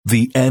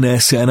The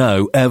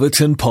NSNO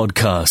Everton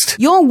podcast.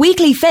 Your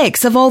weekly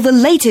fix of all the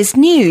latest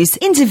news,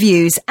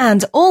 interviews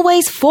and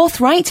always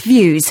forthright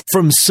views.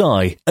 From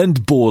Si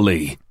and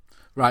Borley.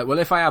 Right, well,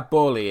 if I had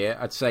Borley here,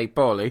 I'd say,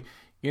 Borley,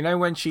 you know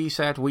when she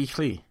said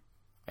weekly?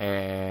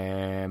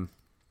 And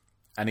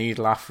he'd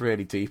laugh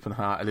really deep and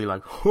heartily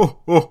like,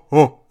 ho, ho,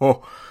 ho,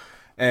 ho.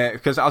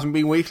 Because it hasn't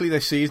been weekly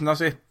this season, has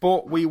it?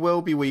 But we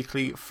will be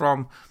weekly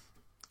from...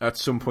 At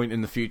some point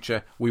in the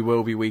future, we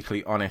will be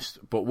weekly honest.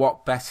 But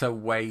what better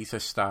way to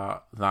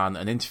start than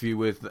an interview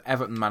with the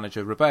Everton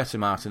manager, Roberto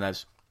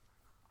Martinez,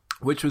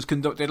 which was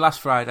conducted last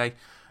Friday,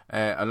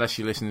 unless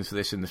you're listening to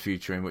this in the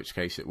future, in which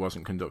case it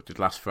wasn't conducted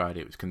last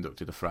Friday, it was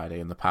conducted a Friday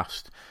in the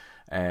past,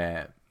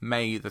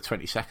 May the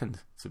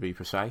 22nd, to be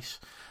precise,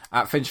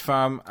 at Finch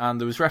Farm,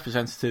 and there was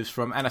representatives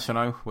from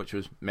NSNO, which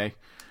was me,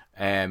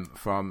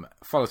 from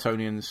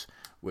Folletonians,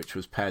 which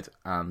was Ped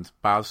and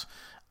Baz,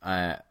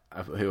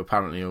 who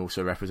apparently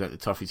also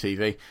represented Toffee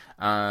TV,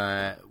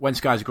 When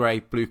Skies Are Grey,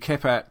 Blue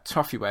Kipper,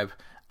 Toffee Web,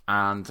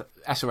 and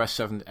SOS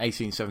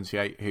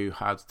 1878, who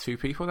had two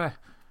people there,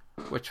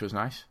 which was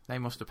nice. They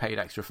must have paid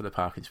extra for the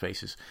parking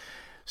spaces.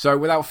 So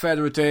without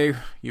further ado,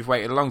 you've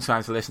waited a long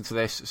time to listen to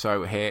this,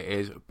 so here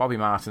is Bobby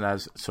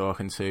Martinez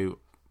talking to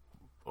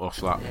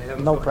us lot.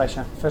 No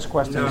pressure. First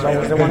question is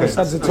always the one that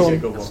sets the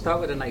tone. I'll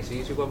start with a nice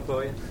easy one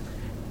for you.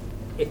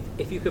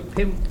 If you could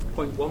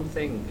pinpoint one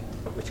thing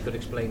which could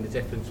explain the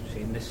difference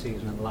between this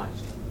season and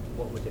last,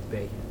 what would it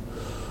be?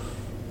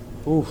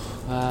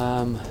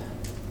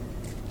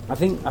 I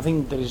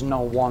think there is no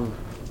one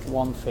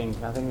thing.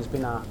 I think it's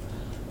been a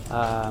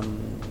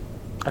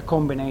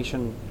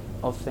combination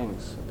of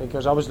things,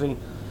 because obviously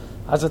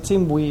as a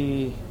team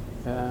we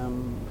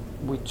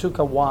took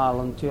a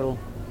while until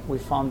we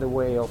found a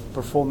way of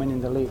performing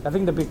in the league. I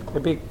think the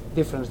big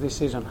difference this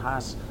season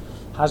has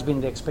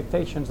been the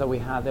expectations that we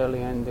had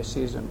earlier in the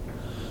season.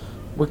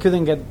 We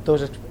couldn't get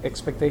those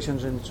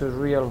expectations into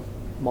real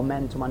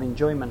momentum and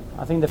enjoyment.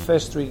 I think the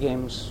first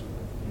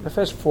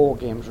four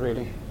games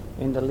really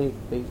in the league,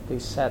 they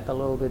set a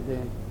little bit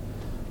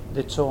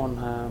the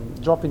tone.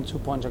 Dropping 2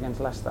 points against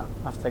Leicester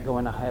after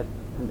going ahead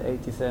in the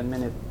 83rd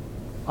minute.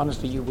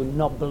 Honestly, you will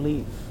not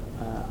believe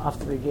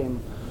after the game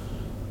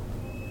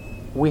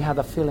we had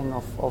a feeling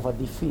of a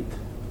defeat,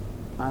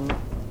 and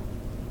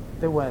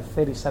there were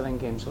 37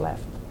 games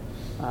left.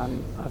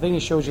 And I think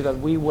it shows you that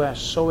we were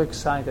so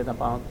excited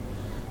about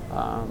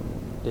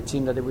the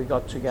team that we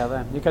got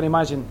together. You can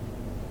imagine,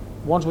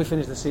 once we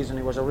finished the season,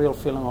 it was a real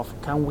feeling of,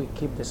 can we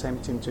keep the same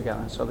team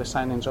together? So the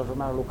signings of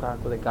Romelu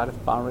Lukaku, the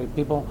Gareth Barry,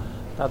 people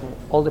that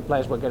all the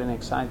players were getting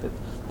excited.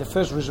 The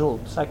first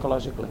result,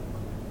 psychologically,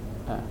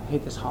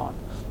 hit us hard.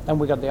 Then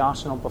we got the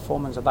Arsenal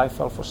performance that I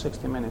felt for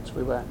 60 minutes.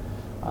 We were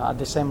at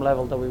the same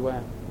level that we were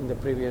in the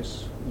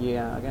previous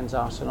year against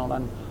Arsenal,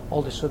 and all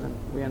of a sudden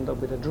we end up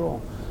with a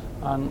draw.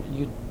 And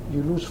you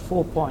lose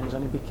 4 points,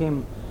 and it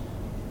became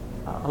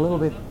a little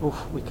bit,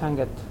 we can't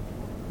get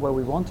where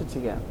we wanted to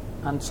get.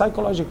 And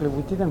psychologically,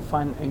 we didn't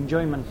find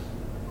enjoyment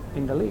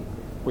in the league.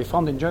 We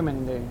found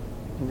enjoyment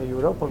in the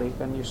Europa League,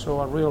 and you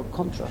saw a real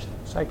contrast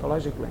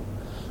psychologically.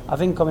 I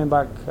think coming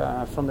back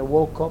from the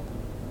World Cup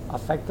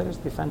affected us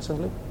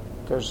defensively,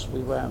 because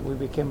we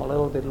became a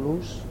little bit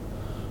loose,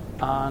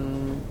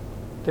 and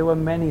there were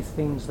many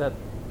things that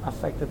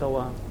affected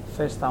our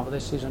first half of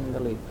the season in the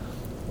league.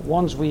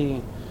 Once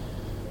we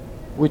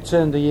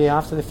turned the year,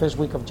 after the first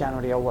week of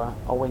January,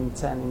 our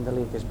intent in the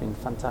league has been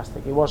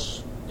fantastic. It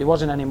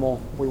wasn't anymore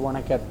we want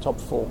to get top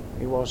four.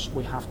 It was,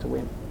 we have to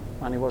win,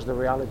 and it was the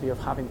reality of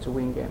having to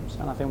win games.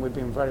 And I think we've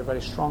been very,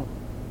 very strong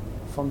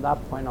from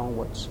that point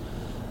onwards.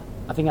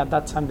 I think at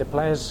that time the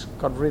players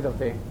got rid of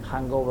the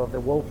hangover of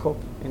the World Cup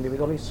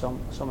individually. Some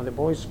of the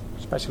boys,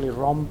 especially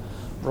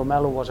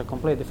Romelu, was a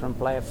completely different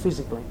player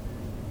physically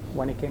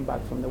when he came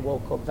back from the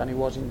World Cup than he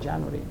was in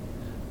January.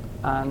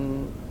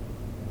 And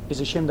it's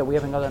a shame that we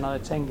haven't got another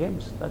 10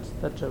 games.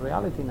 That's a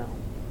reality now.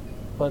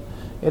 But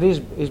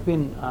it's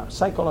been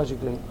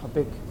psychologically a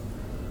big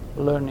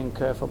learning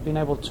curve of being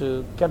able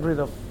to get rid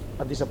of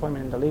a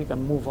disappointment in the league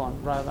and move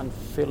on, rather than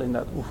feeling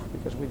that,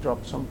 because we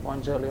dropped some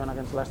points early on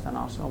against Leicester and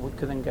Arsenal, we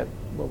couldn't get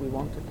what we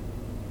wanted.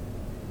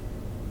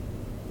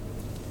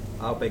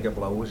 How big a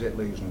blow was it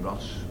losing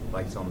Ross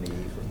right on the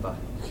eve of that?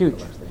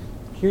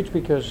 Huge,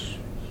 because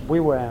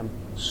we were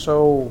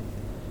so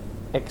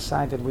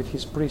excited with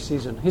his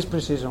pre-season. His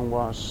pre-season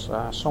was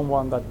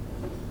someone that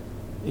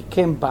he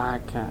came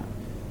back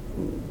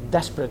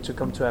desperate to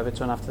come to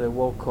Everton after the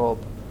World Cup,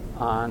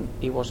 and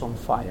he was on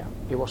fire.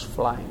 He was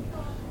flying.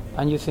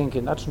 And you're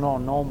thinking, that's not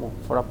normal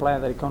for a player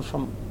that he comes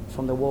from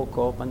the World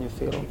Cup, and you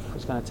feel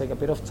it's going to take a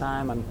bit of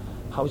time, and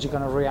how is he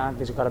going to react?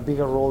 He's got a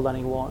bigger role than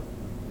he wanted.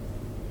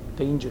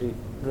 The injury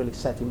really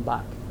set him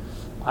back.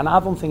 And I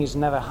don't think he's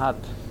never had,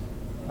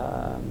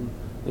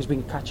 he's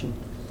been catching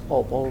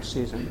up all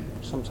season,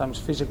 sometimes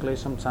physically,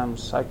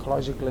 sometimes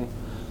psychologically.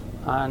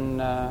 And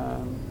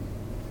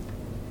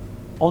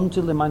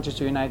until the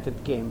Manchester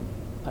United game,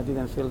 I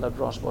didn't feel that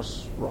Ross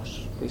was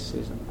Ross this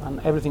season. And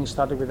everything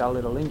started with a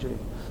little injury.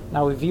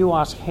 Now, if you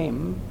ask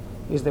him,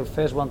 He's the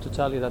first one to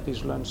tell you that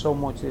he's learned so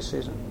much this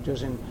season,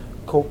 just in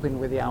coping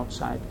with the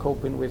outside,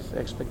 coping with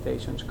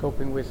expectations,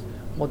 coping with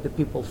what the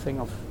people think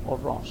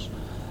of Ross.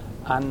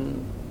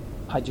 And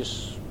I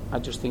just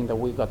think that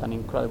we've got an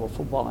incredible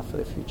footballer for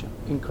the future,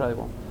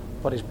 incredible.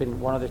 But it's been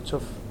one of the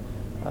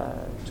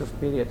tough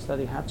periods that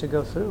he had to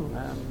go through.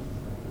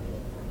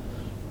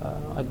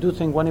 I do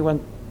think when he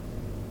went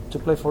to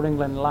play for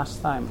England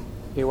last time,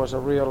 it was a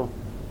real,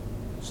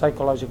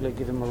 psychologically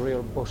give him a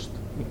real boost.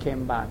 He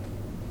came back,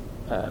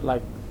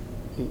 like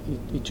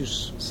he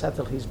just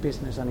settled his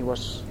business and he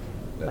was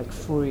like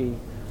free.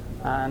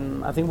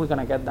 And I think we're going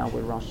to get that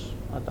with Ross.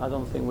 I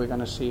don't think we're going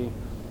to see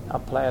a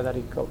player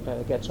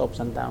that gets ups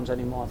and downs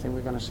anymore. I think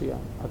we're going to see a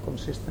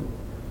consistent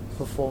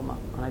performer.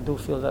 And I do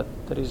feel that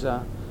there is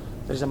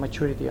a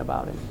maturity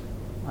about him.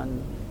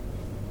 And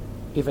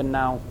even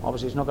now,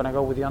 obviously, he's not going to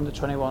go with the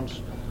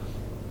under-21s.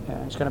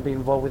 He's going to be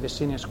involved with the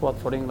senior squad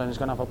for England. He's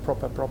going to have a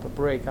proper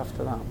break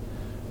after that.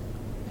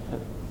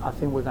 I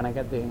think we're going to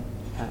get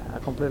a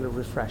completely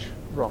refreshed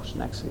Ross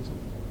next season.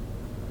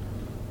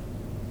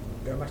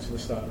 Going back to the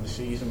start of the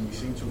season, we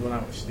seem to run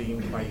out of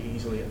steam quite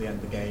easily at the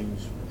end of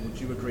games. Would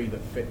you agree that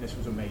fitness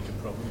was a major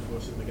problem for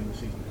us at the beginning of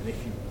the season? And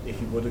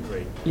if you would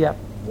agree, yeah,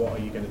 what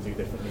are you going to do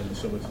differently in the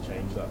summer to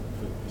change that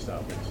for the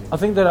start of the season? I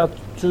think there are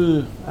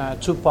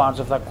two parts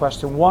of that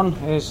question. One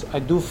is I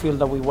do feel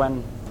that we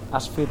went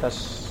as fit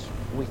as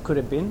we could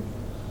have been,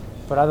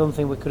 but I don't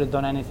think we could have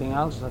done anything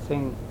else. I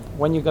think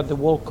when you got the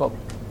World Cup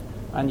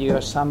and you're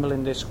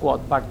assembling the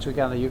squad back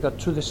together, you got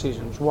two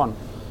decisions. One,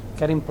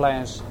 getting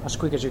players as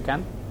quick as you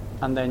can,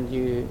 and then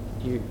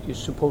you're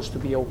supposed to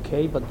be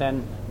okay, but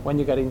then when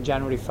you get in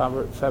January,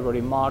 February,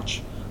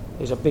 March,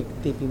 there's a big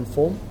dip in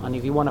form, and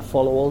if you want to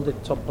follow all the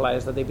top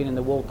players that they've been in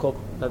the World Cup,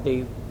 that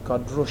they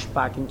got rushed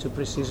back into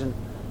pre-season,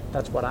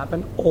 that's what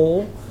happened.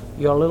 Or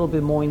you're a little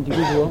bit more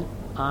individual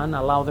and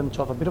allow them to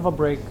have a bit of a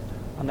break,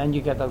 and then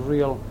you get a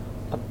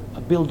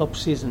build-up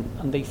season,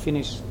 and they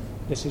finish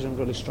the season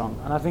really strong.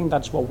 And I think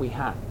that's what we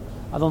had.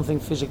 I don't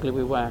think physically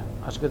we were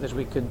as good as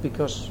we could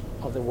because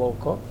of the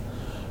World Cup.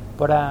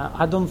 But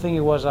I don't think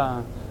it was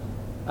I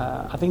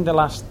think the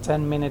last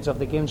 10 minutes of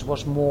the games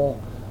was more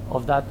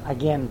of that,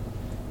 again,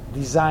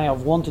 desire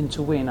of wanting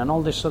to win, and all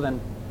of a sudden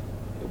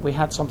we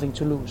had something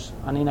to lose.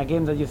 And in a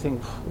game that you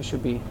think we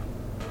should be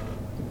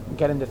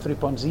getting the 3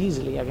 points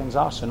easily against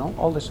Arsenal,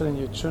 all of a sudden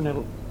you're 2-0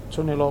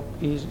 up,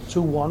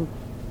 2-1.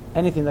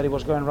 Anything that it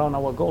was going around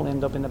our goal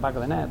ended up in the back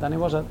of the net. And it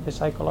was the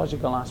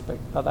psychological aspect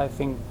that I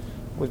think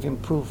we've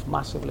improved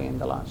massively in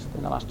the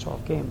last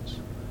 12 games.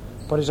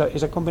 But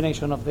it's a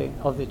combination of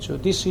the two.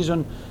 This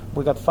season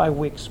we got 5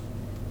 weeks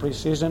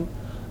pre-season.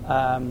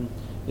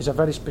 It's a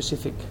very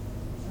specific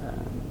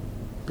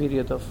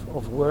period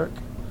of work.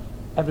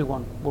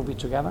 Everyone will be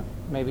together.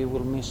 Maybe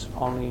we'll miss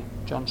only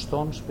John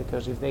Stones,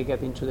 because if they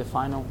get into the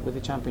final with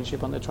the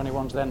championship on the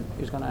 21s, then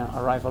he's going to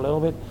arrive a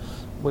little bit.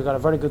 We got a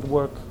very good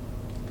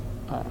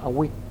a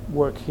week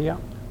work here,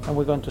 and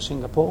we're going to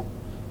Singapore.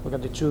 We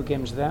got the 2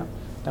 games there.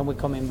 Then we're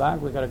coming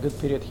back. We got a good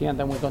period here, and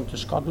then we're going to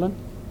Scotland,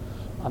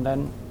 and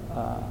then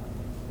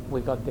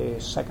we got the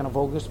 2nd of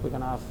August. We're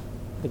going to have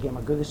the game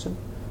at Goodison,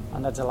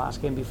 and that's the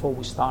last game before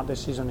we start the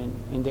season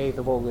in the 8th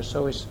of August.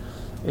 So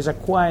it's a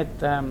quite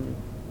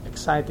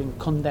exciting,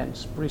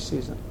 condensed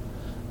pre-season.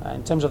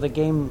 In terms of the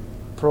game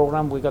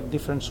program, we got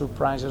different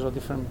surprises or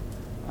different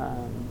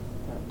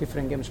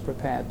games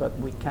prepared, but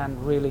we can't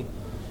really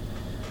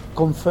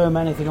confirm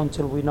anything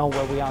until we know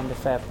where we are in the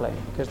Fair Play,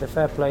 because the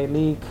Fair Play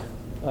League,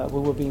 we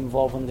will be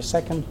involved on the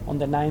 2nd, on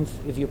the 9th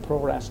if you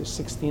progress is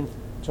 16th,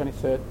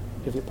 23rd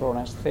if you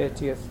progress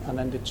 30th, and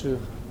then the 2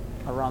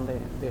 around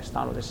the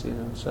start of the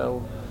season.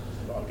 So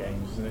a lot of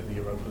games, isn't it, the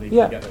Europa League,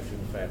 yeah, to get there through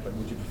the Fair Play.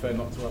 Would you prefer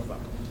not to have that?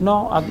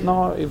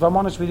 No, if I'm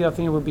honest with you, I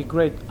think it would be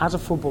great as a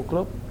football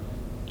club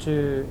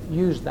to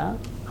use that.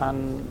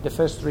 And the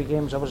first 3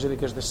 games, obviously,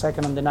 because the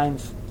 2nd and the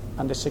 9th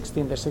and the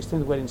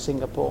 16th were in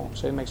Singapore,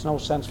 so it makes no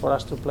sense for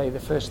us to play the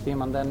first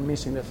team and then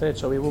missing the third.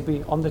 So we will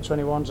be on the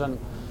 21s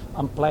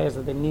and players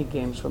that they need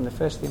games from the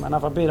first team, and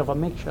have a bit of a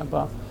mixture,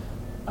 but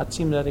a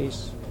team that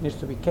needs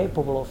to be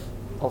capable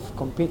of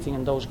competing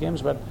in those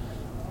games. But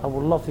I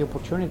would love the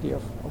opportunity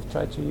of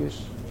trying to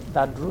use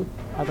that route.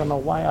 I don't know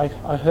why.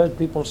 I heard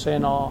people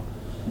saying, "Oh,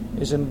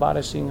 it's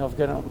embarrassing of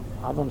getting."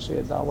 I don't see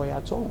it that way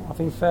at all. I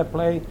think fair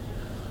play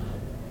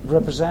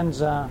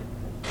represents an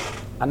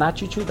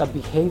attitude, a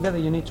behaviour that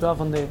you need to have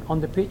on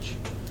the pitch,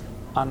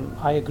 and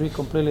I agree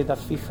completely that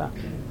FIFA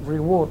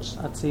rewards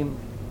a team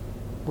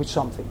with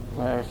something.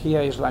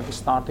 Here is like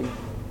starting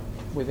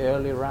with the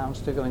early rounds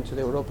to go into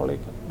the Europa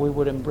League. We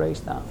would embrace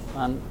that,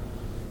 and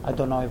I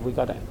don't know if we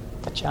got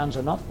a chance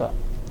or not, but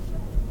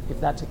if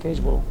that's the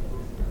case,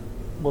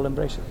 we'll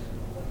embrace it.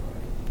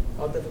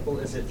 How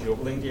difficult is it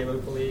juggling the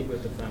Europa League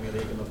with the Premier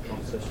League and other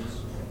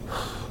competitions?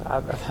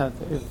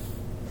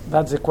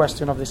 That's the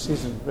question of the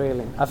season,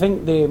 really. I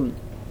think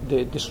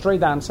the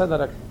straight answer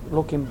that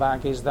looking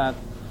back is that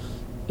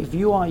if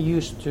you are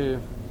used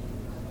to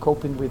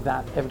coping with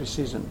that every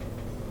season,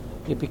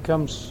 it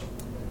becomes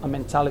a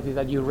mentality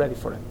that you're ready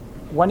for it.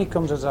 When it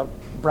comes as a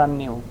brand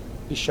new,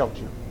 it shocks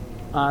you.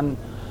 And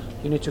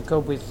You need to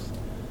cope with.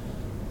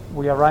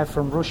 We arrived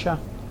from Russia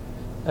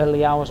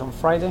early hours on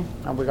Friday,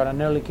 and we got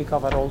an early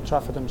kickoff at Old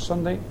Trafford on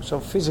Sunday. So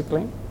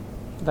physically,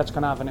 that's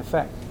going to have an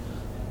effect.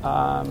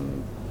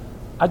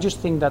 I just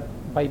think that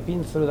by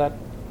being through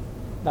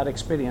that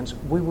experience,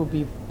 we will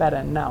be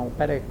better now,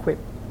 better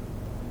equipped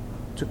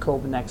to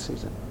cope next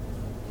season.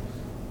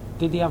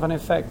 Did it have an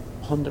effect?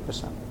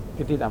 100%.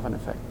 It did have an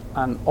effect.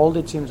 And all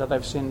the teams that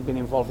I've seen been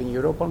involved in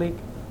Europa League,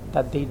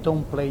 that they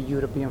don't play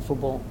European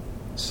football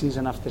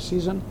season after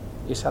season,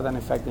 it's had an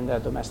effect in their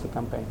domestic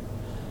campaign.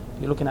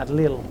 You're looking at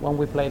Lille. When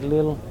we played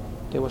Lille,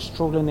 they were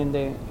struggling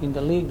in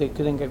the league. They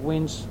couldn't get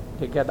wins.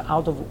 They get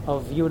out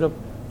of Europe,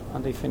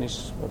 and they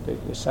finish the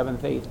 7th,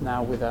 8th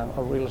now with a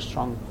real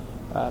strong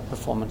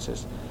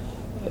performances.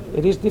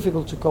 It is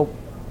difficult to cope.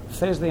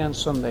 Thursday and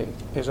Sunday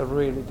is a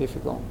really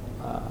difficult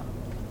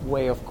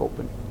way of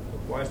coping.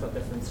 Why is that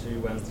different to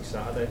Wednesday,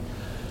 Saturday?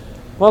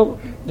 Well,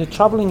 the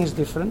travelling is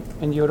different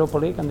in the Europa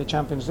League and the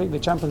Champions League. The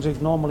Champions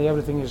League, normally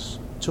everything is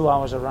 2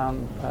 hours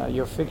around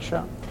your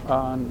fixture.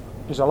 And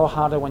it's a lot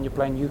harder when you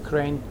play in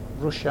Ukraine,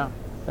 Russia.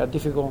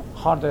 Difficult,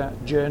 harder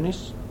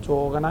journeys to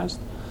organise.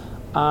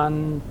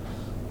 And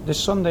the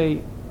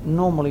Sunday,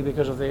 normally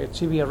because of the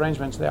TV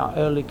arrangements, there are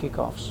early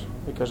kickoffs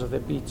because of the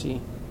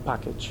BT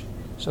package.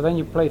 So then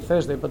you play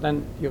Thursday, but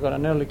then you've got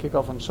an early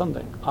kickoff on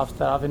Sunday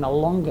after having a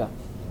longer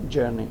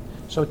journey.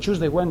 So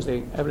Tuesday,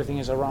 Wednesday, everything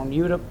is around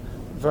Europe,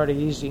 very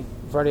easy,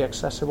 very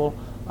accessible.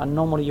 And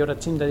normally you're a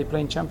team that you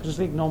play in Champions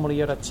League, normally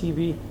you're a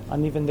TV,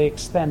 and even they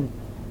extend.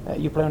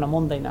 You play on a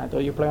Monday night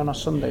or you play on a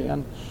Sunday.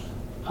 And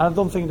I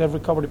don't think the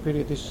recovery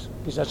period is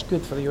as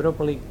good for the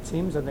Europa League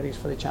teams as it is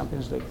for the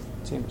Champions League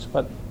teams.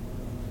 But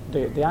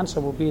the answer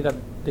will be that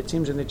the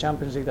teams in the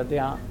Champions League, that they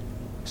are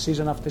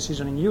season after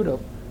season in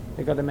Europe,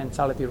 they got the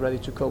mentality ready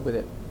to cope with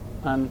it.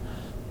 And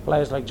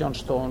players like John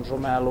Stones,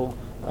 Romelu,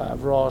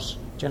 Ross,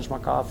 James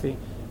McCarthy,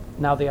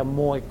 now they are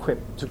more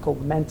equipped to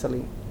cope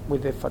mentally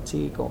with the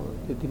fatigue or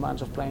the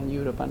demands of playing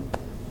Europe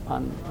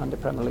and the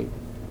Premier League.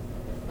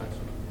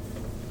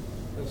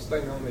 And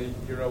staying on the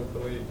Europa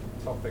League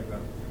topic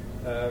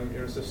then,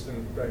 your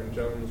assistant Graham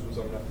Jones was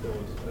on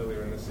record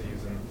earlier in the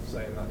season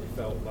saying that he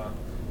felt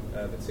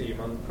that the team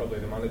and probably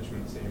the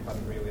management team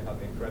hadn't really had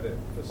any credit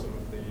for some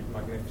of the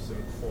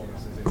magnificent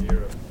performances in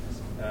Europe,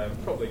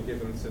 probably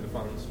given to the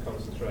fans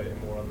concentrating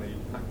more on the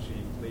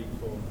patchy league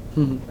form.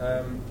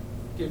 Mm-hmm.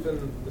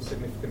 Given the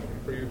significant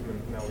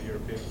improvement in our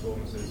European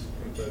performances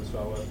compared to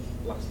our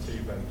last two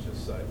ventures,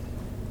 say,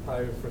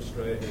 how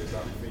frustrating is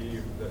that for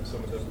you that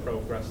some of the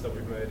progress that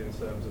we've made in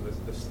terms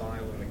of the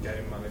style and the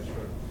game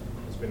management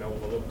has been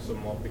overlooked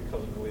somewhat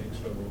because of the league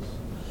struggles?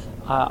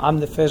 I'm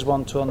the first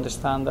one to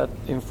understand that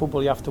in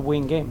football you have to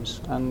win games,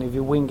 and if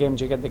you win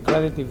games you get the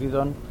credit. If you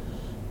don't,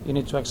 you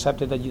need to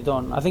accept it that you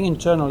don't. I think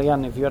internally,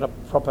 and if you're a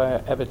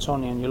proper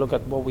Evertonian, you look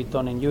at what we've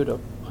done in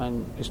Europe,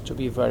 and it's to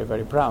be very,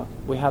 very proud.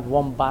 We had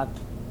one bad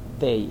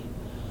day,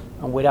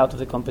 and we're out of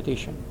the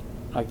competition.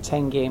 Like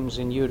 10 games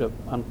in Europe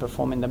and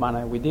performing the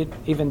manner we did.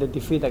 Even the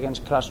defeat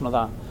against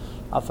Krasnodar,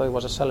 I thought it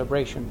was a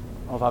celebration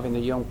of having the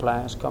young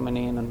players coming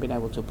in and being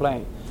able to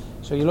play.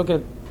 So you look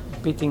at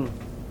beating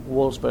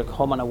Wolfsburg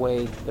home and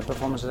away, the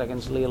performances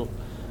against Lille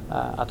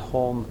at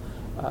home,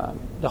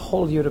 the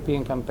whole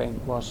European campaign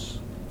was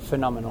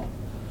phenomenal.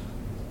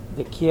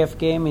 The Kiev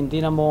game in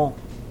Dinamo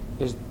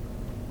is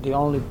the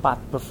only bad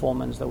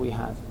performance that we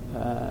had.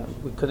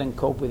 We couldn't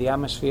cope with the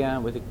atmosphere,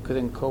 we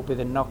couldn't cope with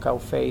the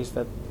knockout phase,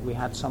 that we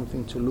had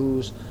something to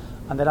lose,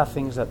 and there are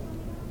things that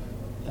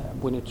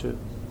we need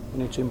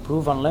to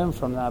improve and learn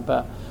from that.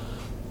 But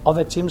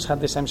other teams had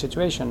the same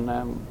situation.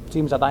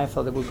 Teams that I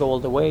thought they would go all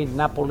the way,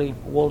 Napoli,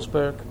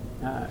 Wolfsburg,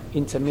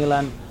 Inter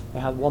Milan, they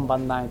had one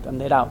bad night and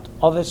they're out.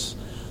 Others,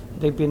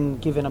 they've been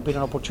given a bit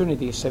of an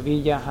opportunity.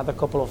 Sevilla had a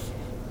couple of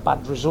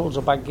bad results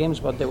or bad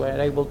games, but they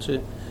were able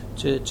to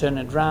turn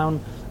it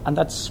around, and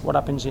that's what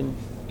happens in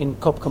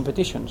cup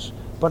competitions.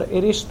 But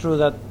it is true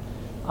that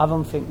I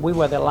don't think we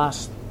were the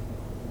last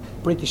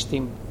British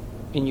team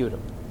in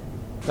Europe,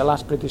 the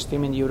last British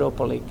team in the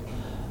Europa League.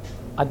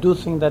 I do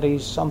think that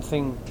is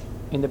something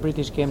in the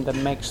British game that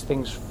makes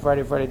things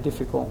very, very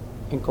difficult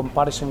in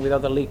comparison with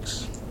other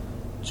leagues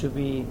to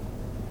be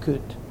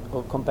good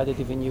or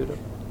competitive in Europe.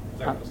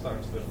 That comes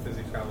down to the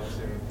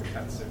physicality and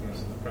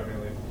competitiveness of the Premier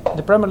League.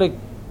 The Premier League,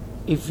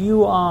 if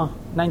you are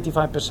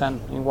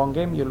 95% in one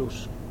game, you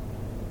lose.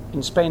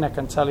 In Spain, I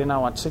can tell you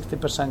now, at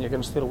 60% you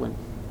can still win.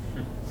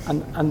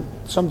 And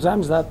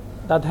sometimes that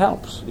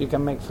helps. You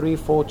can make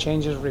 3-4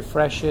 changes,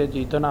 refresh it.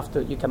 You don't have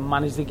to. You can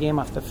manage the game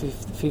after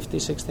 50,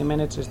 60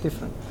 minutes. It's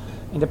different.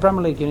 In the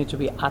Premier League, you need to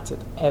be at it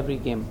every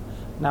game.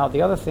 Now,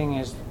 the other thing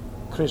is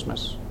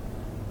Christmas.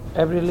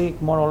 Every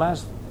league, more or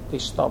less, they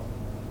stop.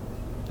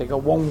 They go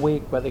 1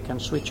 week where they can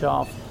switch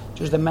off.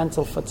 Just the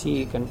mental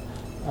fatigue, and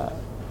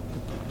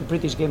the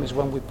British game is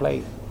when we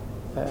play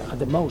at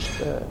the most.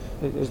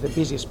 It is the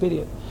busiest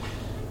period.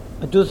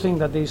 I do think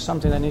that there is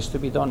something that needs to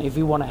be done if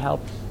we want to help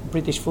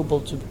British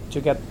football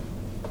to get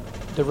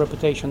the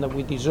reputation that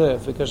we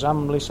deserve. Because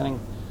I'm listening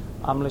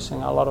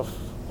a lot of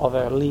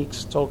other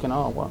leagues talking,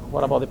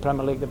 what about the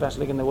Premier League, the best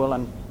league in the world,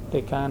 and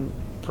they can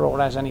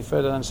progress any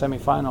further than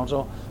semi-finals.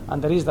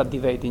 And there is that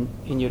debate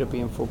in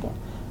European football.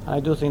 And I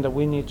do think that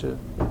we need to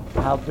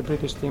help the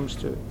British teams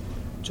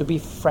to be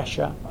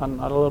fresher and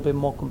a little bit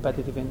more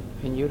competitive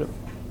in Europe.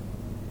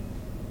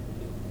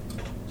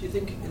 Do you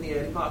think in the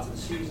early part of the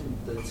season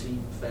the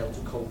team failed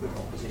to cope with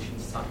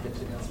opposition's tactics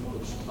against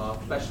Goodison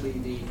Park, especially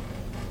the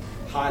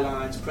high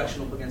lines,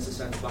 pressing up against the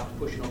centre-back,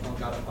 pushing up on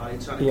Gareth Barry,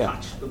 trying to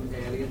catch them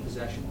early in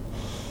possession?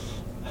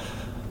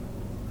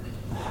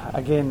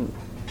 Again,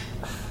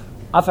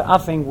 I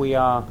think we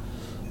are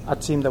a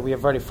team that we are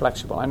very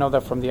flexible. I know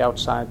that from the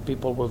outside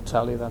people will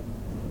tell you that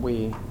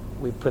we're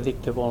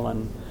predictable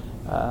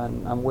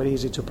and we're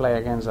easy to play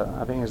against.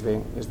 I think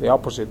it's the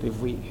opposite.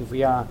 If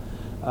we are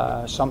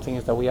something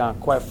is that we are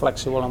quite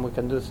flexible and we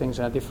can do things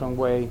in a different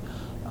way.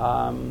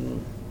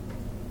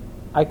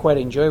 I quite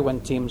enjoy when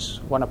teams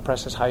want to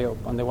press us high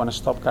up and they want to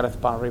stop Gareth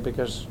Barry,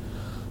 because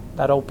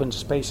that opens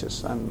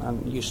spaces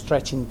and you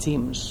stretch in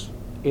teams.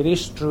 It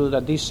is true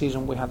that this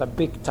season we had a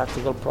big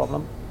tactical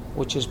problem,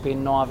 which has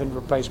been not having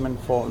replacement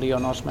for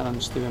Leon Osman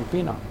and Steven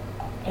Pienaar.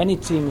 Any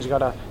team has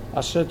got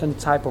a certain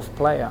type of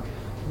player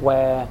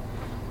where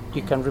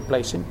you can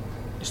replace him.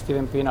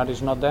 Steven Pienaar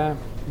is not there.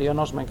 Leon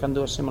Osman can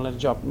do a similar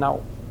job.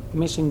 Now,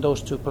 missing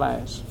those two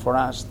players, for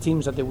us,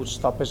 teams that they would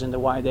stop us in the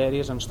wide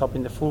areas and stop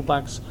in the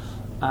fullbacks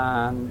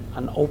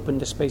and open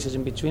the spaces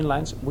in between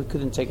lines, we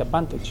couldn't take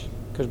advantage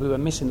because we were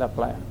missing that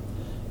player.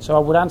 So I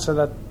would answer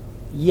that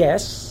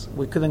yes,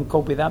 we couldn't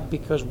cope with that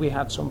because we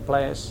had some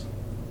players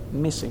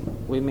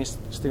missing. We missed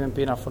Steven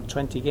Pienaar for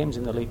 20 games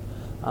in the league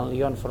and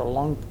Leon for a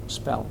long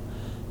spell.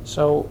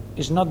 So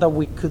it's not that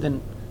we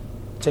couldn't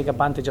take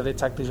advantage of the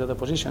tactics of the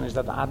position, it's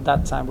that at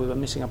that time we were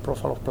missing a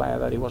profile of player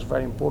that it was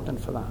very important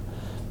for that.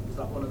 Is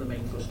that one of the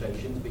main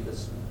frustrations?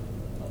 Because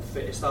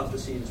at the start of the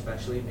season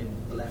especially, I mean,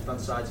 the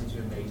left-hand side seems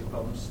to be major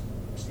problems.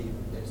 Steven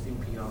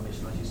Pienaar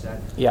missing, as you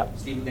said. Yeah.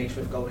 Stephen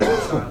Naismith going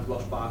at times,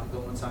 Ross Barker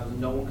going at times,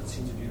 and no one could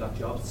seem to do that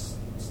job.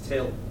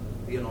 Still,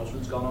 Leon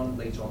Osman's gone on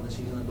later on this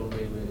season and done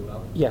really, really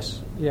well.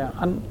 Yes, yeah,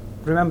 and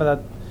remember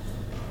that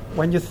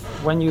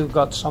when you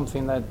got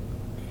something that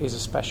is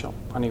special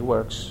and it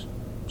works,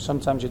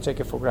 sometimes you take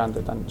it for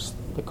granted, and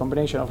the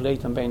combination of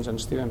Leighton Baines and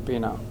Steven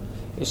Pienaar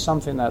is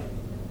something that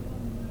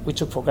we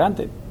took for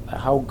granted,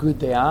 how good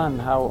they are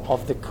and how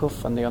off the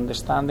cuff and the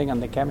understanding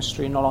and the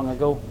chemistry. Not long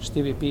ago,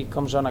 Stevie P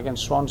comes on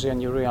against Swansea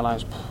and you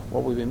realise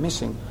what we've been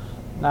missing.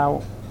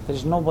 Now,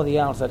 there's nobody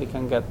else that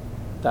can get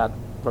that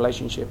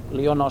relationship.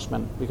 Leon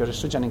Osman, because he's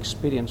such an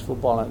experienced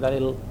footballer, that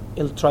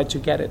he'll try to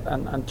get it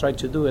and try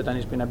to do it, and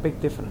it's been a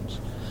big difference.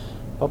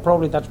 But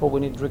probably that's what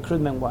we need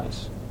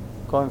recruitment-wise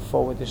going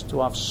forward, is to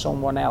have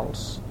someone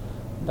else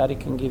that he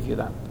can give you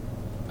that.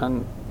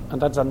 And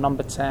that's a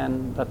number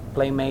 10, that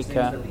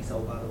playmaker. His name's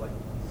Nolito, by the way.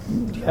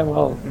 Yeah,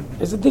 well,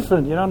 it's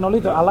different,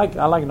 Nolito. I like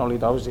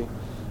Nolito, obviously.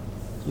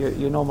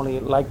 You normally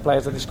like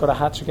players that has got a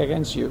hat-trick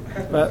against you,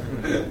 but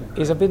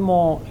he's a bit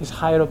more, he's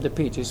higher up the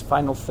pitch. His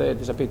final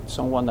third is a bit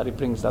someone that he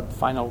brings that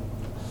final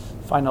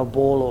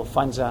ball or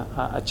finds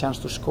a chance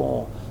to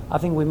score. I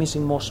think we're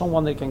missing more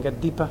someone that can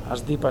get deeper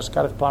as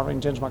Gareth Barry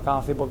and James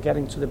McCarthy, but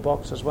getting to the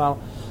box as well,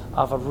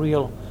 have a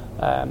real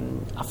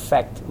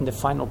effect in the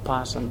final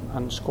pass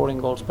and scoring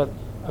goals, but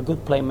a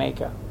good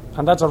playmaker.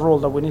 And that's a role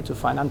that we need to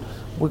find. And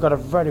we've got a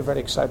very, very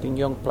exciting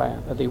young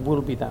player that he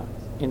will be there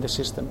in the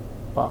system,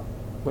 but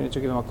we need to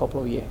give him a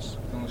couple of years.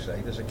 I was going to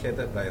say, there's a kid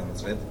at Real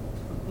Madrid,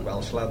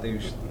 Welsh lad, who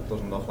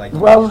doesn't look like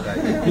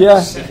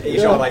yeah,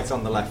 he's all right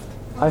on the left.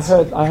 I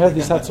heard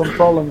he's had some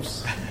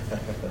problems.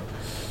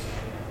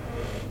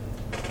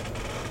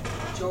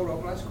 Joe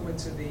Robles come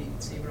into the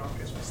team around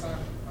Christmas time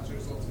as a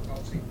result of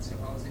obviously Tim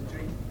Howard's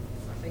injury.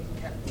 I think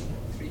he kept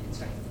 3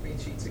 consecutive clean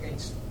sheets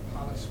against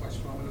Palace,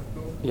 West Brom and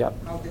Liverpool. Yep.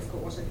 How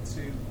difficult was it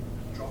to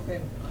drop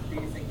him? Do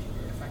you think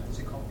it affected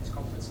his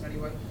confidence in any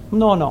way?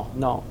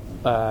 No.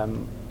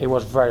 It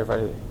was very,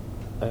 very.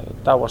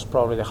 That was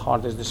probably the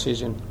hardest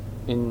decision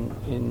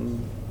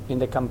in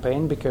the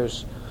campaign,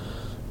 because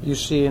you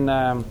see,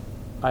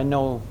 I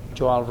know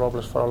Joel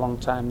Robles for a long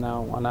time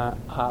now, and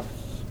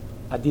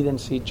I didn't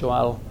see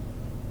Joel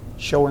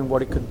showing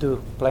what he could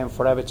do playing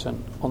for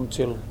Everton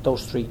until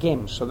those 3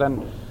 games. So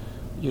then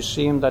you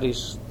see him that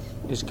he's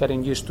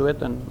getting used to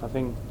it, and I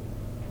think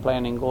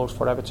playing in goals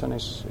for Everton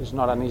is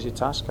not an easy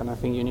task, and I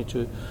think you need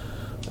to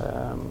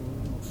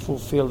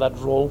fulfill that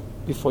role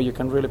before you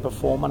can really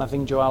perform. And I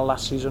think Joel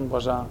last season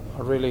was a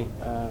really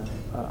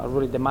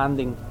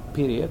demanding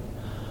period.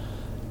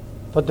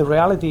 But the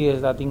reality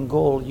is that in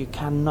goal you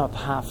cannot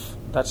have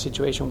that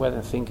situation where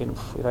they're thinking,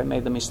 if I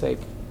made the mistake,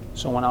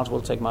 someone else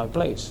will take my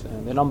place.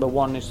 The number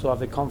one is to have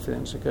the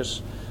confidence,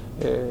 because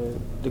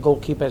the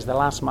goalkeeper is the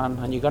last man,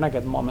 and you're going to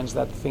get moments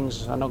that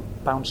things are not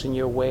bouncing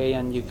your way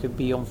and you could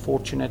be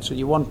unfortunate. So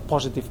you want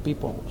positive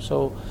people.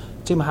 So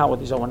Tim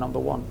Howard is our number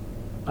 1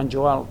 and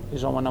Joel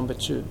is our number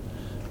 2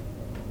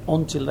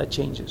 until that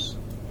changes.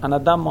 And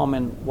at that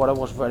moment, what I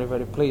was very,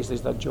 very pleased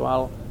is that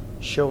Joel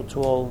showed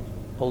to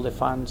all the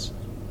fans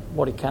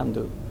what he can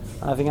do.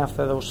 And I think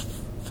after those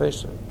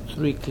first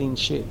 3 clean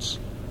sheets,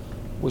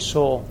 we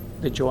saw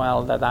the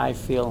Joel that I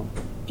feel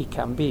he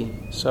can be.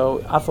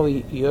 So I thought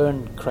he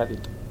earned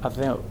credit. I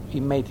think he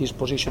made his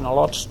position a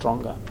lot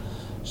stronger.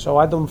 So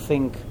I don't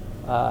think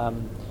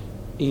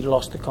he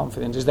lost the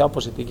confidence. It's the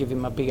opposite. He gave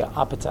him a bigger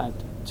appetite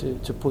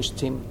to push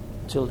Tim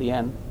till the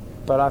end.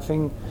 But I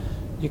think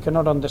you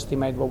cannot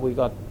underestimate what we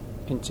got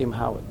in Tim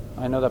Howard.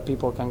 I know that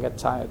people can get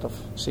tired of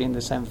seeing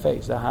the same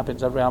face that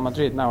happens at Real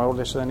Madrid. Now all of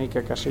a sudden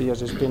Iker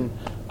Casillas has been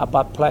a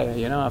bad player,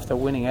 after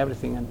winning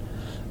everything. And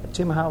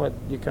Tim Howard,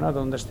 you cannot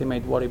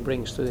underestimate what he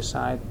brings to the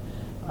side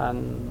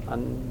and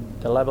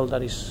the level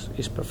that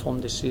he's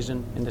performed this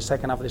season. In the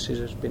second half of the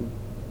season has been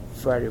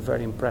very,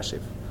 very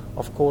impressive.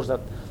 Of course,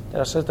 that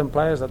there are certain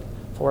players that,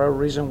 for whatever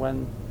reason,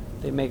 when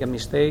they make a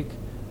mistake,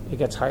 it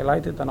gets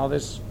highlighted, and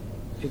others,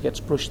 it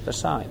gets pushed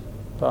aside.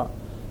 But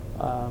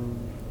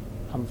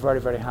I'm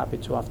very, very happy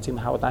to have Tim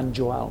Howard and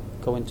Joel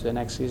go into the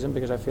next season,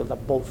 because I feel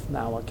that both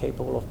now are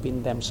capable of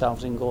being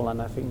themselves in goal,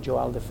 and I think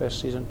Joel, the first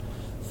season,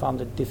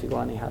 found it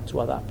difficult and he had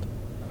to adapt. I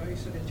know you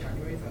said in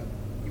January that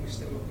you were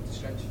still looking to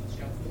strengthen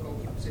the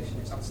goalkeeper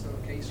position. Is that still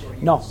the case, or are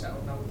you No.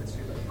 settled now with the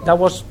two that you've got? That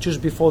was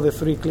just before the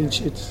 3 clean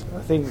sheets.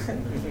 I think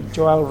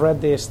Joel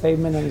read the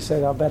statement and he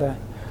said, I better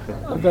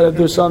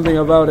do something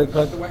about it.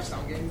 But the West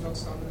Ham game was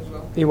outstanding as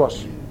well. He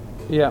was.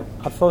 Yeah,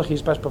 I thought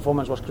his best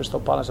performance was Crystal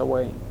Palace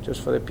away,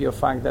 just for the pure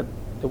fact that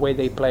the way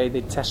they play,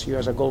 they test you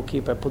as a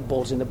goalkeeper, put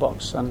balls in the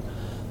box. And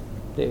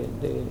the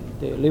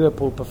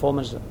Liverpool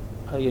performance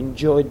I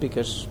enjoyed,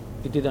 because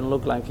it didn't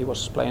look like he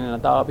was playing in a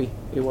derby.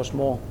 He was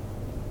more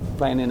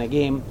playing in a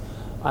game.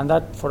 And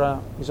that,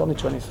 he's only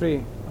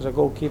 23, as a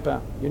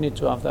goalkeeper, you need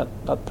to have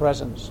that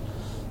presence.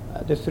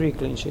 The 3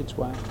 clean sheets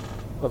were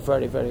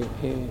very, very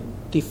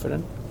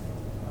different.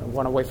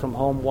 One away from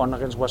home, one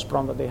against West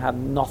Brom that they had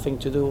nothing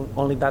to do,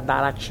 only that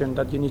action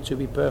that you need to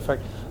be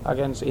perfect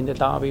against in the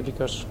derby,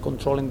 because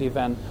controlling the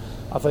event,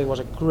 I thought it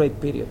was a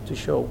great period to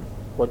show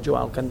what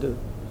Joel can do.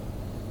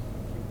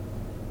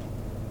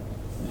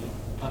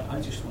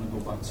 I just want to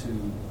go back to,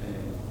 you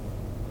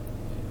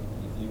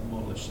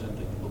more or less said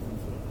that you're looking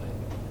for a player.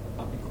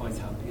 I'd be quite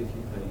happy if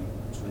you pay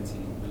 28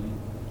 million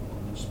on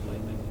this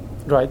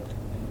playmaking. Right.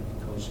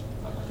 Because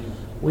I think...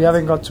 We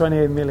haven't got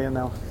 28 million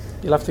now.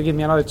 You'll have to give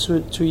me another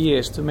two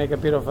years to make a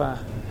bit of a...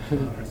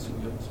 Is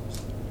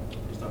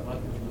that right?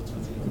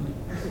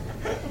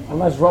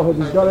 Unless Robert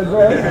has got it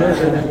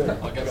there.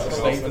 I'll get some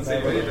statements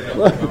I'm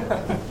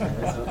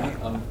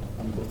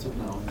gutted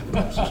now. I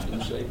was just going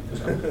to say,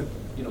 because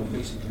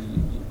basically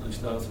you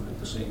started with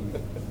the same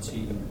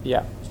team.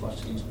 Yeah.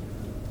 Last season,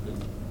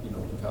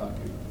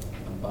 Lukaku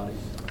and Barry.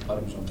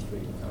 Barry was on 3,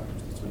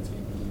 Lukaku was 28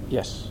 million.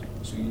 Yes.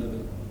 So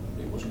that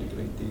it wasn't a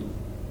great deal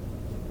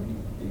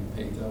being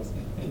paid out.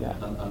 Yeah.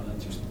 And I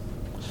just...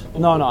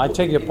 No, I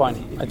take your point.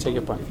 If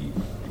you're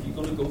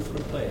going to go for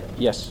a player,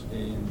 yes,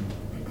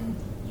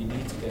 you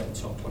need to get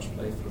a top-class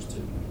player for us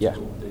to yeah.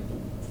 do what they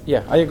do.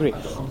 Yeah, I agree.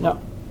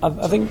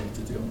 I think...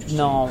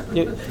 No,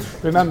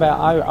 remember,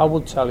 I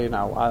would tell you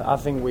now, I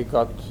think we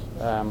got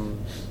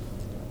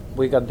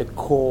the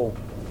core.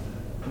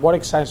 What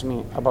excites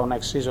me about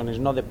next season is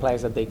not the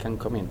players that they can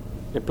come in.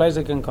 The players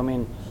that can come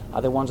in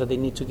are the ones that they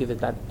need to give it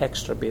that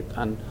extra bit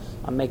and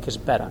make us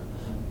better.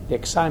 The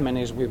excitement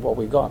is with what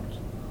we got.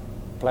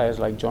 Players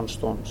like John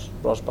Stones,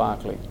 Ross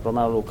Barkley,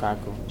 Romelu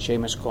Lukaku,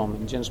 Seamus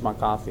Coleman, James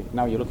McCarthy.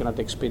 Now you're looking at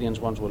the experienced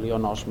ones with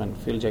Leon Osman,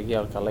 Phil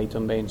Jagielka,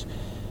 Leighton Baines.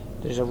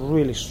 There's a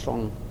really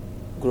strong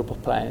group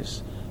of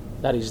players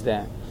that is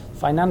there.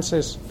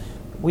 Finances,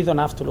 we don't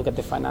have to look at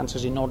the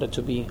finances in order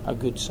to be a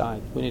good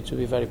side. We need to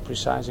be very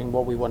precise in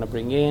what we want to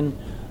bring in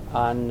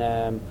and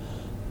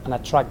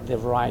attract the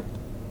right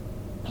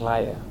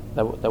player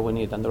that we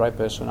need and the right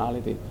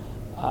personality.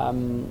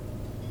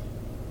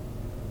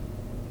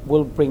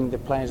 We'll bring the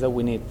players that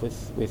we need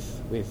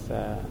with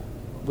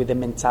the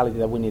mentality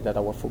that we need at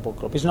our football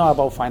club. It's not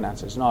about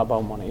finances. It's not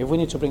about money. If we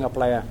need to bring a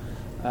player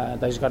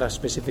that's got a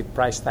specific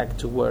price tag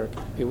to work,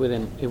 it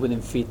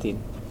wouldn't fit in.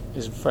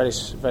 It's very,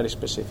 very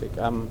specific.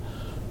 I'm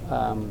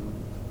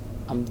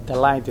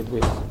delighted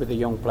with the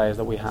young players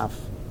that we have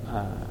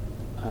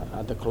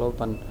at the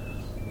club, and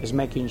is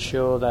making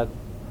sure that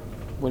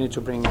we need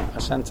to bring a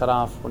centre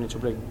half, we need to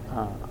bring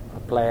a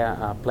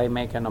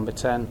playmaker, number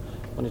 10.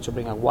 We need to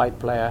bring a wide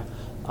player,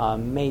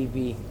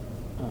 maybe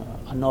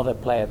another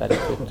player that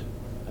could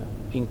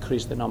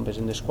increase the numbers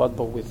in the squad,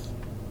 but with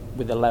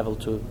the level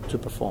to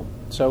perform.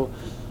 So,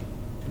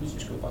 can you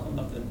just go back on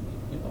that then?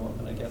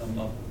 And again, I'm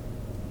not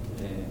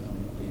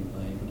being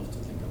naive enough to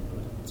think I'm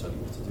going to tell you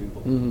what to do,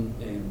 but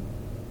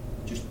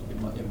just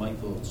in my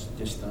thoughts,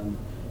 this time,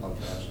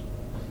 Alcaraz,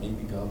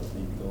 maybe Garbutt,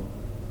 maybe go.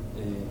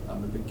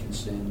 I'm a bit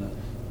concerned that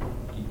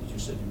you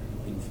just said you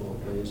bring 4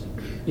 players in.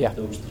 Yeah. If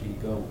those 3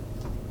 go,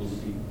 will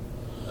there be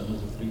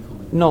another 3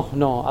 coming?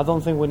 No, I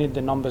don't think we need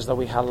the numbers that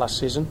we had last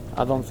season.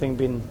 I don't think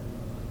being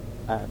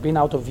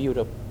out of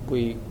Europe,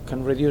 we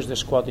can reduce the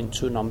squad in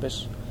 2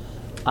 numbers.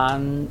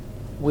 And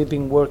we've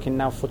been working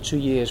now for 2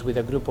 years with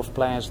a group of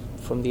players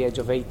from the age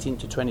of 18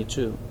 to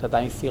 22 that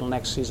I feel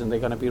next season they're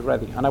going to be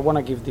ready. And I want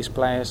to give these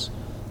players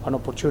an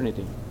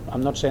opportunity.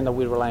 I'm not saying that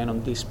we're relying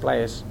on these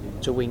players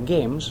to win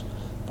games,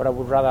 but but I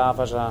would rather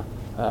have as a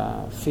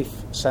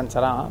fifth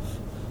centre half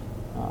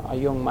a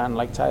young man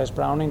like Tyus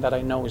Browning that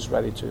I know is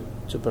ready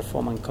to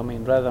perform and come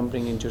in, rather than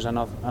bringing just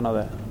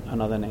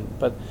another name.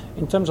 But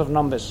in terms of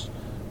numbers,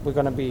 we're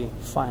going to be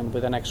fine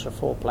with an extra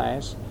 4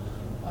 players.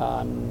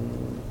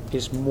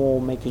 It's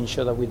more making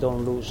sure that we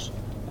don't lose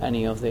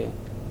any of the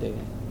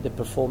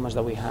performance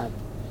that we had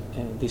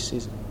this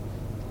season.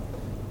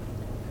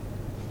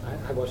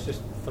 I was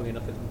just, funny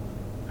enough,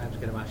 I was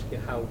going to ask you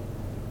how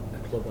a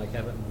club like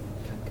Everton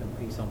can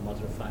compete on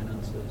moderate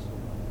finances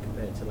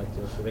compared to like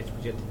the ultra rich,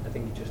 but I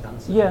think you just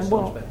answered. Yeah,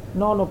 well,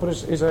 no, but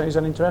it's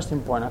an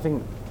interesting point. I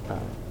think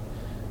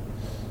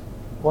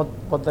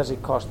what does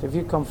it cost if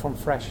you come from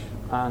fresh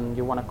and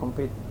you want to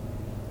compete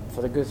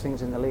for the good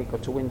things in the league or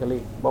to win the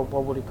league? What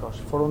would it cost?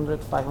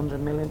 400,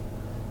 500 million?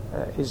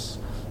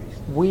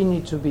 We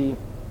need to be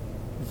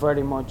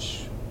very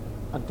much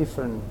a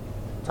different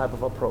type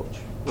of approach.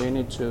 We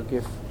need to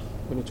be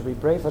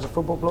brave as a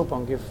football club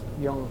and give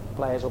young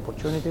players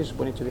opportunities.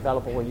 We need to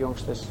develop our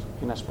youngsters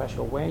in a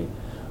special way,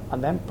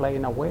 and then play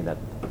in a way that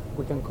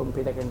we can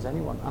compete against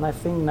anyone. And I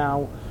think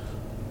now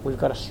we've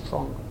got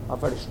a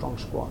very strong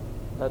squad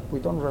that we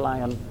don't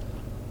rely on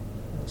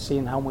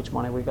seeing how much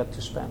money we got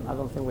to spend. I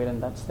don't think we're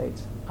in that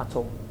stage at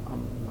all.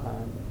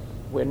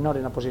 We're not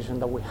in a position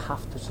that we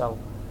have to sell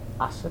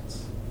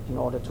assets in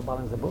order to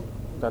balance the book.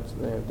 That's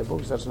the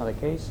books. That's not the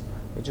case.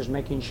 It's just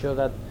making sure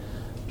that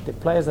the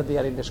players that they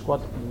are in the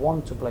squad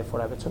want to play for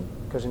Everton,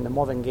 because in the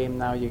modern game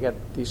now you get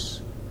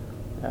this,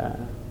 I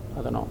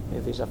don't know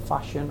if it's a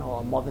fashion or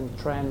a modern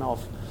trend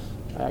of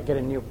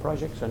getting new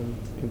projects and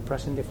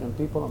impressing different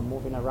people and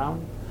moving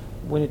around.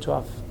 We need to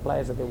have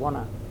players that they want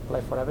to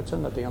play for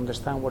Everton, that they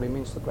understand what it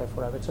means to play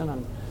for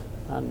Everton,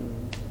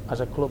 and as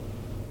a club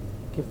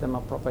give them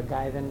a proper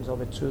guidance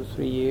over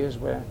 2-3 years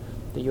where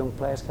the young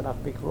players can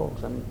have big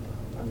roles. And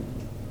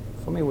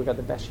for me, we got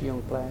the best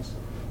young players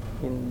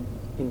in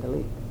the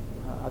league.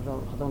 I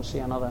don't see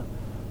another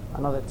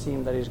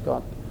team that has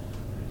got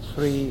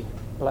 3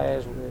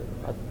 players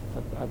at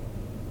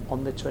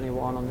under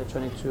 21, under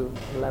 22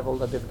 level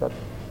that they've got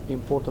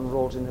important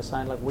roles in the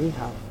side like we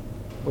have,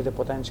 with the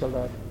potential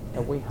that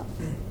we have.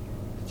 The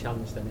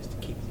challenge then is to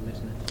keep them,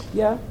 isn't it?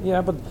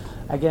 Yeah, but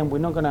again, we're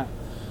not gonna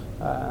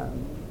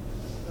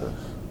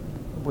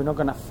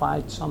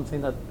fight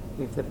something that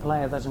if the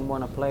player doesn't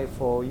want to play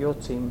for your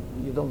team,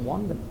 you don't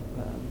want them.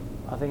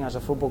 I think as a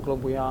football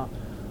club we are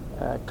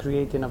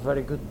creating a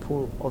very good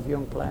pool of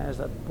young players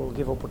that will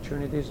give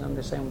opportunities, and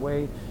the same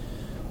way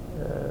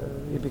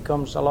it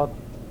becomes a lot.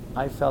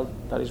 I felt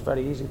that it's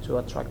very easy to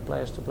attract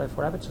players to play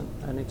for Everton.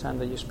 Anytime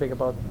that you speak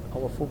about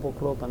our football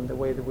club and the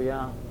way that we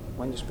are,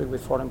 when you speak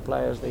with foreign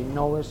players, they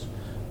know us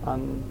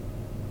and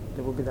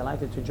they will be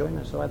delighted to join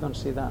us. So I don't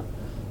see that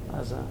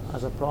as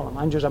a problem.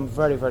 I'm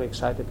very, very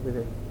excited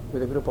with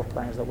the group of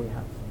players that we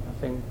have. I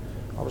think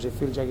obviously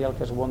Phil Jagielka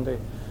has won the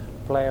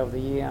Player of the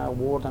Year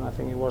award, and I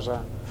think it was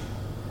a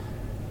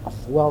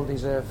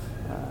well-deserved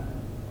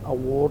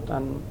award,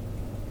 and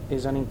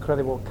is an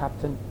incredible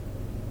captain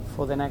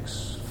for the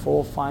next 4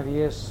 or 5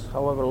 years,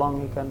 however long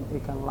he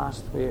can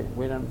last. We're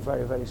in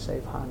very, very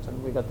safe hands,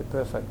 and we got the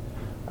perfect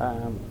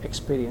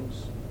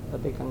experience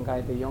that they can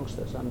guide the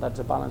youngsters, and that's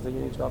a balance that you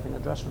need to have in a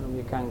dressing room.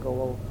 You can't go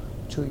all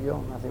too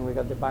young. I think we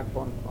got the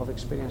backbone of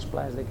experienced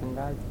players that can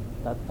guide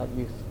that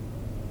youth.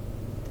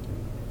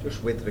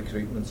 Just with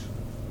recruitment,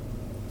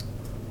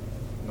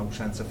 no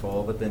centre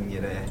forward in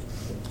your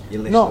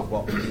list of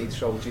what we need.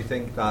 So do you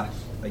think that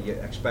are you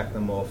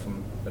expecting more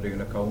from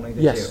Aruna Kone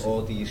this year,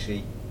 or do you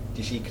see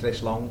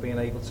Chris Long being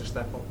able to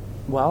step up?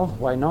 Well,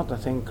 why not? I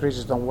think Chris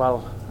has done well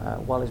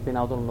while he's been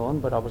out on loan,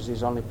 but obviously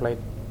he's only played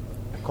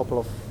a couple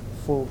of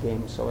full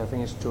games, so I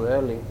think it's too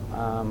early.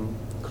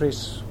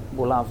 Chris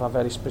will have a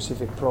very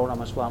specific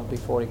program as well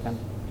before he's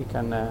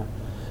going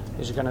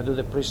to do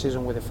the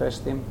pre-season with the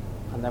first team,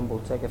 and then we'll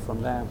take it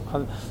from there.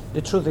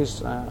 The truth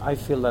is, I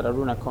feel that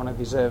Aruna Kone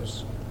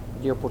deserves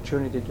the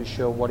opportunity to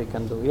show what he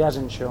can do. He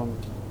hasn't shown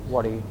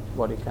what he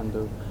can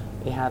do.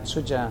 He had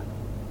such a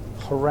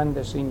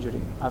horrendous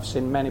injury. I've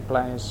seen many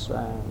players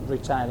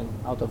retiring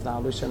out of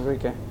that. Luis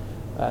Enrique,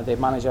 the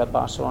manager at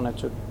Barcelona,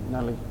 took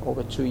nearly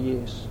over 2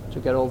 years to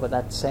get over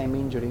that same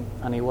injury,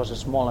 and it was a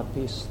smaller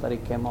piece that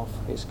it came off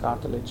his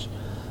cartilage.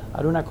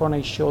 Aruna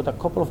Kone showed a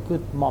couple of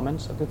good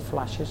moments, good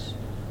flashes,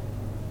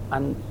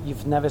 and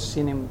you've never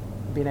seen him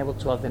being able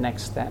to have the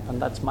next step,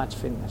 and that's match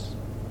fitness.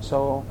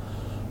 So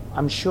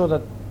I'm sure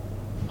that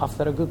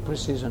after a good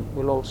pre-season,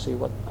 we'll all see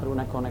what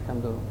Aruna Kone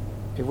can do.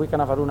 If we can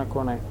have Aruna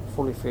Kone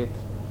fully fit,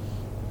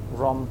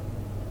 Rom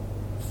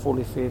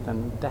fully fit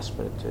and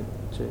desperate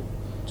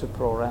to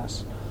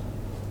progress,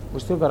 we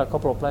still got a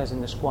couple of players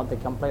in the squad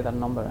that can play that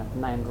number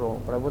 9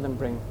 role, but I wouldn't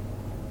bring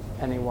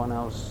anyone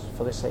else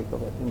for the sake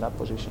of it in that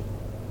position.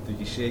 Did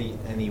you see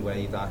any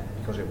way that,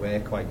 because it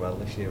worked quite well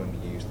this year when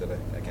you used it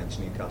against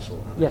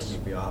Newcastle, and yes,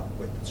 you'd be out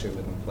with the two of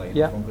them playing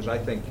in front? Because I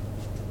think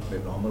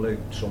with Romelu,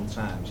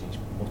 sometimes he's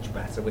much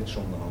better with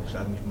someone else,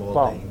 and he's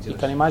more dangerous. You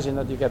can imagine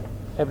that you get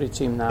every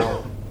team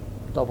now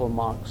double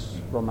marks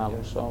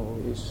Romelu, so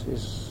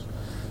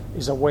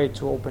is a way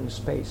to open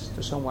space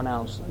to someone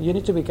else. You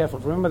need to be careful.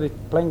 Remember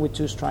that playing with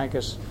two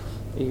strikers,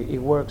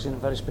 it works in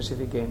very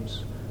specific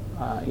games.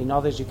 In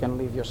others, you can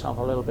leave yourself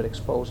a little bit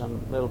exposed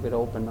and a little bit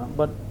open.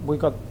 But we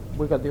got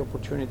the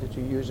opportunity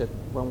to use it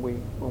when we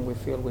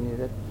feel we need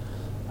it.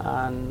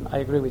 And I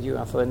agree with you.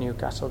 I thought the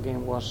Newcastle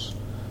game was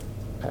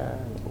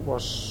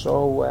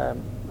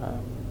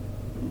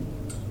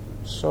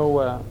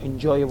so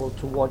enjoyable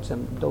to watch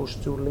them. Those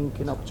two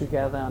linking up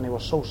together, and it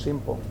was so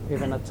simple.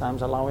 Even at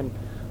times, allowing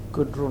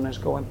good runners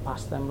going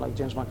past them, like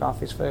James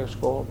McCarthy's first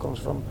goal comes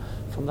from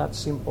that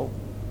simple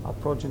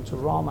approach into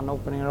Rome and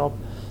opening it up,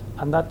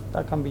 and that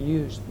can be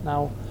used.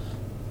 Now,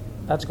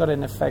 that's got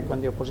an effect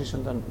when the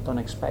opposition don't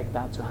expect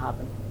that to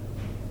happen.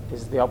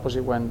 It's the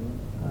opposite when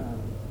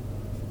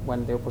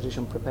the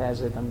opposition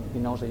prepares it and he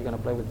knows that you're going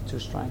to play with the two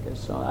strikers.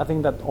 So I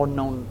think that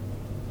unknown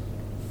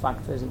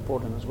factor is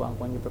important as well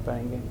when you're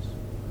preparing games.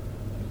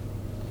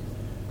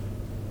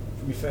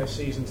 From your first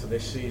season to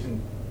this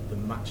season, the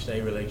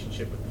matchday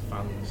relationship with the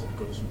fans at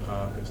Goodison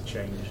Park has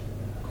changed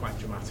quite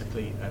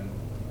dramatically, and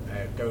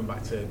going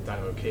back to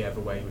Dynamo Kiev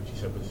away, which you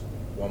said was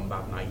one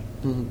bad night,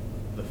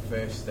 the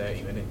first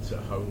 30 minutes at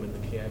home in the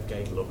Kiev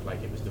game looked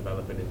like it was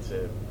developing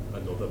into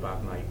another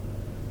bad night.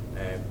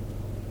 The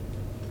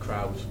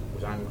crowd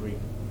was angry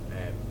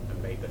and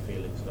made their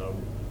feelings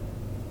known,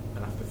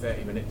 and after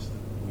 30 minutes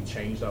we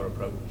changed our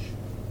approach.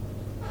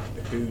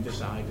 Who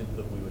decided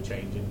that we were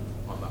changing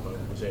on that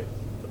moment? Was it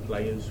the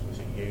players? Was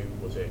it you?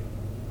 Was it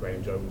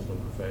Graham Jones,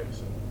 Duncan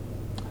Ferguson?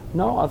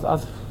 No, I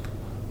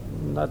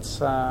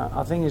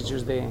think it's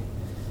just the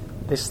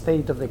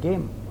state of the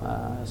game.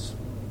 I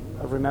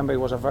remember it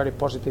was a very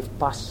positive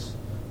pass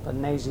that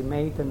Nazy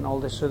made, and all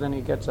of a sudden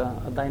he gets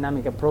a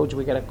dynamic approach.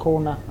 We get a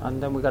corner,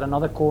 and then we got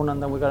another corner,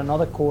 and then we got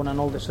another corner, and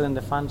all of a sudden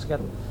the fans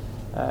get.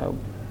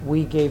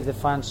 We gave the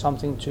fans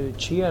something to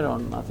cheer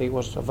on. I think it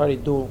was a very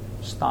dull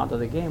start of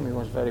the game. It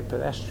was very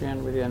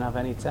pedestrian. We didn't have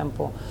any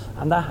tempo,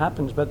 and that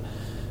happens. But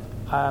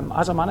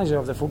as a manager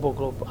of the football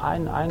club,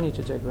 I need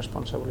to take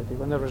responsibility.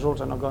 When the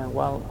results are not going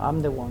well, I'm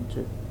the one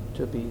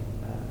to be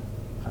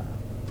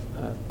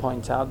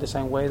point out, the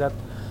same way that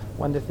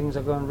when the things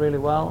are going really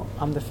well,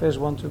 I'm the first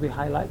one to be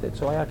highlighted.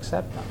 So I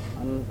accept that.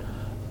 And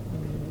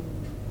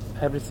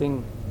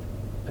everything,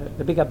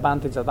 the big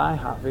advantage that I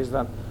have is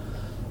that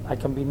I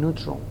can be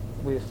neutral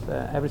with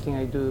everything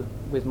I do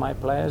with my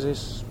players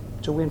is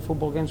to win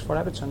football games for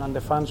Everton, and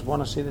the fans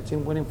want to see the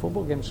team winning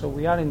football games. So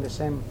we are in the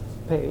same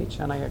page,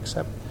 and I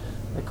accept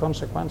the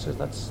consequences.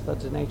 That's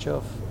the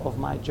nature of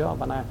my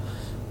job, and I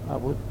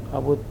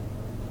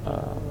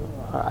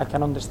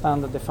can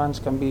understand that the fans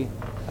can be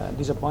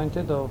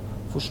disappointed or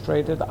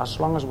frustrated as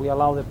long as we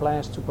allow the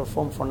players to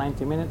perform for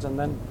 90 minutes, and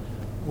then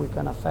we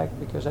can affect.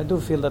 Because I do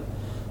feel that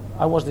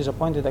I was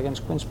disappointed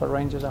against Queen's Park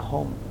Rangers at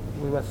home.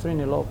 We were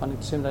 3-0 up, and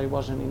it seemed that it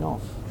wasn't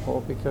enough,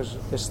 or because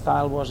the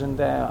style wasn't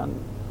there. And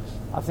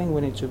I think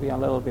we need to be a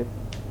little bit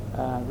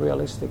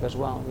realistic as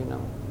well. You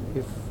know,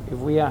 if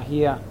we are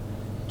here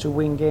to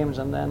win games,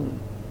 and then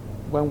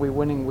when we're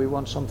winning we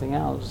want something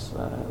else,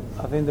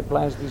 I think the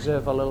players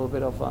deserve a little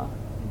bit of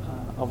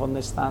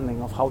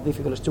understanding of how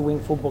difficult it is to win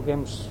football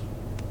games,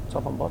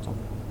 top and bottom.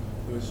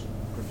 There was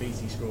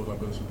graffiti scrawled on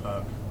Goodison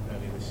Park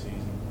earlier this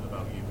season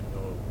about you and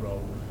your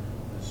role.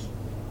 There's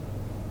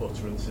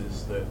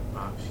utterances that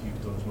perhaps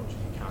you've done as much as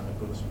you can at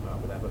Goodison Park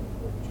with Everton.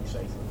 What would you say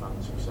to the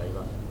fans who say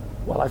that?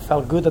 Well, I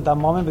felt good at that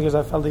moment because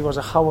I felt it was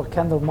a Howard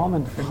Kendall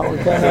moment.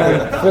 Howard Kendall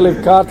and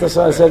Philip Carter,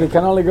 so I said it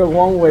can only go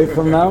one way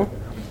from now.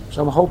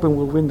 So I'm hoping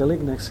we'll win the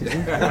league next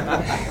season.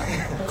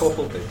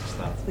 Couple bits,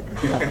 that.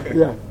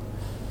 Yeah.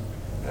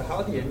 How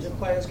are the injured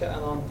players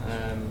getting on,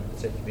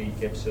 particularly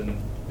Gibson,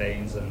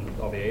 Baines and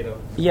Oviedo?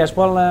 Yes,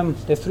 well,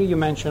 the three you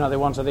mentioned are the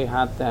ones that they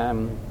had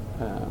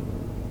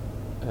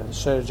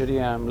surgery.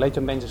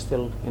 Leighton Baines is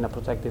still in a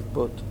protective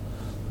boot.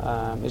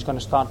 He's going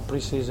to start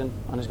pre-season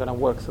and he's going to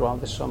work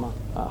throughout the summer.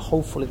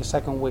 Hopefully the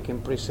second week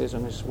in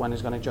pre-season is when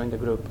he's going to join the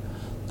group.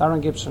 Darren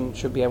Gibson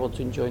should be able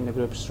to join the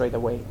group straight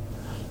away.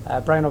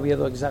 Brian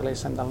Oviedo exactly the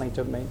same than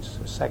Leighton Baines,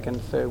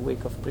 second, third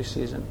week of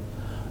pre-season.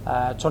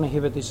 Tony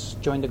Hibbert has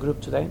joined the group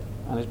today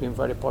and he's been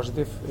very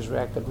positive. He's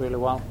reacted really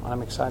well, and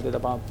I'm excited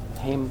about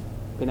him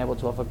being able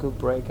to have a good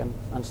break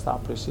and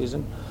start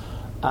pre-season.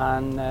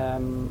 And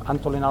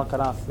Antolin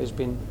Alcaraz has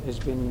been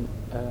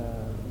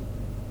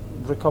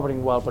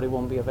recovering well, but he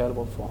won't be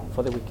available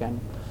for the weekend.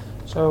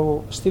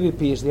 So Stevie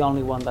P is the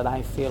only one that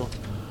I feel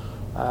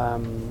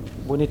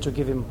we need to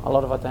give him a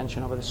lot of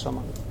attention over the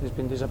summer. He's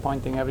been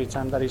disappointing every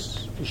time that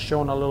he's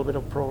shown a little bit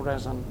of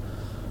progress, and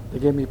the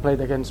game he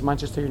played against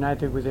Manchester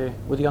United with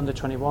the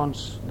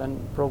under-21s, then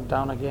broke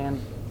down again,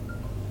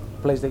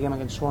 plays the game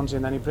against Swansea,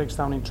 and then he breaks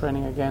down in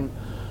training again.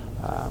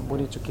 We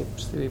need to keep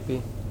Stevie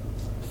P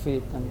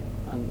fit,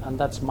 and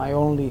that's my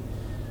only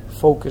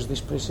focus this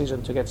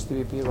pre-season, to get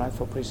Stevie P right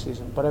for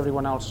pre-season. But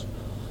everyone else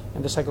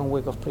in the second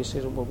week of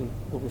pre-season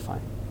will be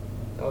fine.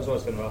 I was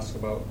always going to ask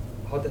about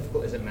how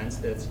difficult is it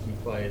mentally to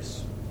keep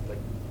players, like,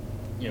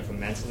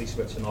 from mentally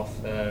switching off.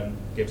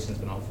 Gibson's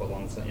been out for a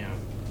long time,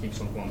 keeps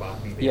them coming back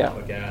and being out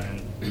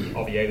again, and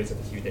Oviedo's had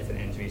a few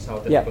different injuries. How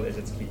difficult is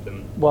it to keep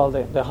them? Well,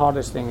 the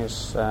hardest thing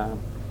is,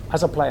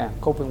 as a player,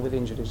 coping with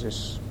injuries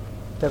is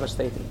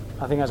devastating.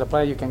 I think as a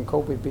player you can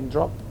cope with being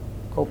dropped,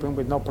 coping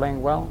with not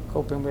playing well,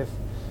 coping with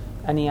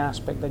any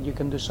aspect that you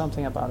can do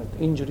something about it.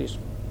 Injuries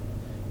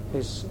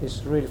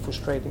is really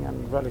frustrating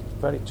and really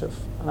very tough.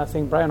 And I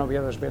think Brian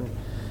Oviedo has been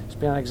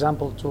an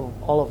example to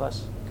all of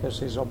us, because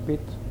he's upbeat.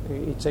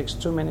 It takes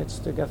 2 minutes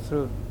to get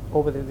through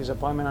over the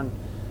disappointment, and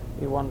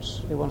he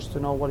wants to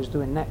know what he's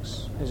doing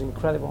next. It's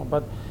incredible,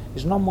 but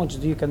there's not much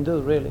you can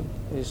do really.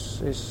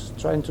 It's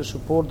trying to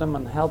support them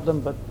and help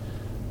them, but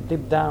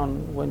deep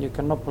down, when you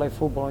cannot play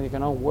football, you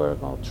cannot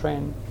work or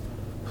train,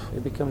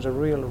 it becomes a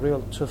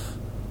real tough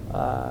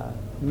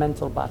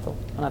mental battle.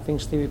 And I think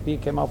Stevie P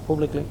came out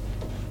publicly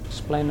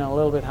explaining a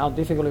little bit how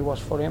difficult it was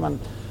for him, and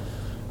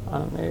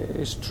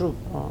it's true.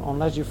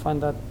 Unless you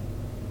find that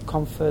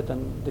comfort,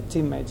 and the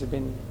teammates have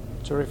been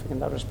terrific in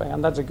that respect,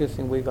 and that's a good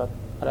thing we got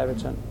at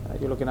Everton.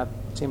 You're looking at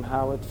Tim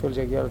Howard, Phil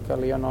Jagielka,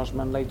 Leon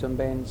Osman, Leighton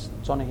Baines,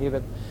 Tony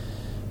Hibbert.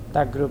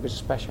 That group is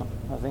special.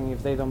 I think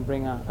if they don't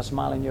bring a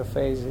smile in your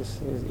face,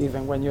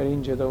 even when you're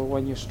injured or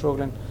when you're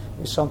struggling,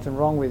 there's something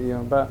wrong with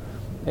you. But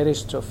it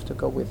is tough to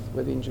cope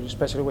with injury,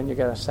 especially when you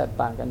get a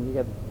setback and you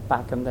get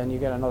back and then you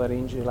get another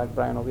injury like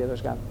Brian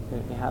Oviedo's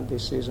he had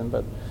this season.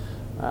 But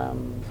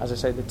as I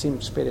say, the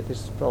team spirit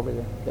is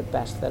probably the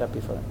best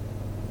therapy for it.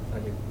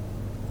 Thank you.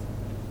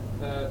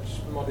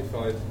 Just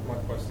modified my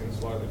question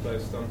slightly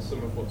based on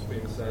some of what's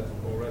been said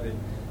already.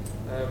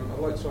 I'd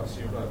like to ask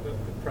you about the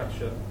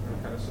pressure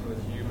and kind of some of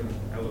the human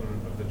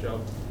element of the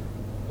job.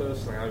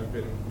 Personally, I've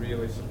been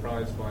really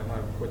surprised by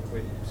how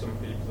quickly some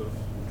people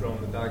have drawn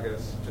the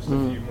daggers just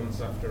a few months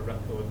after a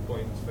record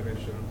points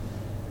finish, and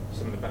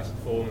some of the best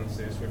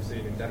performances we've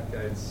seen in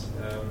decades.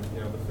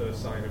 The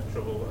first sign of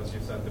trouble, as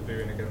you said, the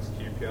booing against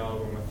QPR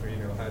when we're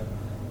 3-0 ahead.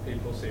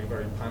 People seem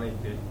very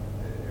panicky,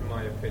 in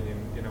my opinion,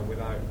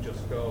 without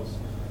just goals.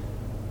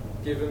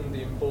 Given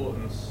the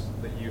importance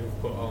that you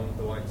have put on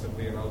the likes of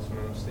Leon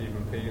Osman,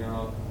 Stephen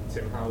Pienaar,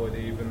 Tim Howard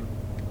even,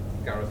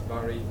 Gareth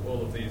Barry,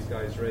 all of these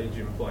guys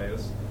raging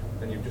players,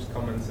 and you've just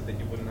commented that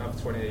you wouldn't have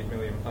 £28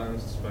 million to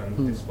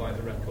spend despite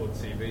a record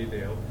TV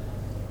deal.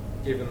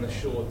 Given the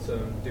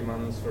short-term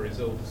demands for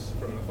results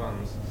from the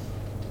fans,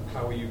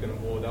 how are you going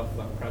to ward off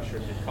that pressure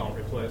if you can't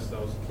replace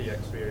those key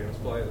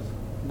experienced players?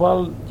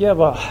 Well, yeah,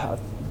 but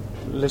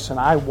listen,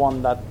 I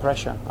want that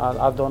pressure.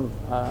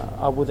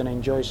 I wouldn't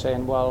enjoy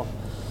saying, well,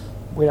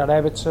 we're at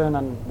Everton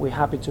and we're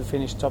happy to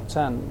finish top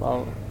 10.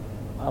 Well,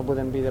 I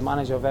wouldn't be the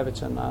manager of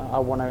Everton.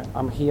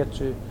 I'm here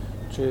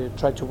to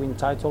try to win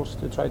titles,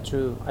 to try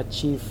to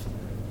achieve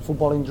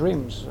footballing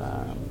dreams.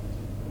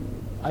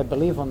 I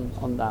believe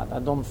on that. I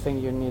don't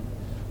think you need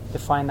the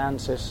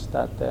finances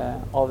that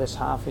others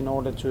have in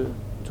order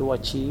to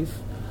achieve.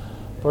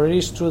 But it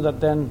is true that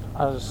then,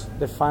 as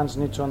the fans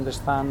need to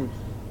understand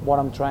what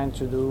I'm trying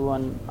to do,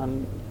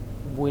 and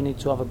we need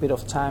to have a bit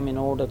of time in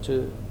order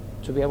to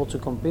be able to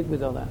compete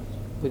with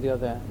the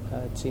other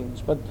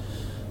teams. But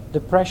the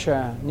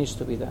pressure needs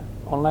to be there.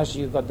 Unless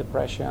you've got the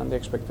pressure and the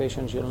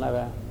expectations, you'll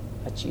never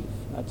achieve.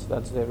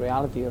 That's the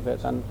reality of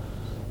it. And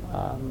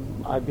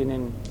I've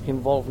been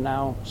involved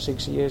now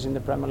 6 years in the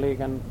Premier League,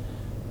 and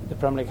the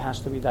Premier League has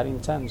to be that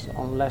intense.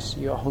 Unless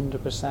you're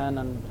 100%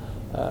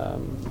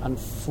 and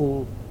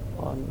full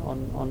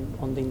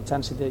on the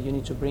intensity that you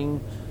need to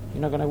bring,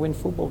 you're not going to win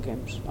football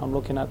games. I'm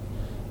looking at,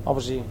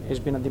 obviously, it's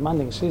been a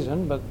demanding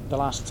season, but the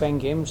last 10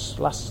 games,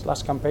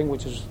 last campaign,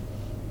 which is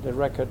the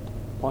record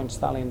points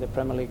tally in the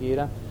Premier League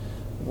era,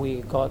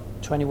 we got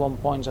 21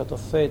 points out of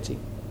 30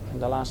 in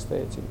the last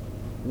 30.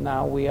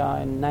 Now we are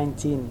in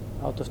 19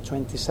 out of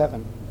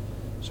 27.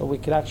 So we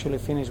could actually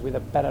finish with a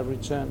better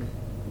return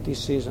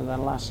this season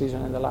than last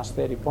season in the last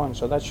 30 points.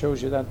 So that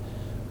shows you that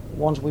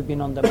once we've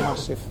been under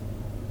massive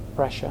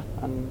pressure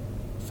and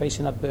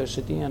facing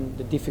adversity and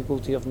the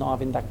difficulty of not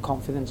having that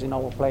confidence in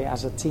our play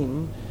as a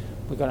team,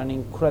 we've got an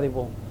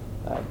incredible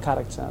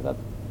character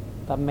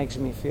that makes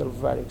me feel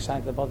very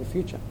excited about the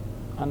future.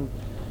 And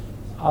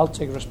I'll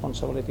take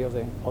responsibility of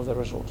the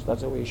results.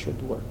 That's the way it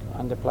should work.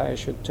 And the players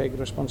should take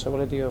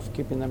responsibility of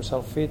keeping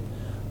themselves fit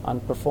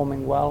and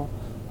performing well,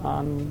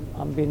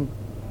 and being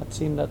a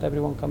team that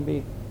everyone can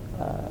be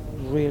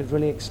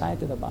really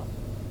excited about.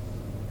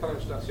 Can I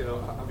just ask you,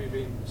 have you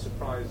been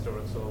surprised or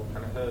at all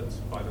kind of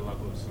hurt by the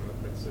level of some of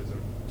the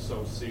criticism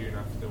so soon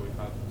after we've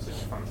had such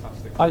a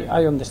fantastic season?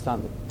 I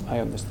understand it. I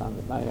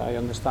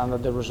understand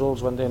that the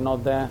results, when they're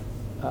not there,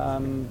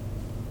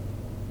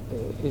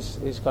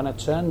 is going to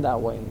turn that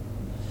way.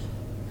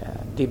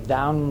 Deep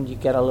down, you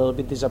get a little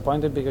bit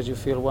disappointed because you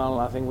feel, well,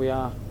 I think we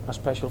are a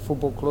special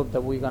football club,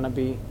 that we're going to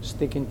be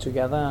sticking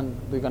together and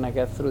we're going to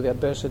get through the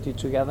adversity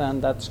together,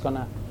 and that's going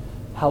to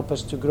help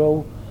us to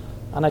grow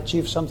and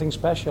achieve something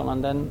special.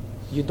 And then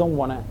you don't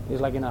want to,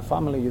 it's like in a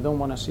family, you don't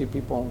want to see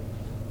people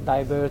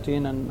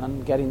diverting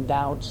and getting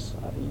doubts,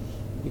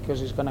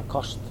 because it's going to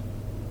cost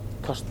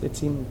the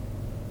team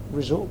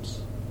results.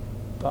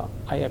 But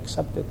I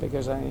accept it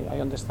because I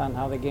understand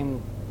how the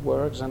game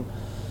works, and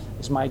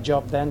it's my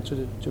job then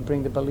to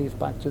bring the belief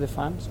back to the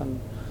fans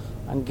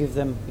and give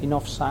them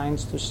enough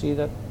signs to see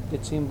that the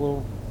team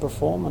will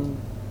perform and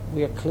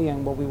we are clear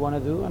on what we want to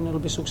do and it'll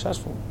be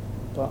successful.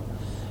 But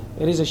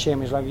it is a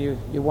shame. It's like you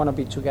want to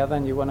be together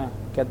and you want to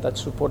get that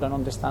support and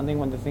understanding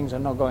when the things are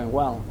not going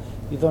well.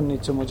 You don't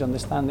need too much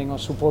understanding or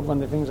support when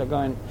the things are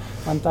going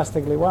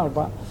fantastically well,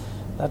 but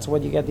that's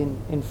what you get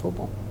in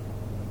football.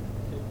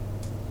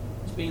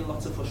 There's been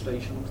lots of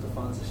frustration amongst the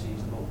fans this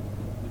season about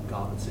the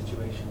Garvin's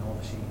situation.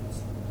 Obviously,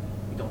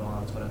 we don't know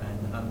how it's going to end,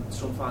 and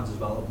some fans as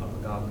well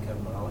regarding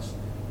Kevin Morales.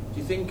 Do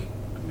you think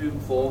moving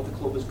forward the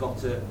club has got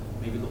to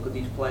maybe look at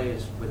these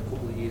players with a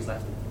couple of years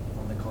left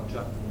on their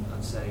contract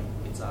and say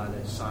it's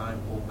either sign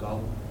or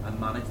go and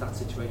manage that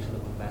situation a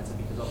little bit better?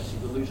 Because obviously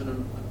we're losing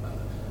an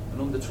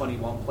under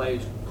 21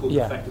 players could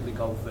effectively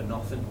go for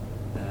nothing,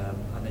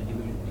 and then you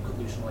could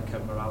lose someone like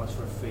Kevin Morales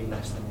for a fee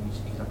less than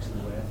he's actually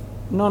worth.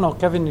 No,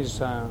 Kevin he's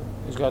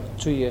got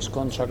 2 years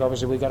contract.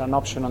 Obviously we got an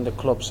option on the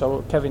club,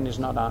 so Kevin is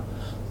not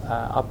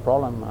a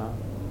problem.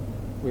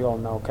 We all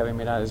know Kevin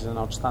Morales is an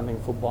outstanding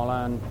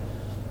footballer,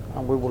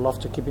 and we would love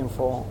to keep him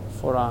for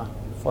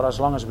as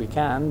long as we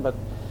can, but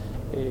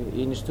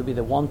he needs to be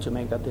the one to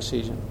make that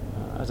decision.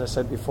 As I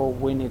said before,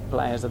 we need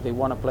players that they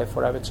want to play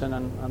for Everton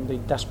and they're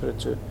desperate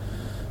to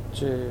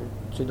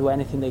do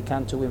anything they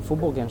can to win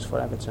football games for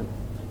Everton.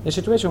 The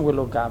situation with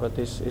Luke Garbutt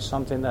is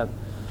something that,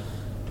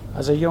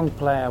 as a young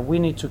player, we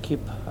need to keep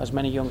as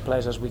many young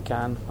players as we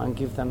can and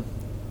give them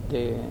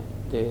the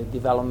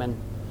development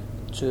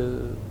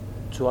to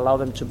allow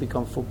them to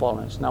become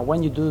footballers. Now,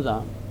 when you do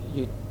that,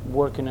 you're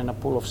working in a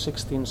pool of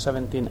 16,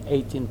 17,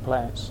 18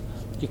 players.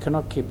 You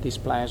cannot keep these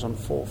players on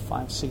 4,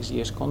 5, 6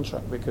 years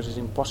contract because it's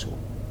impossible.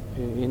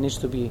 It needs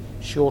to be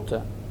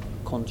shorter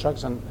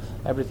contracts and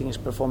everything is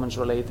performance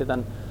related,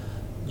 and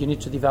you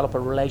need to develop a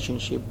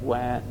relationship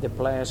where the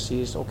player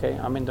sees, okay,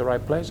 I'm in the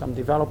right place, I'm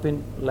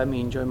developing, let me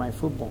enjoy my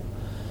football.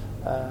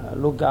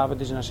 Luke Garbutt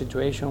is in a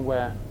situation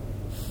where,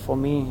 for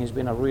me, he's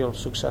been a real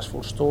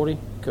successful story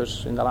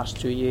because in the last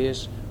 2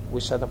 years we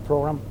set a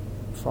program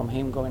from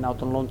him going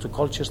out on loan to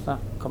Colchester,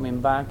 coming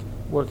back,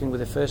 working with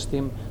the first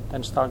team,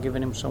 then start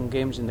giving him some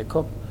games in the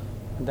cup,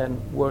 and then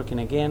working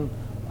again,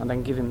 and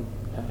then give him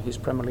his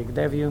Premier League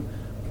debut,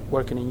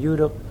 working in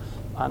Europe,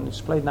 and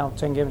he's played now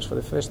 10 games for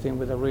the first team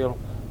with a real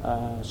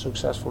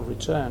successful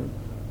return.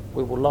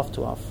 We would love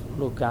to have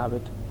Luke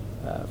Garbutt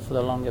for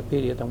the longer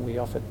period, and we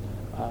offered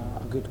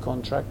a good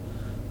contract.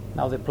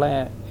 Now the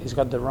player has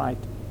got the right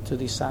to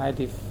decide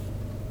if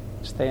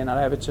staying at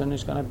Everton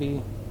is going to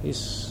be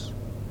his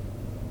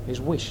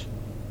wish.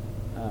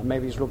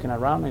 Maybe he's looking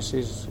around.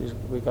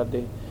 We got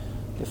the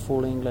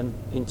full England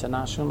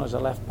international as a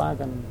left back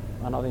and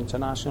another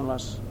international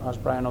as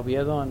Brian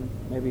Oviedo, and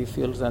maybe he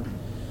feels that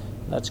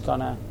that's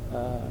gonna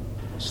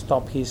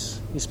stop his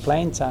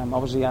playing time.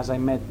 Obviously, as I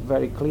made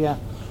very clear,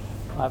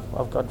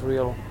 I've got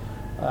real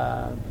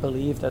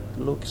belief that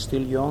Luke is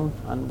still young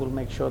and will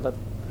make sure that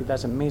he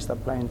doesn't miss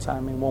that playing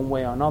time in one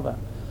way or another.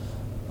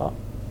 But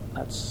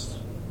that's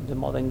the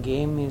modern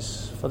game,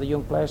 is for the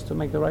young players to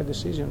make the right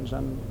decisions,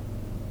 and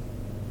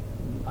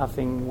I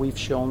think we've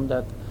shown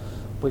that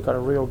we've got a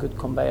real good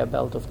conveyor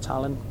belt of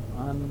talent,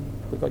 and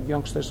we've got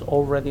youngsters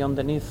already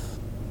underneath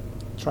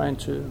trying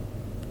to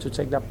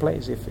take that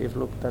place if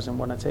Luke doesn't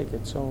want to take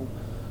it. So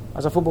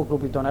as a football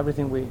club, we've done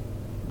everything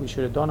we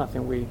should have done. I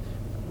think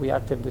we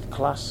acted with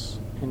class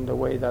in the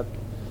way that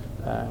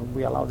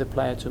we allowed the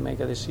player to make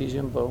a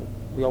decision, but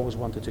we always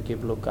wanted to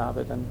keep Luke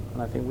Garbutt, and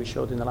I think we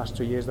showed in the last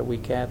 2 years that we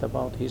cared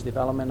about his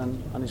development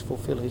and he's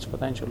fulfilled his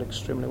potential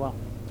extremely well.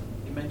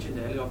 You mentioned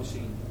earlier,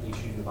 obviously, the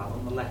issues you've had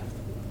on the left.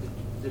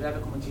 Did it ever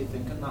come into your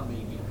thinking that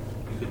maybe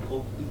you could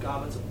put Luke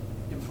Garbutt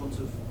in front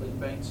of Leighton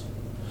Baines?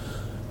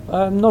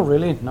 Not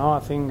really. No, I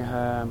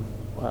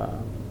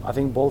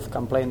think both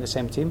can play in the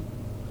same team,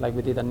 like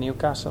we did at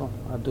Newcastle.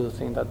 I do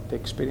think that the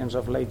experience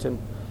of Leighton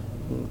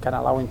can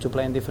allow him to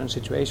play in different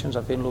situations.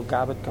 I think Luke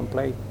Garbutt can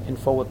play in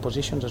forward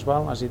positions as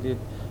well, as he did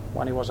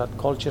when he was at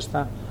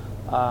Colchester.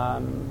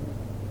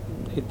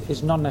 It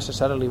is not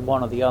necessarily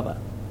one or the other.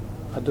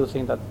 I do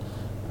think that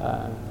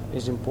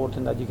it's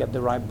important that you get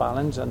the right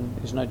balance, and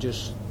it's not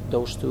just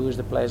those two, it's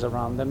the players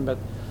around them. But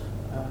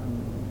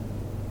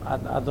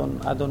I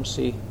don't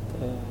see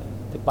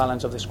the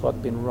balance of the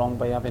squad being wrong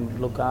by having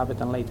Luke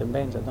Garbutt and Leighton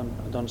Baines. I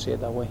don't see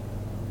it that way.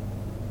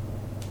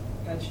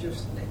 Let's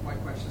just nick my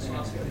question, so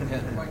ask it a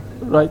different way.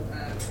 Right.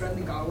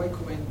 Brendan Galloway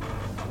come in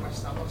at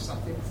West Ham on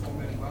Saturday,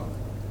 performed really well.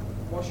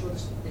 What's your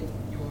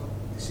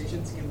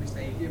decision to give him his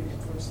debut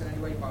influenced in any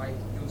way by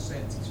the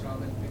uncertainty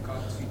surrounding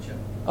Lukaku's future?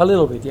 A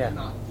little bit, yeah. And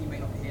that he may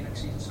not be here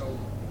next season, so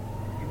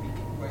you'd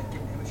be worth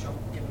giving him a shot,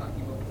 given that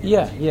he will be here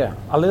next season. Yeah.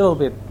 A little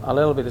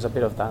bit is a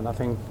bit of that. I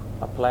think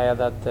a player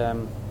that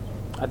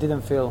I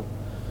didn't feel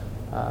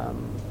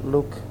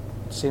Luke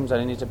seems that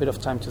he needs a bit of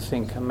time to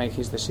think and make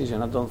his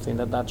decision. I don't think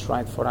that that's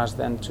right for us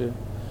then to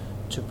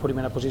put him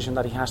in a position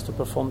that he has to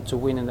perform to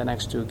win in the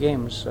next 2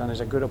 games. And it's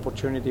a good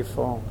opportunity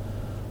for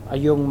a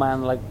young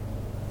man like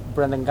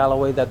Brendan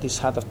Galloway that has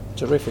had a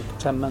terrific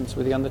 10 months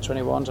with the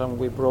under-21s, and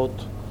we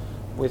brought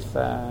with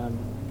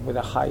with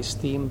a high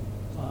esteem,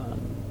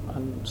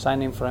 and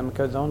signing for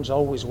MK Dons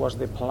always was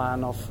the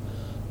plan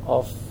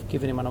of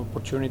giving him an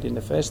opportunity in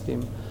the first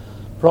team.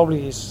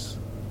 Probably he's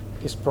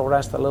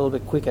progressed a little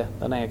bit quicker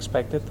than I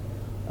expected.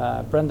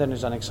 Brendan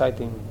is an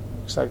exciting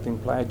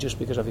player just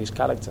because of his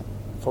character.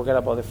 Forget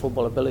about the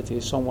football ability.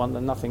 He's someone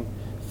that nothing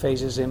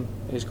phases him.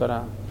 He's got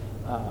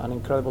an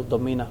incredible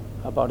demeanour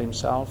about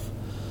himself.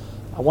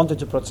 I wanted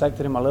to protect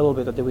him a little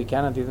bit at the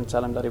weekend. I didn't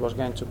tell him that he was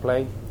going to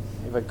play.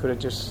 If I could have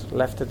just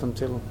left it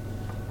until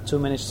 2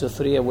 minutes to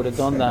 3, I would have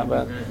done that.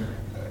 But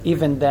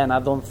even then, I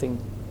don't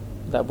think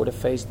that would have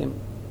phased him.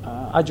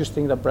 I just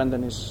think that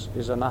Brendan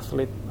is an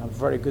athlete, a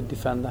very good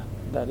defender,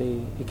 that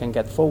he can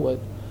get forward.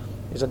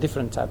 He's a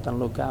different type than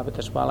Luke Abbott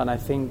as well, and I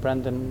think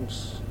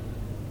Brendan's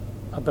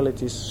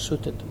abilities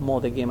suited more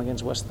the game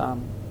against West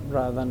Ham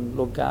rather than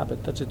Luke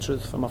Abbott. That's the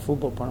truth from a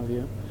football point of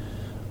view.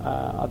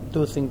 I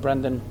do think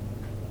Brendan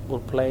will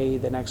play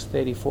the next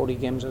 30, 40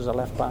 games as a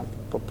left back,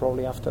 but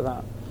probably after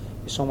that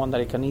he's someone that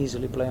he can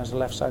easily play as a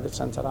left-sided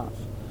centre-half.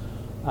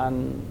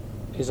 And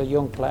he's a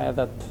young player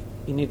that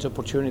he needs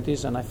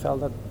opportunities, and I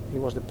felt that it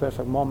was the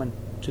perfect moment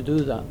to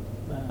do that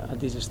at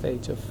this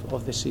stage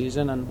of the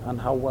season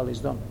and how well he's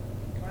done.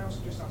 Can I also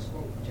just ask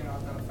about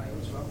Gerard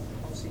Deulofeu as well?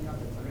 Obviously he had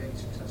a really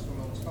successful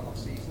run start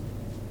last season.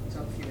 He's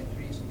had a few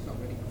injuries and he's not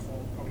really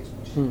performed probably as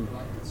much as he'd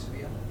like in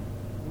Sevilla.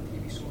 Would he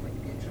be someone that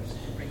you'd be interested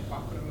to bring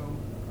back on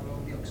a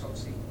loan deal? Because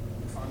obviously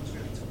the fans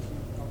really took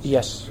him.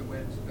 Yes.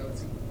 Aware of his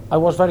ability. I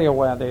was very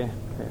aware.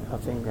 I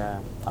think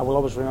I will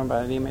always remember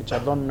an image. I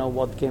don't know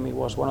what game it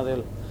was. One of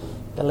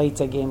the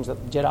later games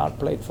that Gerard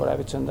played for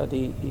Everton, that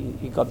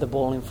he got the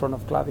ball in front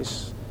of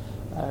Gladys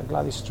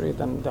Street,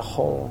 and the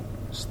whole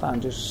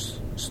stand just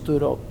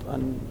stood up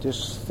and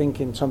just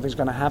thinking something's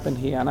going to happen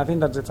here. And I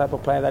think that's the type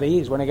of player that he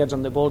is. When he gets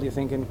on the ball, you're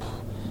thinking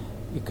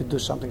he could do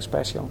something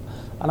special.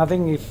 And I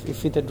think he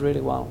fitted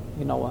really well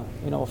in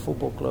our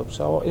football club.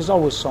 So he's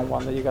always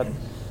someone that you got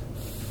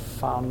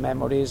fond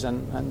memories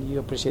and you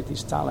appreciate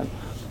his talent.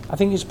 I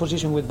think his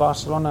position with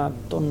Barcelona,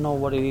 I don't know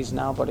what it is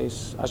now, but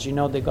it's, as you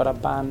know, they got a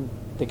ban.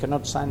 They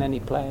cannot sign any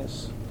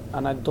players,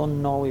 and I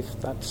don't know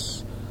if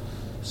that's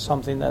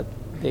something that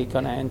they're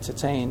going to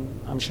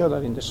entertain. I'm sure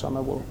that in the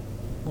summer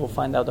we'll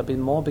find out a bit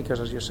more, because,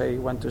 as you say, he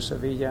went to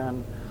Sevilla,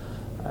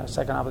 and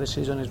second half of the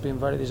season has been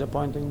very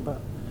disappointing. But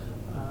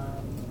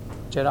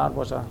Gerard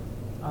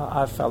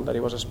I felt that he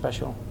was a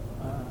special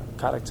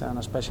character and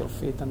a special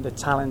fit, and the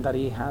talent that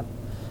he had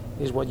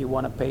is what you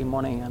want to pay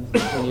money and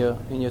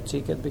in your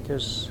ticket,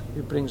 because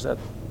it brings that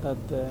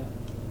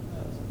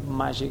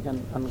magic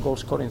and goal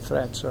scoring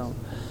threat. So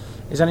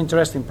he's an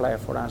interesting player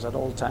for us at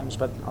all times,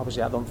 but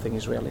obviously I don't think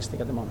he's realistic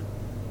at the moment.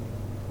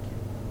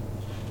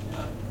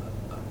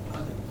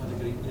 I'd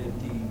agree.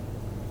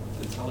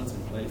 The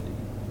talented player that you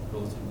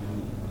brought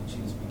in, he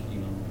seems to be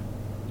keen on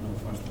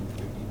fast and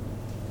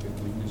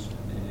quick weakness,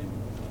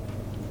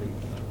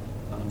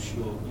 and I'm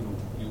sure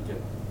you'll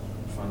get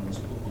fans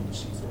up on the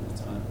seats all the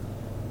time.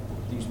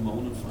 But these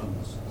moaning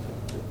fans,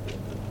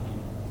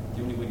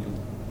 the only way you'll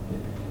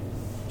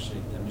say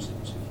them is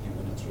if you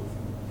win a trophy.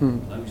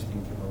 I always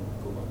think about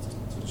go back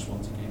to the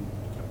Swansea game,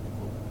 the Capital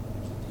Cup. It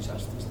was a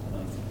disastrous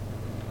tonight.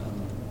 And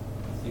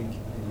I think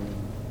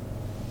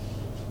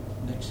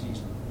next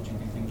season, would you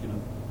be thinking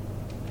of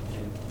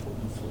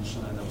putting a full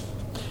side out?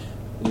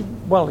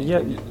 Well, yeah.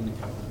 In the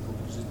Capital Cup,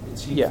 because it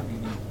seems to be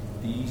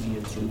the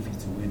easier trophy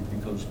to win,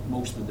 because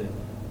most of the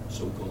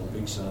so-called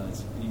big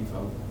sides leave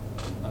out.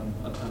 And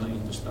I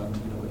understand,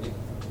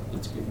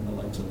 it's giving the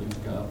likes of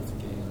Luke Garbutt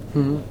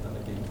again, like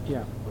that again.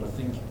 Yeah. But I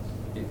think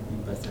it would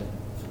be better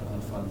for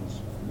our fans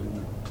if we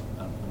win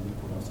and we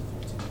put out a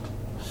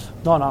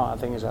 14. No, I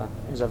think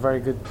it's a very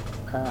good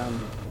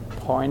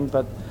point.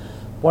 But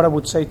what I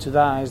would say to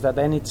that is that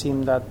any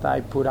team that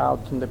I put out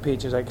in the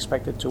pitch is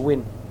expected to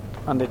win.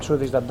 And the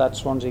truth is that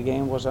Swansea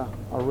game was a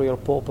real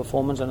poor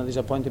performance and a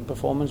disappointing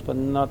performance, but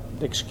not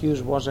the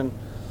excuse wasn't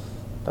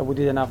that we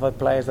didn't have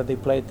players that they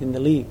played in the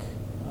league.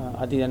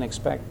 I didn't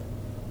expect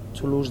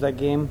to lose that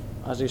game.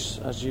 As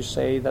you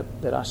say,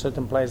 that there are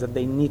certain players that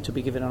they need to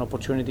be given an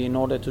opportunity in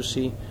order to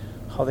see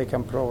how they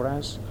can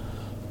progress.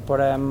 But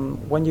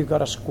when you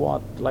got a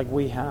squad like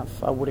we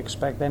have, I would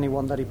expect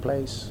anyone that he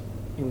plays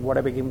in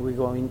whatever game we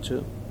go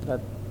into,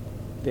 that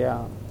they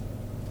are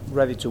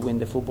ready to win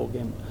the football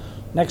game.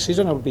 Next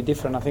season it will be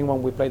different. I think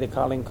when we play the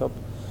Carling Cup,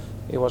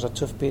 it was a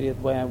tough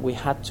period where we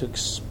had to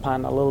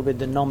expand a little bit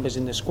the numbers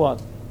in the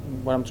squad.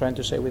 What I'm trying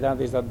to say with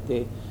that is that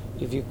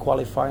if you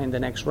qualify in the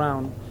next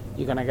round,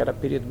 you're going to get a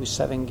period with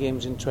 7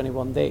 games in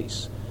 21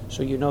 days.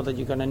 So you know that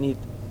you're going to need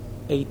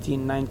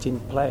 18, 19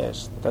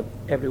 players that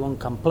everyone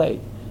can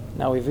play.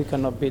 Now, if we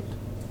cannot beat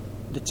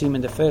the team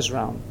in the first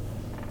round,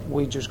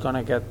 we're just going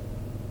to get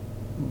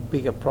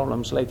bigger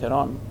problems later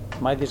on.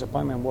 My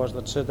disappointment was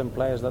that certain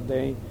players that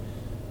they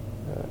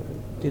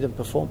didn't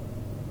perform.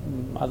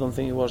 I don't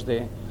think it was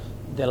the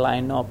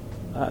line-up.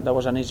 That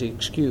was an easy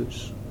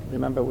excuse.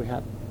 Remember, we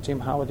had Tim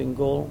Howard in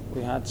goal,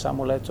 we had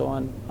Samuel Eto'o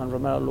and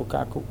Romelu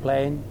Lukaku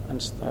playing, and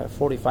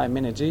 45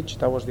 minutes each.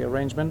 That was the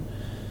arrangement.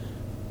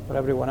 But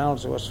everyone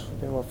else,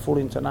 they were full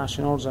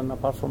internationals, and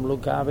apart from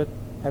Luke Garbutt,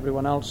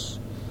 everyone else,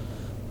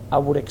 I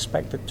would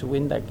expect it to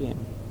win that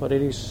game. But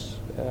it's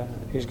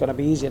going to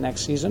be easier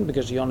next season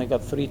because you only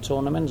got 3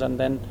 tournaments, and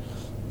then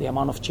the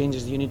amount of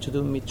changes you need to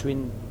do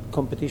between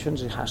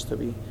competitions, it has to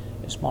be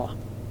smaller.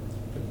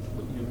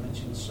 But you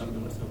mentioned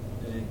Samuel,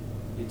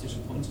 you're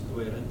disappointed the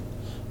way it ended?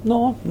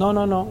 No.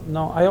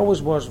 I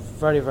always was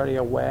very, very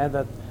aware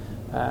that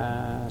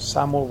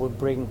Samuel would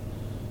bring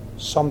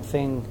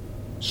something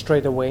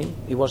straight away.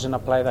 He wasn't a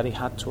player that he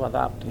had to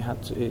adapt.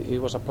 He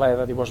was a player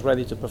that he was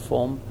ready to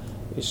perform.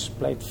 He's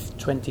played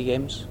 20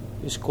 games.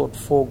 He scored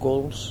 4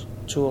 goals,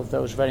 2 of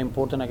those very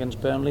important against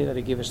Burnley that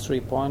he gave us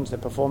 3 points. The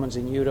performance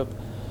in Europe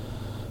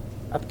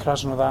at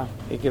Krasnodar,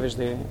 he gave us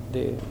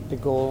the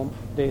goal.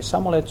 The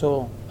Samuel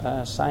Eto'o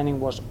signing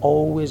was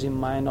always in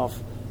mind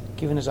of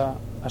giving us a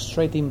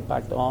straight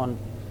impact on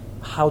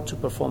how to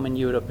perform in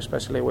Europe,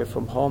 especially away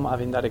from home,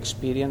 having that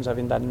experience,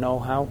 having that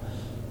know-how,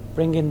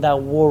 bringing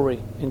that worry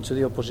into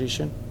the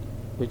opposition,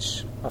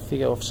 which a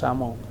figure of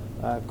Samuel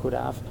could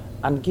have,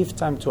 and give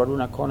time to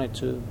Aruna Kone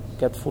to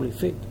get fully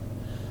fit.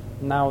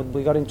 Now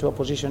we got into a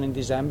position in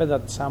December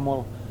that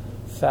Samuel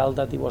felt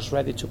that he was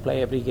ready to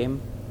play every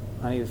game,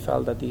 and he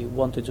felt that he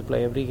wanted to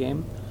play every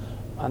game,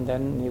 and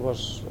then it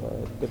was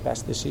the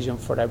best decision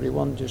for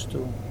everyone just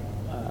to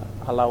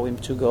allow him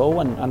to go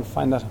and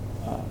find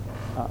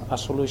a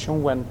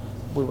solution when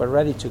we were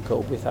ready to go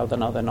without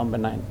another number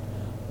 9.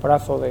 But I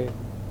thought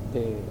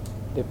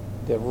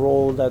the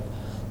role that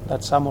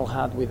Samuel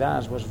had with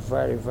us was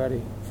very,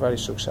 very, very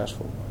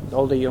successful.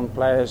 All the young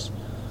players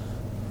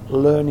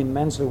learn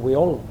immensely. We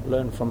all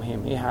learn from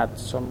him. He had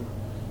some.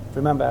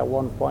 Remember, at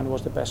one point, he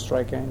was the best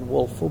striker in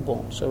world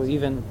football. So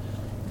even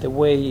the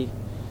way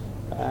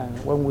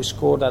when we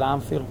scored at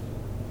Anfield,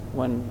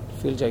 when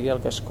Phil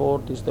Jagielka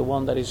scored, is the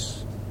one that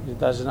it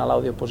doesn't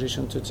allow the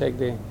opposition to take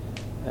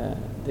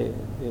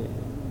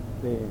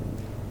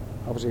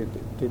obviously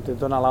they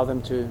don't allow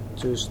them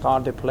to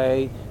start the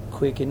play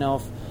quick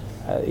enough.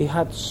 He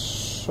had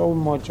so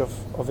much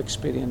of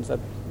experience that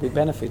we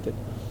benefited.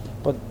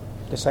 But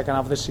the second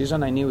half of the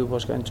season, I knew it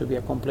was going to be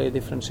a completely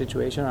different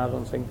situation. I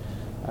don't think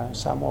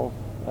Samuel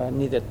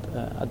needed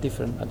a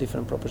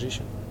different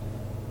proposition.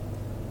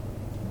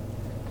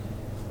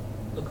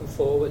 Looking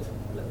forward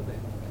a little bit,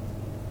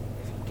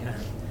 if you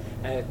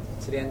can,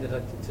 to the end of the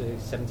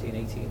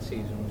 17-18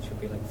 season, which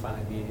would be like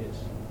 5 years.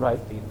 Right.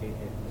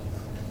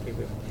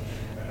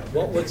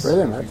 What would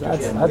brilliant?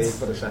 That's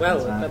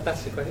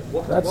the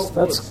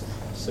question.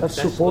 That's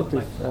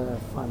supportive.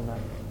 Fun.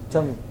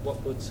 Tell me.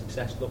 What would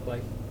success look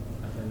like?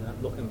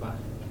 Looking back.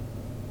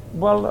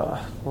 Well,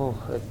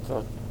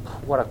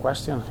 what a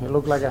question! It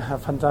looked like a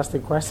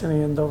fantastic question.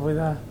 You end up with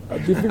a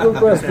difficult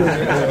question.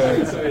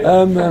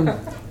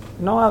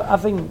 No, I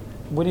think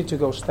we need to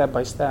go step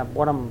by step.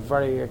 What I'm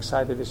very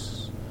excited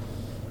is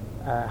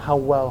how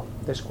well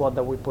the squad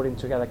that we put in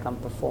together can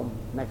perform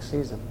next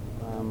season.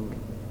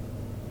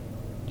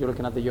 You're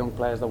looking at the young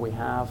players that we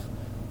have,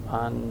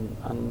 and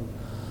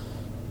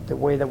the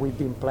way that we've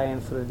been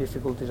playing through the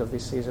difficulties of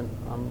this season.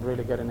 I'm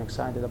really getting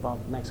excited about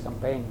next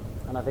campaign,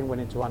 and I think we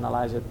need to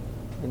analyze it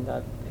in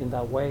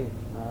that way.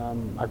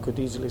 I could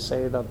easily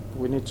say that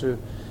we need to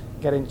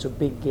get into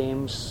big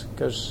games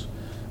because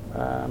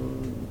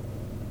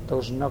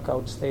those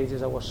knockout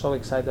stages. I was so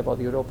excited about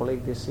the Europa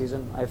League this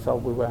season. I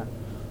felt we were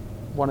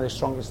one of the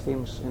strongest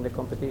teams in the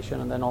competition,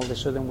 and then all of a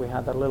sudden we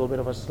had a little bit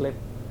of a slip,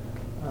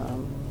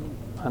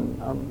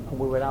 and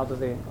we were out of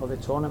the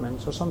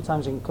tournament. So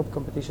sometimes in cup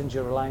competitions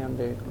you rely on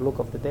the look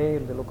of the day,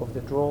 the look of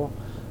the draw,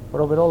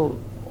 but overall,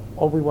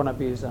 all we want to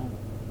be is a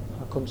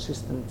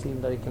consistent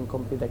team that can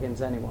compete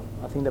against anyone.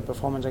 I think the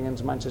performance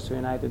against Manchester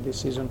United this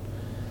season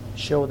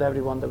showed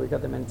everyone that we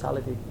got the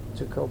mentality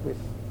to cope with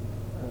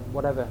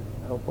whatever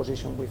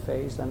opposition we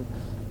faced, and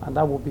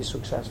that would be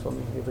success for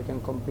me if we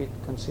can compete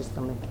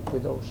consistently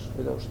with those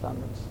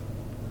standards.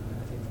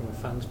 I think from a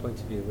fan's point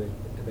of view, we're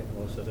a bit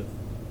more sort of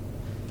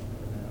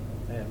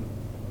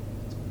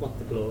want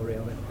the glory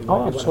of it.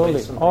 Oh,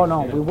 absolutely. Oh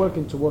no, we're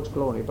working towards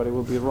glory, but it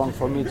would be wrong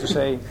for me to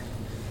say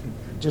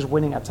just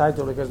winning a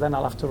title, because then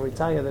I'll have to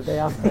retire the day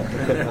after.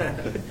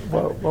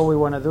 What we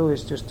want to do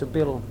is just to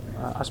build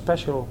a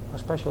special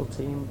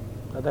team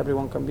that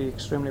everyone can be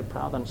extremely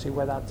proud and see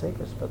where that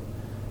takes us. But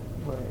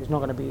it's not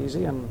going to be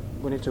easy, and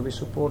we need to be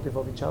supportive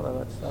of each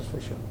other. That's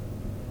for sure.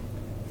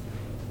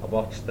 I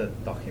watched the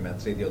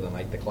documentary the other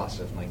night, The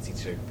Class of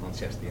 '92,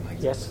 Manchester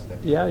United. Yes.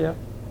 Yeah.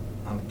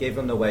 And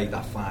given the way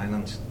that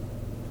finance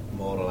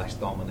more or less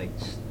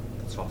dominates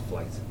the top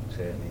flight,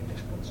 certainly in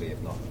this country,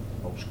 if not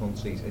most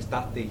countries, is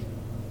that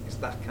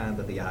kind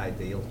of the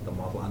ideal, the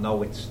model? I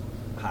know it's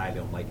highly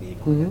unlikely you're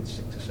going to get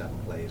 6 or 7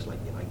 players like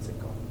United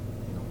got,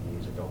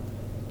 years ago,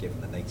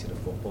 given the nature of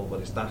football.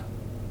 But is that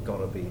got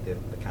to be the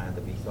kind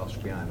of ethos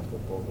behind the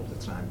football club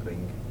to try and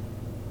bring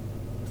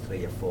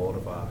 3 or 4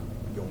 of our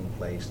young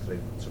players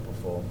through to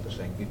perform the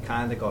same? You've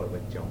kind of got it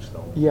with John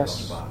Stones,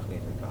 yes. John Barkley,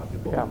 and Ricardo,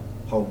 but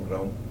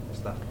homegrown. Is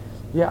that?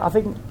 Yeah, I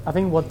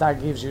think what that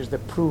gives you is the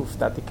proof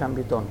that it can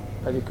be done.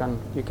 That you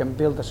can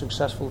build a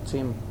successful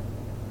team.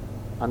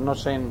 I'm not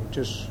saying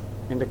just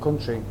in the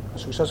country, a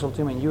successful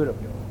team in Europe,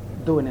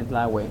 doing it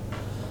that way.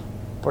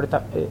 But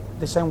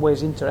the same way,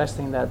 it's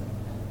interesting that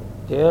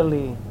the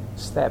early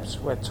steps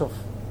were tough,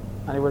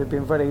 and it would have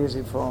been very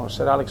easy for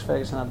Sir Alex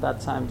Ferguson at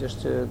that time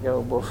just to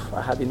go,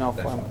 I had enough,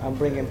 I'm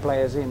bringing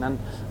players in.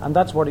 And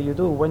that's what you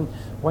do.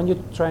 When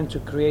you're trying to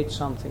create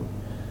something,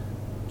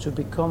 to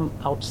become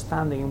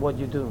outstanding in what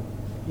you do,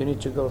 you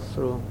need to go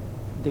through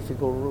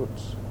difficult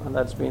routes, and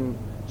that's been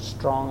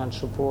strong and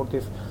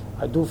supportive.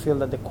 I do feel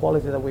that the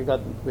quality that we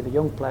got with the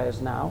young players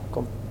now,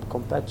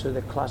 compared to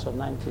the class of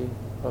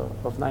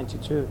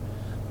 92,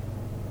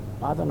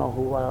 I don't know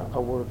who I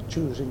would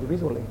choose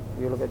individually.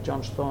 You look at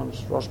John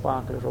Stones, Ross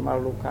Barkley,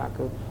 Romelu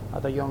Lukaku,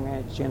 at a young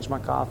age, James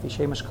McCarthy,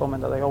 Seamus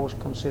Coleman, that I always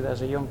consider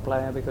as a young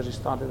player because he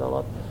started a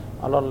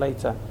lot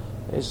later.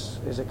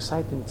 Is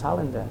exciting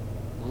talent there,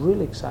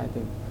 really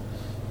exciting.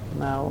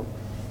 Now,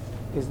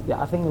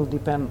 I think it will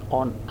depend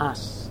on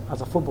us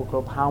as a football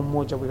club. How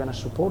much are we going to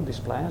support these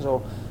players,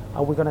 or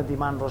are we going to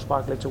demand Ross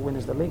Barkley to win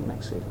us the league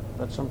next season?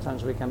 But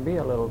sometimes we can be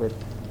a little bit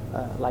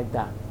like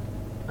that,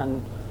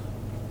 and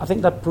I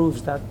think that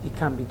proves that it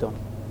can be done.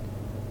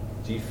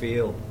 Do you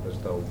feel as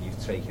though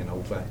you've taken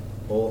over,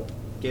 or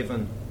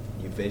given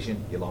your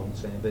vision, your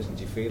long-term vision,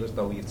 do you feel as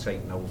though you've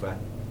taken over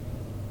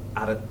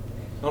at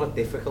not a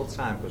difficult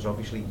time, because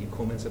obviously you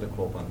come into the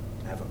club and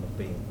Everton have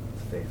been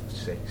 5th,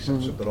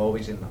 6th, so they're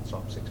always in that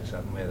top 6 or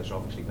 7, whereas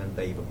obviously when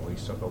David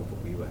Moyes took over,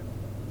 we were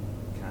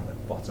kind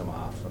of bottom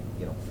half, and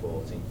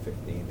 14,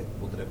 15,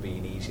 would it have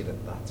been easier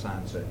at that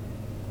time to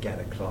get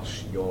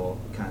across your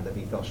kind of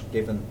ethos,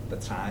 given the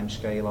time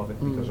scale of it?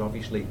 Because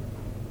obviously,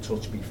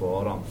 touched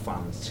before on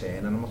fans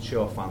turning, I'm not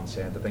sure fans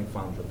turned, I think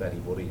fans were very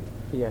worried,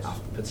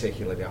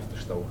 particularly after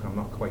Stoke. I'm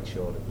not quite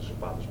sure it was as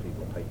bad as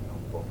people are taking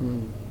on, but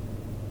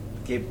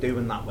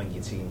doing that when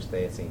your team's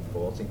 13,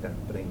 14, then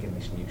bringing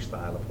this new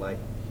style of play,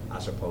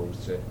 as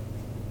opposed to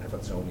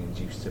Evertonians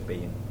used to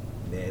being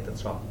near the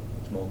top,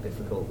 it's more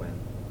difficult when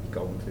you're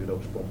going through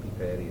those bumpy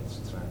periods,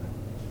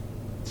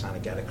 trying to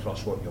get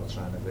across what you're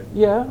trying to do.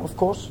 Yeah, of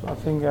course. I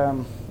think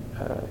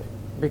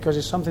because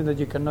it's something that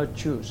you cannot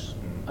choose.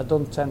 I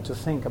don't tend to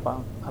think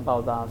about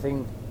that. I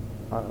think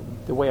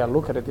the way I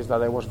look at it is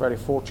that I was very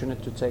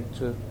fortunate to take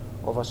to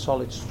of a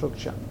solid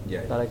structure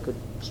that I could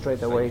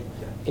straight away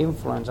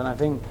influence. And I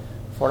think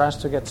for us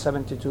to get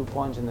 72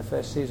 points in the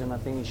first season, I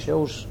think it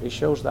shows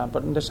that.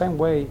 But in the same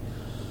way,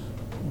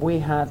 we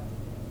had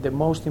the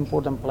most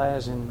important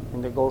players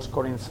in the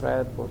goal-scoring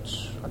thread,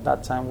 which at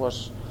that time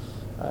was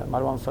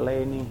Marwan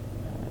Fellaini,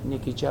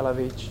 Niki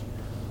Jelavic,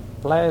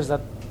 players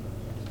that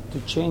to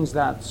change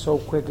that so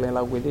quickly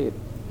like we did,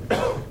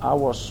 I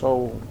was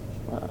so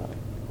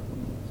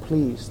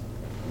pleased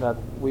that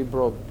we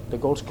brought the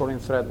goal-scoring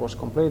thread was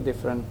completely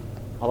different,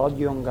 a lot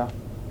younger,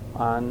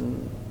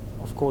 and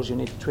of course you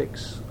need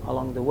tweaks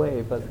along the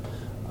way, but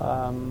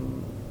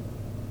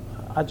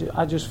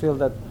I just feel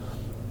that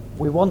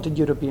we wanted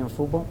European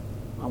football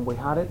and we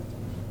had it,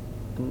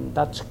 and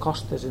that's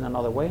cost us in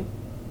another way,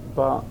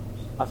 but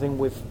I think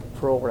we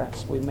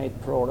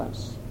made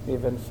progress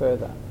even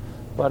further.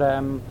 But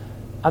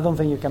I don't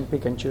think you can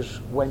pick and choose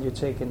when you're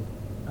taking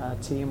a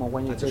team or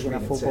when you're taking a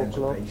football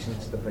club.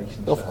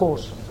 Of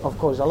course,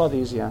 it's a lot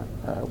easier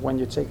when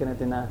you're taking it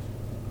in a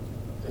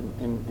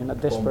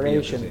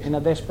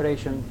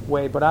desperation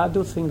way. But I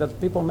do think that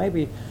people,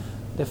 maybe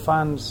the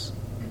fans,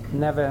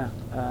 never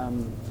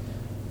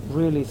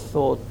really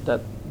thought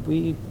that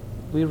we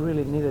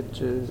really needed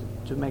to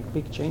make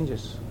big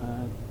changes.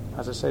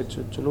 As I said,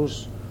 to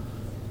lose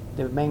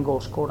the main goal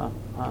scorer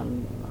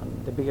and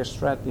the biggest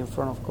threat in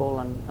front of goal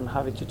and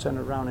have it to turn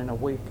around in a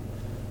week.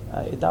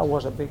 That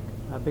was a big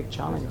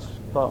challenge,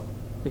 but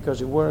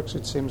because it works,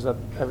 it seems that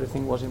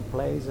everything was in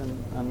place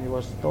and it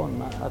was done.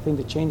 I think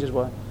the changes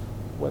were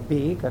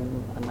big,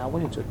 and now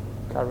we need to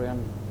carry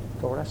on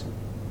progressing.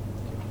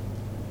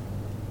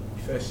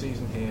 First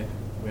season here,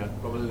 we had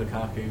Romelu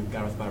Lukaku,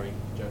 Gareth Barry,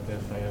 Joe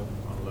Deulofeu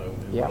on loan,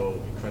 who were all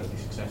incredibly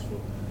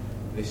successful.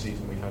 This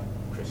season we had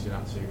Christian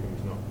Atsu,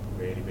 who's not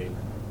really been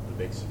the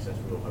big success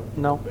we all hoped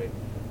he would be.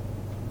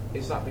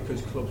 Is that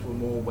because clubs were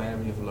more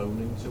wary of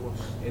loaning to us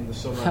in the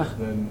summer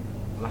than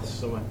last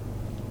summer?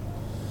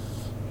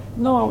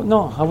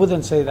 No, I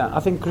wouldn't say that. I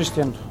think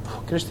Christian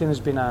has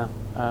been a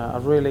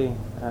real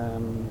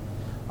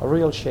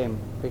shame,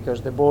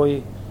 because the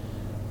boy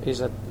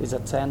is a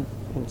 10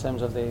 in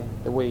terms of the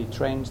way he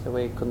trains, the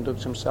way he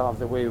conducts himself,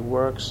 the way he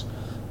works.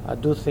 I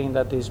do think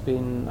that he's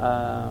been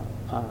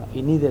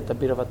he needed a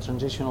bit of a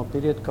transitional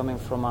period coming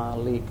from a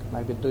league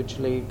like the Dutch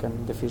league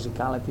and the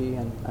physicality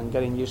and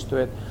getting used to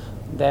it.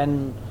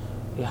 Then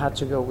he had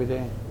to go with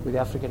the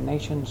African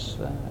Nations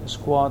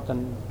squad,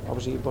 and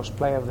obviously he was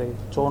player of the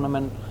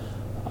tournament.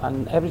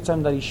 And every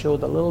time that he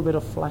showed a little bit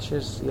of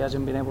flashes, he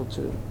hasn't been able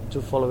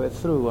to follow it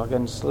through.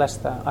 Against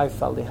Leicester, I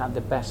felt he had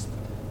the best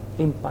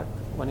impact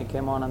when he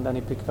came on, and then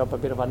he picked up a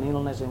bit of an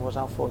illness and was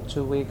out for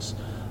 2 weeks.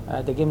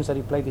 The games that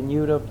he played in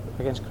Europe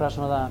against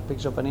Krasnodar,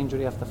 picks up an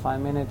injury after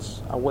 5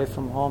 minutes. Away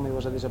from home, it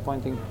was a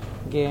disappointing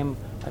game.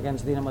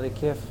 Against Dynamo de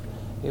Kiev,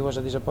 it was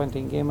a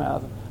disappointing game. I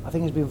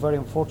think he's been very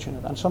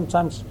unfortunate. And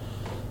sometimes,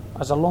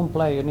 as a lone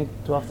player, you need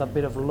to have that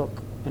bit of luck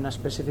in a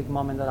specific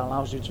moment that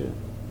allows you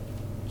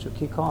to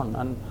kick on.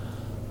 And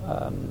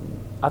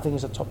I think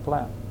he's a top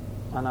player,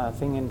 and I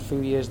think in a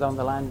few years down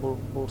the line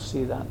we'll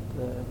see that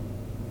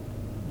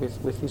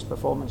with his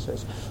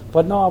performances.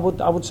 But no,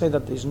 I would say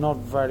that it's not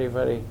very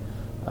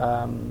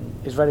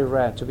it's very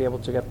rare to be able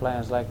to get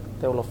players like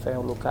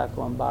Deulofeu,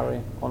 Lukaku and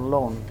Barry on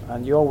loan,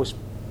 and you always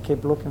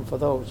keep looking for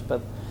those.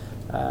 But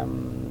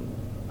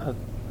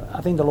I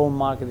think the loan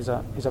market is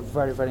a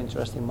very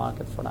interesting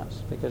market for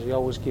us, because it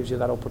always gives you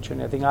that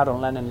opportunity. I think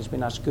Aaron Lennon has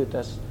been as good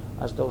as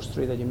those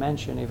three that you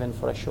mentioned, even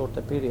for a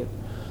shorter period.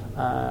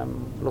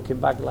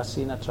 Looking back,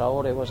 Lassina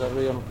Traore was a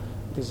real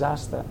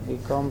disaster. He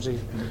comes,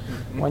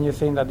 when you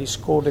think that he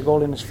scored the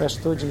goal in his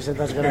first touch, he said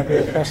that's going to be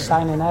the best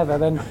signing ever.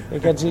 Then he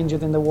gets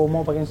injured in the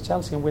warm-up against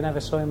Chelsea, and we never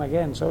saw him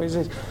again. So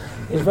it's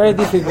very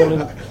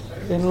difficult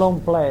in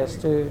loan players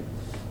to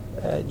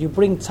you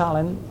bring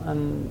talent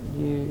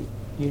and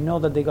you know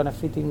that they're going to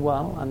fit in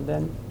well, and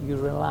then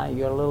you're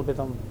a little bit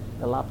on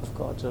the lap of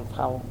God of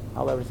how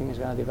everything is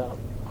going to develop.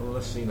 On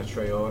Lassina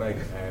Traore,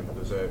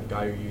 there's a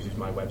guy who uses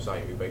my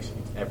website who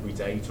basically every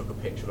day took a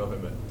picture of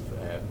him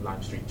at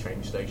Lime Street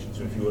train station.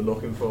 So if you were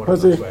looking for him,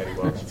 that's where he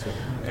was.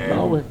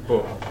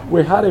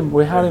 We had him.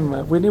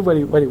 We knew where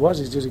he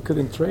was. It's just he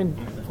couldn't train.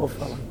 Poor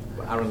fella.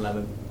 But Aaron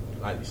Lennon,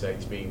 like you say,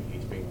 he's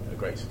been a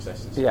great success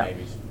since the game.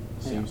 He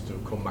seems to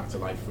have come back to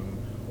life from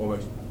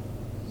almost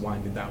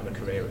winding down a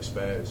career at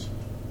Spurs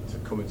to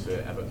coming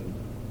to Everton,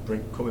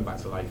 coming back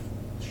to life,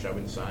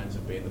 showing signs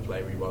of being the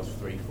player he was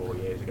 3-4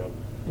 years ago.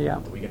 Yeah. Are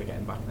we going to get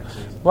him back next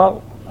season?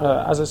 Well,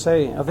 as I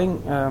say, I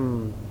think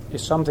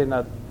it's something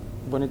that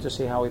we need to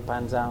see how it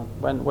pans out.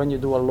 When you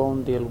do a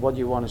loan deal, what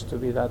you want is to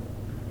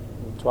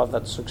have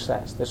that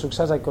success. The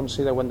success I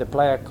consider when the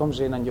player comes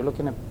in and you're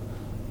looking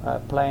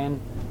at playing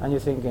and you're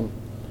thinking,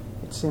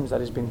 it seems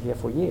that he's been here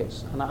for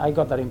years. And I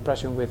got that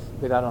impression with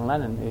Aaron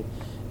Lennon.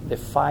 The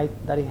fight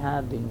that he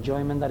had, the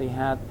enjoyment that he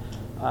had.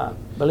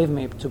 Believe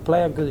me, to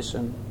play at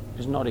Goodison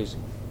is not easy.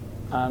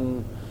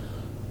 And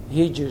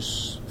he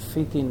just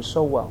fit in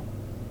so well,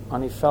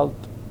 and he felt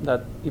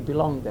that he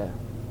belonged there.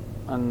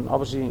 And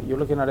obviously you're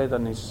looking at it,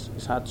 and he's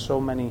had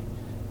so many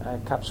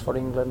caps for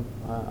England.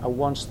 At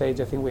one stage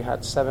I think we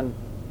had 7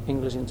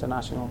 English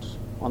internationals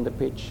on the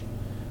pitch,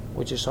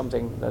 which is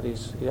something that it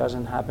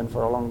hasn't happened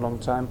for a long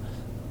time.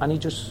 And he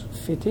just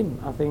fit in.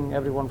 I think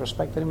everyone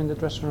respected him in the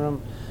dressing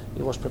room.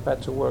 He was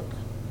prepared to work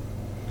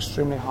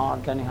extremely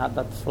hard. Then he had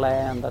that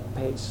flair and that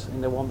pace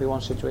in the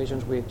 1v1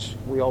 situations, which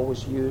we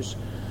always use.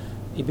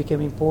 He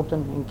became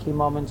important in key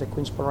moments. The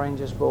Queen's Park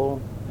Rangers goal,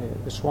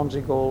 the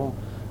Swansea goal,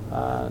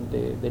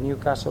 the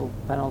Newcastle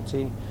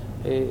penalty.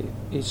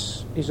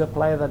 He's a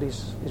player that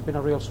has been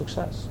a real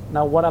success.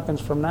 Now what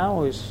happens from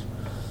now is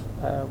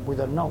we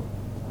don't know.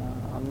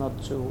 I'm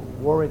not too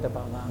worried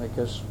about that,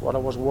 because what I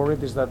was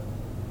worried is that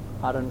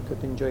Aaron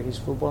could enjoy his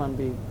football and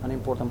be an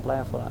important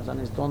player for us, and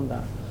he's done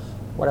that.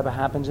 Whatever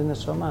happens in the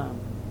summer,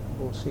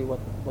 we'll see what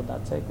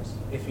that takes us.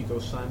 If he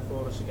does sign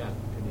for us again,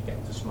 can you get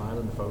him to smile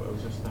in the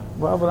photos this time?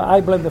 Well,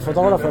 I blame the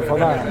photographer for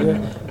that.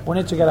 We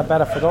need to get a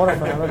better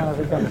photographer. I don't know if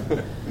we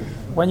can.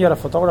 When you're a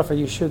photographer,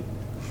 you should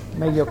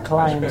make your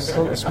clients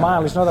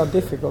smile. It's not that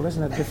difficult,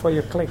 isn't it, before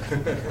you click?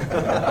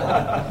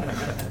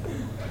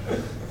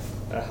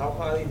 How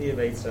highly do you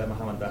rate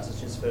Mohamed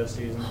Basic's first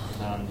season,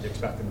 and do you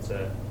expect him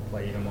to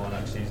play even more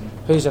next season?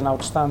 He's an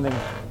outstanding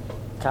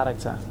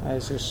character.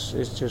 It's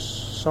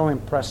just so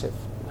impressive.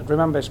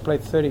 Remember, he's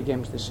played 30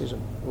 games this season,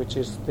 which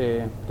is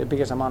the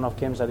biggest amount of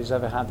games that he's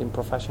ever had in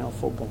professional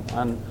football.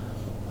 And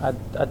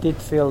I did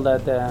feel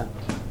that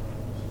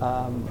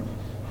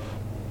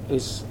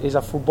he's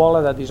a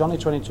footballer that is only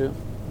 22.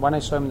 When I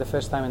saw him the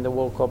first time in the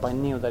World Cup, I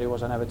knew that he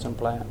was an Everton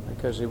player,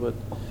 because he would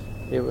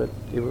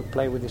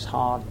play with his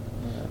heart.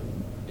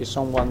 He's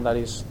someone that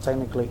is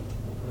technically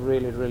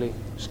really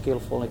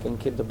skillful. He can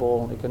keep the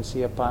ball. He can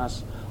see a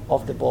pass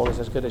off the ball. Is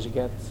as good as you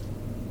get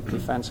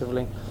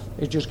defensively.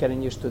 He's just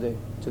getting used to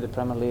the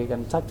Premier League,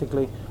 and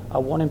tactically I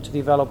want him to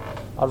develop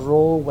a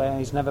role where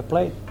he's never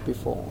played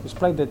before. He's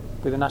played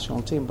with the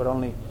national team, but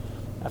only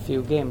a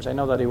few games. I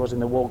know that he was in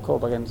the World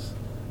Cup against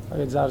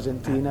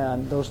Argentina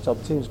and those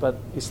top teams, but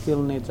he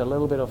still needs a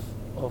little bit of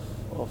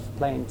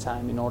playing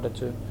time in order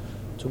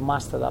to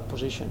master that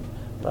position.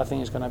 But I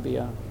think he's going to be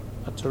a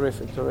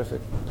terrific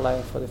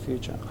player for the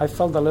future. I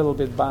felt a little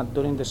bit bad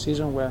during the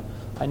season, where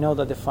I know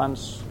that the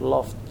fans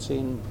loved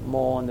seeing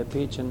more on the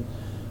pitch, and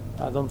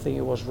I don't think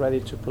he was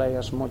ready to play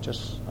as much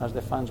as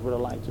the fans would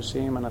have liked to see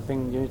him. And I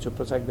think you need to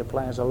protect the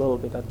players a little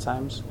bit at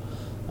times.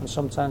 And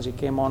sometimes he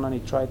came on and he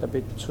tried a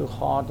bit too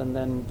hard and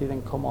then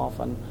didn't come off.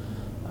 And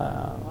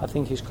I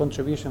think his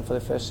contribution for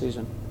the first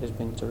season has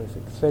been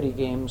terrific. 30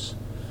 games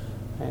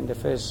in the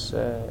first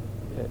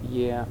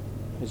year.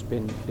 It's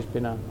been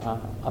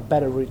a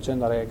better return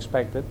than I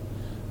expected,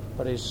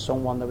 but he's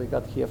someone that we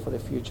got here for the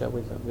future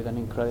with an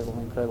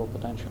incredible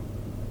potential.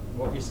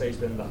 What would you say has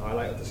been the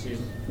highlight of the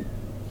season?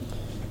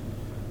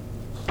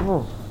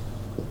 Oh,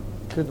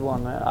 good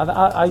one.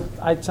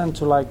 I tend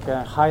to like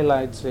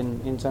highlights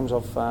in terms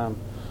of.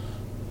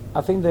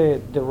 I think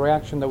the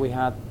reaction that we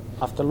had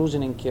after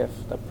losing in Kiev,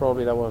 that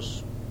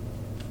was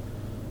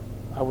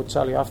I would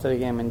tell you, after the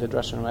game in the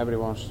dressing room,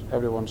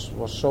 everyone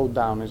was so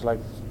down. It's like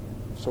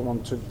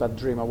someone took that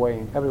dream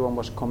away. Everyone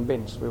was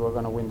convinced we were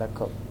going to win that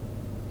cup,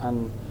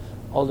 and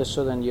all of a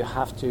sudden you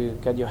have to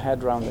get your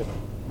head around it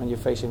when you're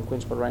facing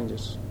Queen's Park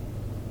Rangers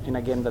in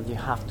a game that you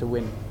have to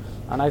win.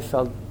 And I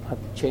felt a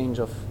change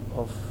of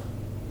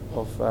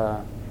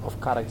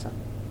character,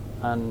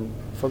 and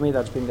for me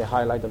that's been the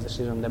highlight of the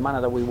season. The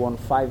manner that we won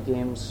 5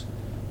 games,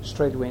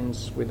 straight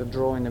wins with a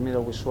draw in the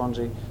middle with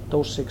Swansea.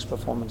 Those 6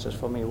 performances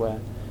for me were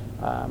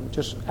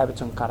just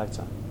Everton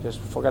character. Just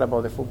forget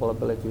about the football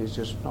ability. It's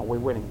just, no, we're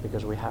winning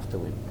because we have to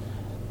win.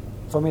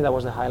 For me, that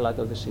was the highlight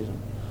of the season.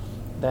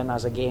 Then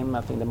as a game,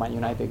 I think the Man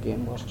United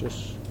game was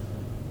just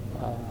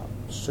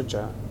such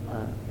a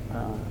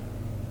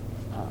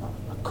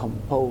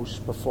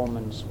composed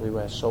performance. We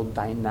were so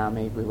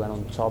dynamic. We were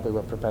on top. We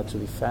were prepared to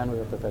defend. We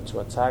were prepared to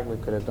attack. We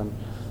could have done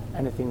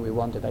anything we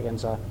wanted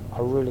against a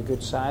really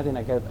good side in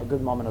a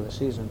good moment of the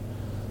season.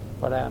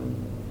 But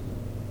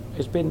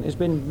it's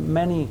been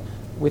many.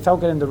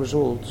 Without getting the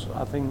results,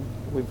 I think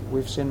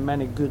we've seen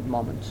many good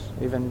moments.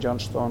 Even John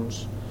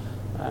Stones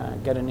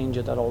getting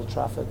injured at Old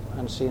Trafford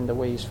and seeing the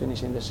way he's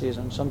finishing the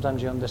season.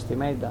 Sometimes you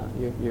underestimate that.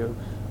 You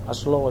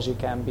as low as you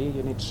can be.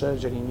 You need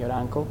surgery in your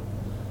ankle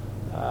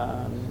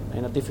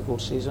in a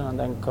difficult season, and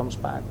then comes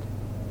back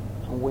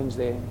and wins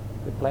the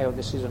Player of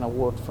the Season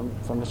award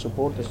from the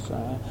supporters.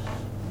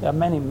 There are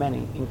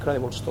many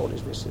incredible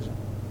stories this season.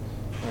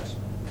 Yes.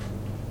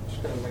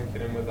 Just going to link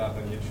it in with that,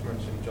 then you just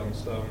mentioned John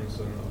Stones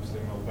and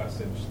obviously Mo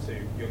Besic, 2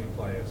 young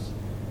players.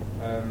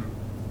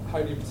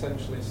 How do you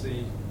potentially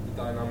see the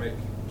dynamic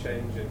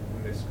changing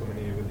in this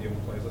coming year with the young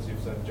players? As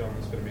you've said,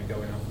 John's going to be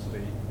going off to the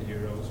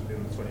Euros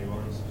within the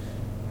 21s.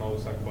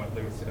 Mo's had quite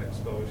limited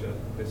exposure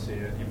this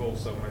year. You've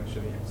also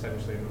mentioned you're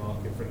potentially in the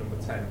market for a number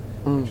 10,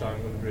 which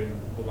I'm wondering,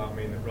 will that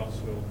mean that Ross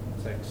will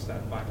take a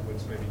step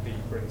backwards, maybe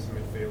deeper into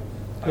midfield?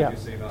 How do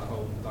you see that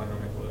whole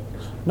dynamic working?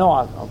 No,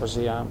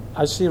 obviously,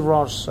 I see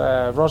Ross.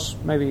 Ross,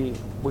 maybe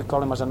we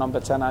call him as a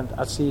number 10.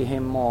 I see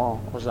him more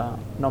as a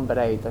number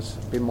 8, that's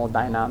a bit more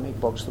dynamic,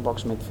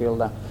 box-to-box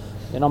midfielder.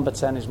 The number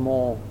 10 is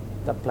more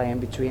that playing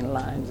between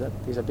lines, that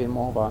is a bit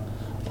more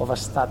of a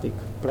static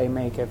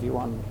playmaker, if you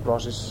want.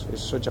 Ross is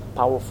such a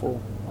powerful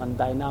and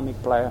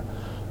dynamic player.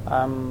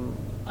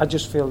 I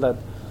just feel that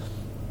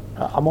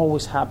I'm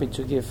always happy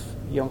to give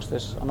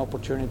youngsters an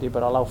opportunity,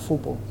 but allow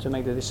football to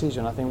make the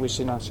decision. I think we've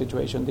seen a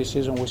situation this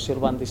season with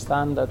Sylvain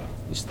Distin that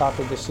he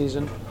started the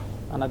season,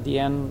 and at the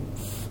end,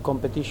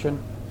 competition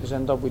is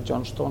ended up with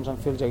John Stones and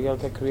Phil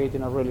Jagielka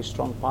creating a really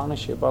strong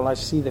partnership. Well, I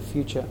see the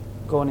future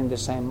going in the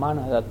same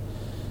manner, that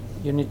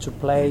you need to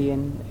play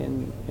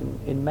in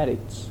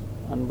merits,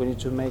 and we need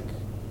to make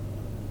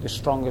the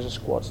strongest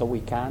squads that we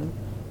can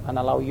and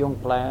allow young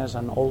players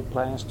and old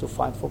players to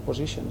fight for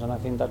positions. And I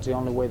think that's the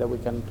only way that we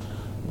can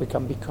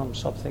become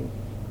something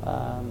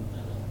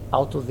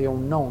out of the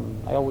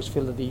unknown. I always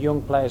feel that the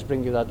young players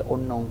bring you that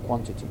unknown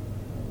quantity.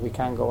 We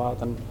can't go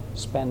out and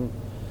spend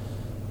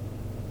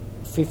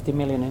 50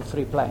 million in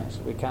 3 players.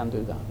 We can't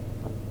do that.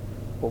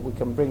 But we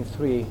can bring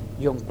 3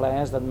 young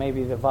players that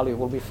maybe the value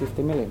will be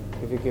 50 million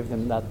if you give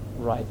them that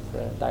right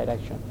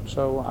direction.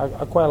 So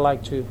I quite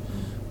like to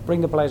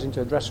bring the players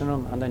into the dressing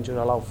room and then just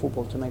allow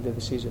football to make the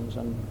decisions.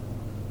 And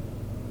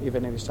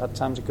even if at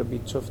times it could be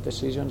tough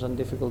decisions and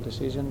difficult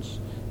decisions,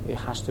 it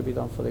has to be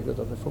done for the good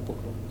of the football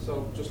club.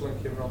 So just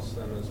linking Ross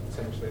then as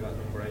potentially that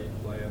number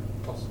 8 player,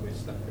 possibly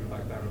stepping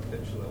back down the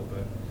pitch a little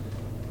bit.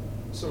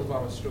 Some of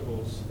our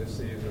struggles this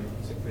season,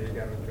 particularly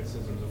again the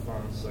criticisms of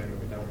fans saying that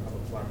we don't have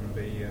a plan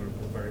B and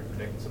we're very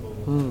predictable,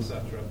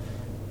 etc.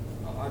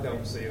 I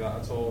don't see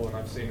that at all, and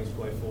I've seen us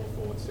play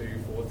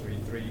 4-4-2,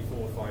 4-3-3,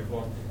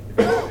 4-5-1. If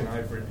anything,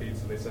 I've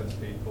repeatedly said to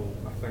people,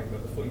 I think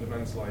that the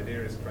fundamental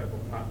idea is correct,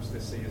 but perhaps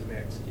this season the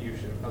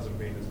execution hasn't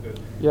been as good.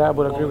 Yeah, I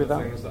would agree with that.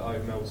 One of the things that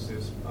I've noticed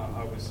is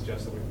I would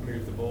suggest that we've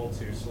moved the ball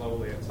too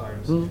slowly at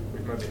times.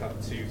 We've maybe had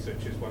 2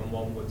 touches when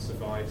 1 would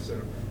suffice,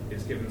 and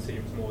it's given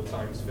teams more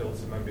time to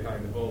filter men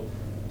behind the ball.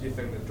 Do you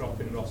think that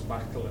dropping Ross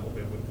back a little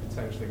bit would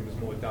potentially give us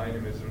more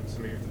dynamism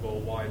to move the ball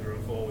wider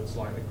and forward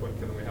slightly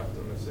quicker than we have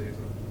done this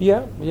season?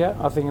 Yeah,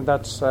 I think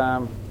that's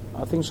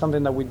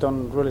something that we've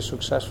done really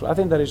successfully. I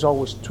think there is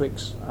always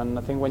tweaks, and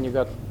I think when you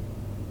got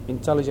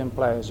intelligent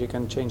players, you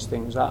can change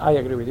things. I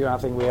agree with you. I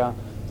think we are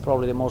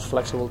probably the most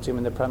flexible team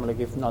in the Premier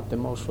League, if not the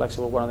most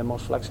flexible, one of the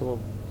most flexible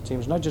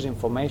teams. Not just in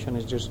formation,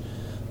 it's just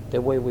the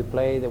way we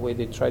play, the way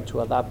they try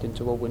to adapt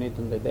into what we need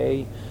on the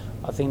day.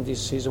 I think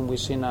this season we've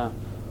seen a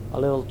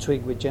little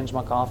tweak with James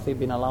McCarthy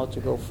being allowed to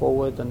go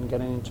forward and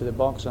getting into the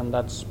box, and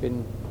that's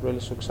been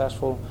really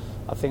successful.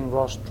 I think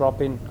Ross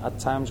dropping at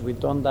times, we've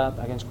done that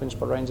against Queen's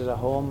Park Rangers at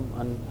home,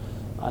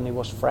 and it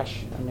was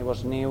fresh and it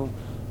was new.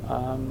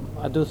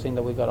 I do think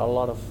that we got a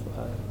lot of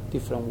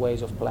different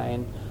ways of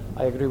playing.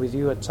 I agree with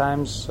you at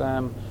times.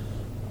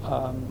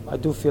 I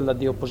do feel that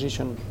the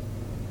opposition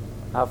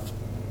have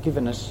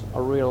given us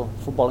a real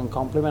footballing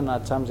compliment.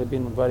 At times they've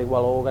been very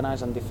well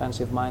organised and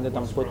defensive minded.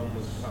 West Brom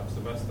was perhaps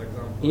the best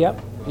example.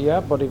 Yeah,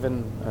 but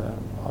even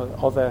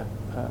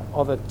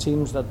other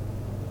teams that,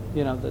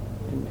 that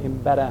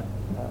in better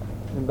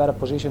in better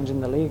positions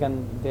in the league,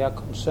 and they are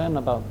concerned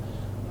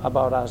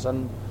about us.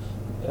 And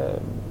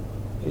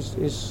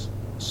is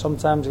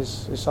sometimes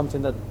is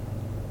something that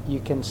you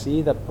can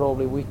see that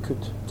probably we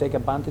could take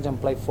advantage and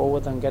play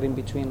forward and get in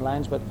between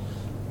lines. But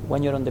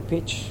when you're on the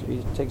pitch,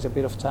 it takes a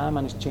bit of time,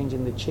 and it's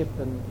changing the chip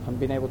and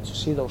being able to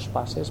see those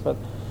passes. But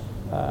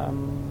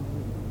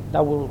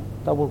that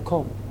will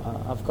come.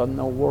 I've got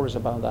no worries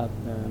about that.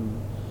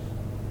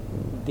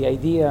 The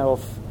idea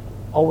of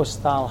our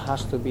style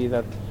has to be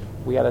that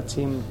we are a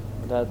team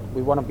that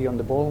we want to be on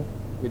the ball.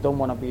 We don't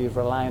want to be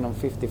relying on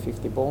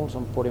 50-50 balls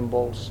and putting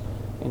balls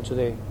into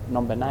the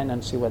number 9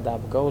 and see where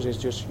that goes. It's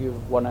just you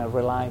want to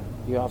rely,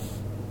 you have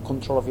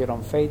control of your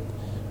own fate,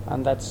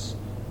 and that's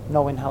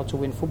knowing how to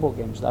win football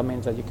games. That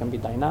means that you can be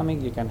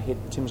dynamic, you can hit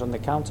teams on the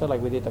counter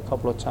like we did a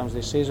couple of times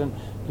this season,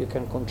 you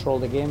can control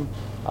the game,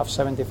 have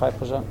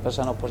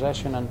 75% of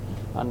possession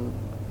and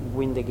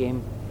win the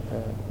game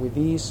with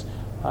ease.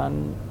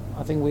 And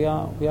I think we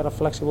are a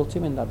flexible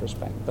team in that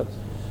respect. But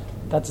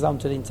that's down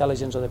to the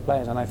intelligence of the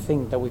players, and I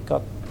think that we've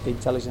got the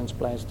intelligence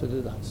players to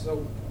do that.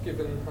 So,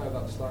 given how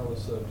that style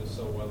has served us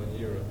so well in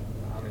Europe,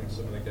 and in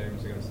some of the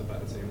games against the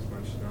better teams,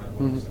 Manchester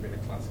United has been a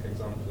classic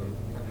example, and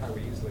how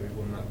easily we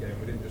won that game.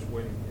 We didn't just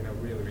win,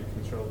 really we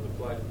controlled the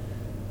play.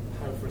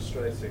 How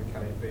frustrating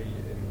can it be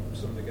in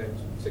some of the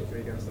games,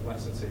 particularly against the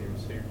lesser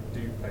teams, who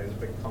do play as a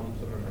big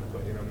complement and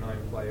put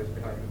 9 players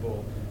behind the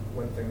ball,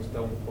 when things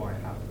don't quite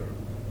happen?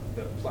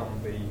 That plan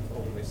B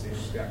only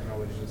seems to be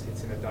acknowledged as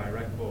hitting a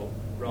direct ball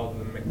rather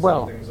than mixing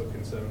things up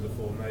in terms of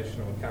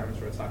formation or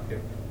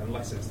counter-attacking.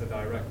 Unless it's the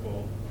direct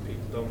ball,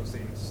 people don't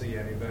seem to see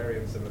any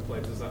variance in the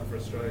play. Does that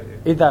frustrate you?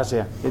 It does,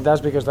 yeah. It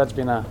does, because that's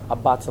been a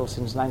battle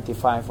since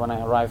 '95 when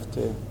I arrived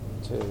to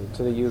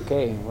the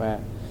UK, where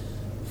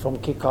from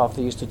kick-off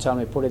they used to tell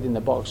me, put it in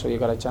the box so you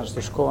got a chance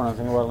to score. And I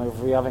think, well, if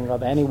we haven't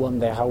got anyone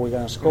there, how are we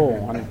going to score?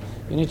 And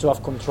you need to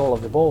have control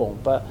of the ball.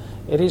 But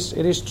it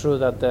is true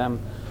that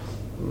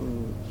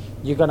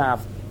you're going to have,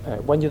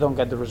 when you don't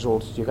get the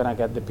results, you're going to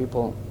get the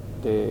people,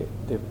 the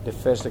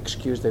first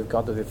excuse they've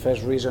got, or the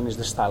first reason is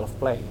the style of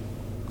play.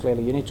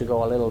 Clearly, you need to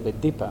go a little bit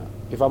deeper.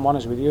 If I'm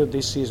honest with you,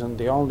 this season,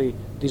 the only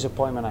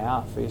disappointment I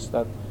have is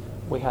that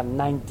we had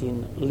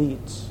 19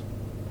 leads.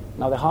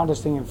 Now, the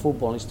hardest thing in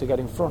football is to get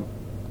in front,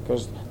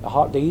 because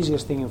the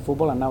easiest thing in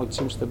football, and now it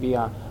seems to be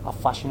a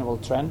fashionable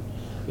trend,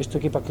 is to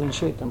keep a clean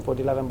sheet and put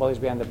 11 bodies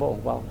behind the ball.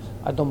 Well,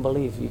 I don't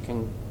believe you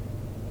can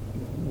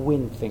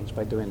win things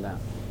by doing that.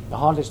 The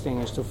hardest thing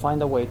is to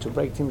find a way to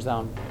break teams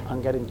down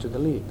and get into the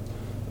lead.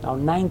 Now,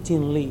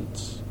 19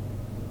 leads,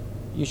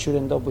 you should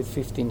end up with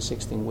 15,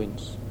 16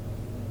 wins.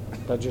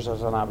 That's just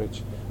as an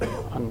average.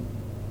 And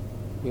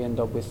we end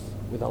up with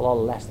a lot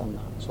less than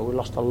that. So we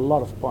lost a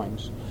lot of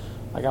points.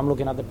 Like, I'm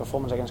looking at the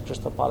performance against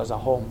Crystal Palace at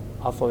home.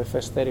 I thought the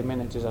first 30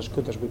 minutes is as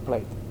good as we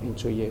played in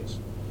 2 years.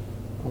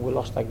 And we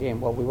lost that game.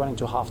 Well, we went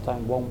into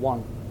half-time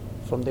 1-1.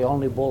 From the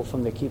only ball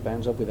from the keeper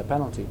ends up with a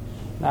penalty.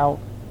 Now,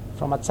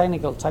 from a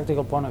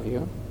tactical point of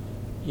view,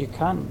 you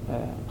can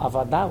have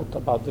a doubt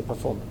about the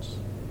performance.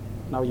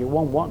 Now, you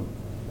won 1,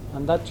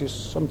 and that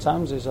just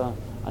sometimes is a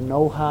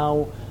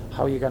know-how,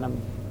 how you're going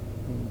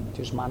to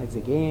just manage the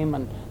game,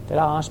 and there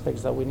are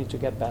aspects that we need to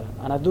get better.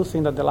 And I do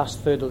think that the last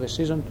third of the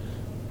season,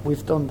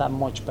 we've done that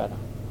much better.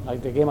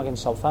 Like the game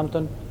against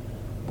Southampton,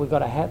 we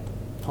got ahead,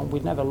 and we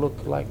never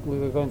looked like we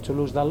were going to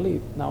lose that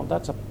lead. Now,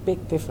 that's a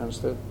big difference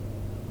to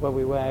where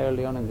we were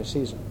early on in the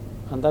season.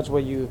 And that's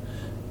where you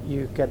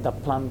get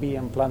that plan B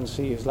and plan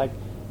C. It's like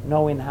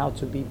knowing how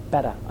to be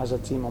better as a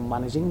team on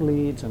managing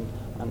leads, and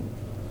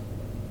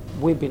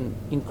we've been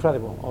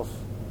incredible of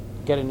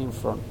getting in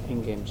front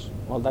in games.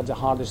 Well, that's the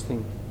hardest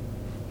thing,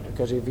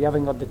 because if you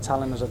haven't got the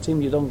talent as a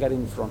team, you don't get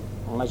in front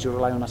unless you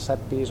rely on a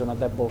set piece, on a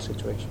dead ball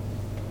situation.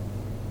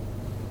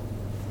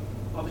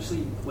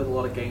 Obviously, with a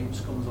lot of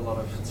games comes a lot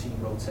of team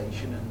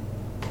rotation, and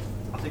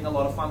I think a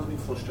lot of fans have been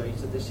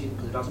frustrated this season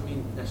because it hasn't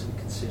been necessarily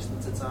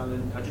consistent at times.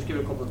 And I'll just give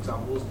you a couple of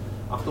examples.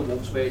 After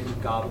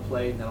Wolfsburg, Garber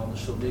played, and then on the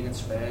Sunday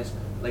against Spurs,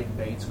 Leighton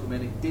Baines come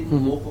in. It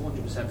didn't look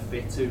 100%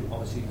 fit to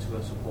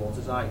a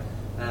supporter's eye.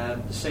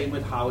 The same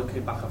with Howard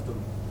came back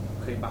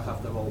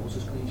after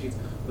Wolves' clean sheet.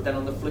 But then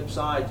on the flip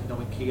side,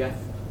 in Kiev,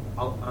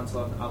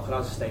 Anton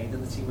Alcaraz stayed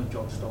in the team and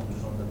John Stones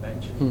was on the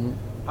bench.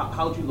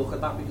 How do you look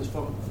at that? Because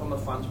from a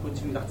fan's point of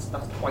view, that's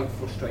quite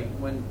frustrating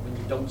when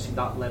you don't see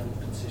that level of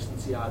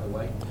consistency either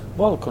way.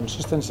 Well, the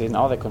consistency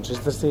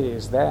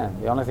is there.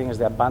 The only thing is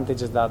the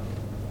advantage is that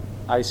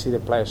I see the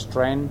players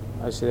train,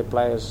 I see the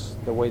players,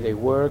 the way they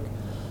work.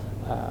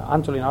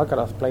 Antolin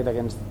Alcaraz played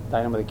against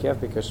Dynamo Kiev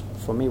because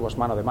for me was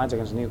man of the match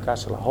against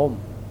Newcastle at home.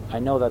 I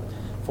know that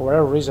for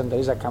whatever reason there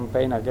is a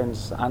campaign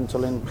against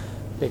Antolin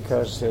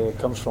because he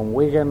comes from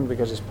Wigan,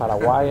 because he's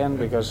Paraguayan,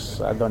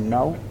 because I don't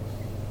know.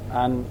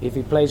 And if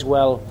he plays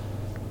well,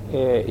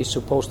 he's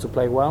supposed to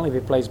play well. If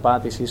he plays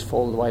bad, it's his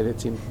fault why the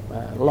team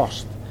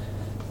lost.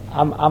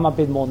 I'm a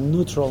bit more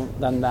neutral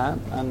than that.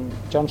 And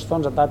John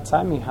Stones at that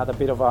time, he had a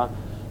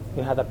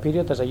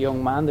period as a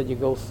young man that you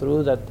go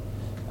through that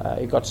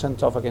he got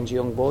sent off against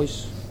young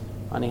boys,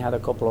 and he had a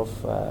couple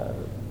of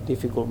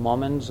difficult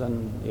moments,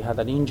 and he had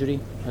an injury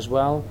as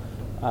well.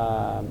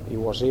 He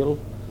was ill,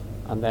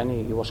 and then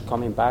he was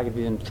coming back. He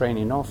didn't train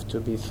enough to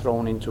be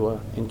thrown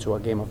into a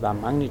game of that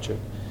magnitude.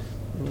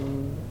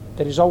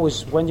 There is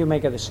always, when you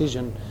make a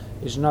decision,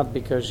 it's not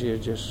because you're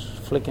just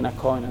flicking a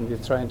coin and you're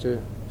trying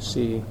to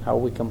see how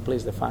we can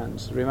please the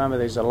fans. Remember,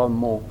 there's a lot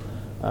more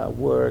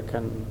work,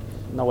 and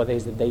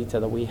nowadays the data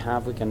that we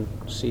have, we can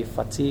see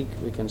fatigue,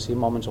 we can see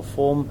moments of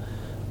form,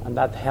 and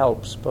that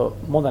helps.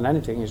 But more than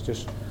anything, it's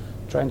just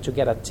trying to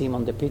get a team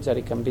on the pitch that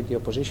it can beat the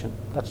opposition.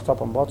 That's top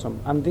and bottom.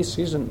 And this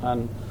season,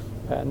 and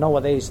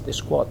nowadays, the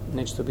squad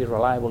needs to be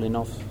reliable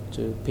enough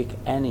to pick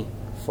any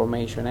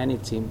formation, any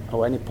team,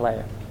 or any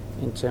player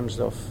in terms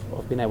of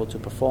being able to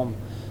perform.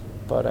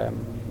 But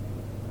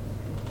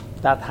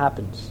that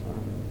happens.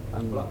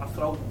 Well, I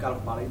throw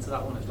Gareth Barry into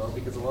that one as well,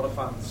 because a lot of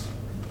fans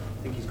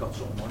think he's got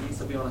some money,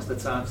 to be honest, at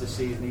times this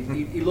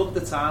season. He looked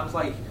at times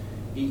like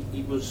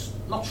he was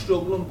not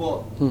struggling,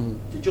 but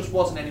there just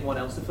wasn't anyone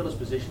else to fill his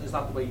position. Is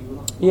that the way you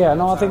look? Yeah,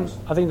 no, I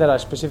think there are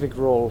specific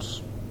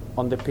roles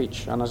on the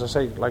pitch, and as I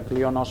say, like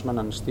Leon Osman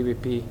and Stevie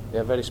P,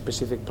 they're very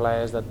specific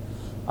players that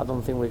I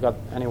don't think we got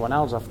anyone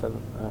else after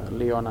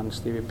Leon and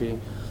Stevie P.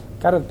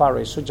 Gareth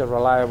Barry is such a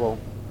reliable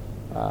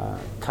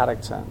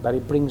character that he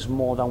brings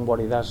more than what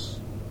he does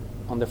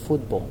on the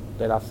football.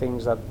 There are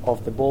things that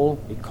off the ball,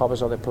 he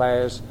covers other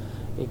players,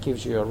 he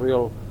gives you a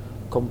real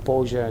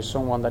composure, as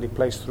someone that he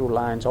plays through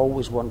lines,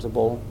 always wants the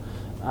ball,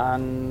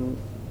 and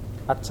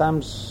at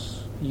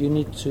times you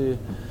need to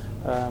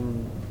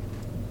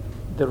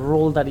the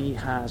role that he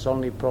has,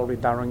 only probably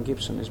Darren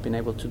Gibson has been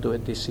able to do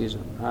it this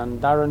season,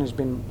 and Darren has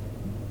been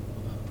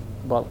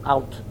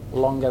out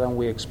longer than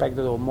we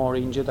expected, or more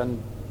injured,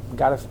 and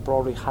Gareth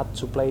probably had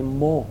to play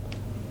more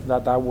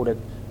than I would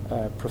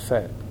have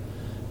preferred.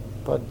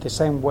 But the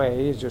same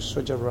way, he's just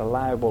such a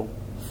reliable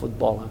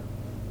footballer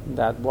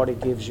that what he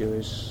gives you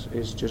is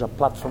just a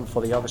platform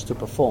for the others to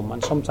perform.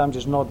 And sometimes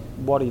it's not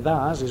what he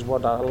does, it's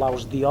what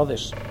allows the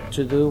others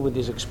to do with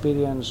his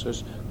experience,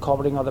 is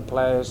covering other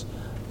players,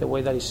 the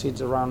way that he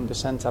sits around the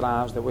centre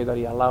halves, the way that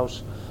he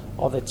allows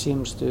other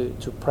teams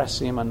to press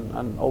him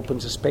and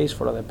opens a space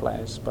for other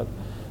players. But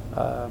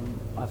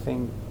I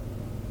think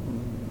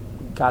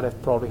Gareth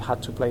probably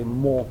had to play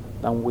more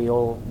than we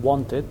all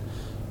wanted,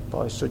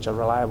 but he's such a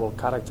reliable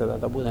character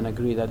that I wouldn't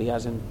agree that he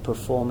hasn't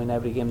performed in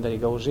every game that he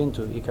goes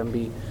into. He can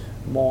be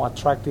more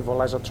attractive or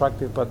less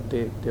attractive, but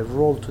the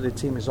role to the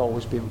team has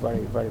always been very,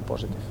 very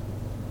positive.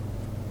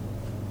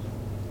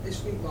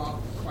 This week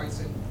marked quite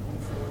an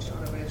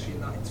unfortunate anniversary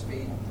in that it's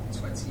been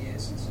 20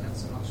 years since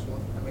Everton last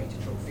won a major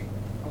trophy.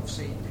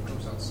 Obviously, it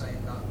goes out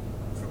saying that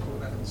for a club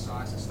of Everton's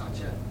size and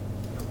stature,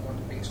 one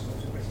of the biggest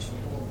clubs in British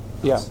football,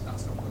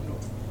 that's not good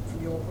enough.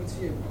 From your point of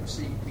view,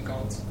 obviously we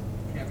got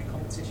in every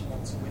competition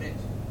want to win it.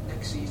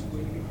 Next season, will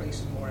you be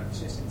placing more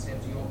emphasis in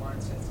terms of your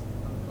mindset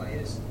and the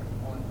players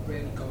on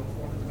really going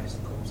for one of the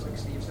domestic cups, like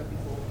Steve said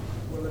before?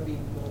 Will there be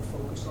more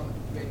focus on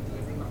really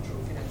delivering that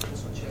trophy and doing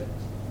such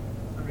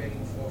a really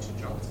unfortunate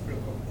job for a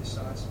club of this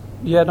size?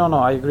 Yeah, no,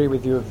 I agree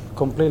with you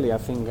completely. I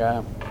think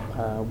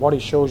what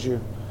it shows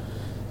you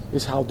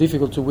is how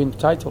difficult to win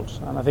titles.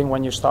 And I think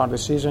when you start the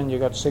season, you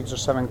got 6 or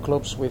 7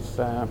 clubs with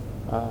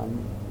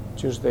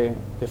just the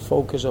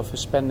focus of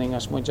spending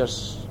as much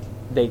as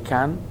they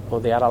can or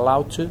they are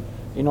allowed to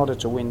in order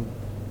to win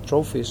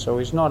trophies. So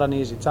it's not an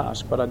easy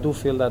task, but I do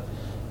feel that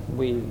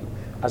we,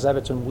 as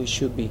Everton, we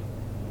should be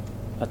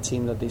a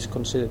team that is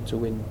considered to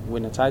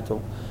win a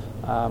title.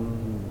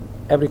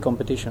 Every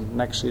competition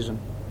next season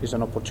is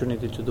an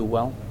opportunity to do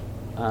well,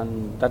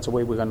 and that's the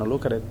way we're going to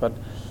look at it. But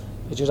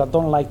it's just I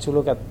don't like to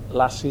look at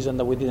last season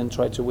that we didn't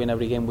try to win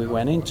every game we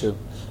went into.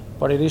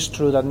 But it is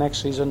true that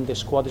next season the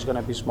squad is going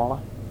to be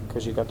smaller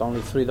because you got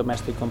only 3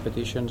 domestic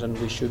competitions, and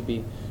we should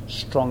be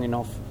strong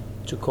enough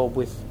to cope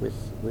with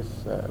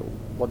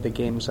what the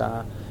games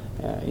are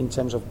in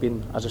terms of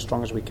being as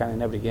strong as we can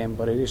in every game.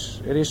 But it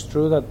is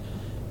true that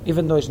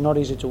even though it's not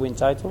easy to win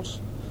titles,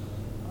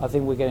 I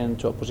think we're getting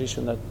into a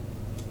position that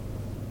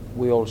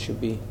we all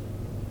should be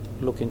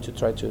looking to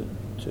try to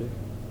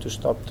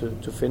stop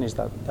to finish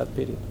that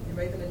period. You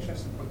made an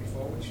interesting point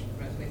before, which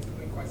resonated with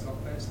me quite a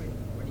lot personally,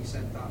 when you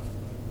said that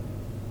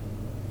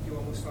you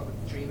almost felt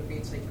the dream of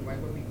being taken away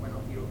when we went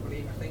on the Europa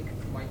League. I think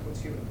from my point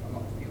of view, and a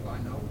lot of people I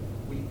know,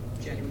 we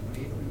genuinely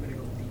believe that we were going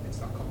to go deep into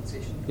that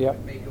competition,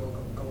 maybe all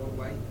go all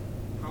the way.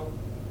 How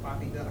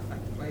badly did that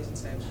affect the players in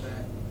terms of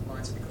their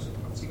mindset? Because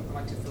obviously you've got the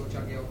likes of Phil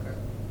Jagielka,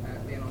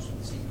 Leon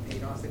Osman, Steve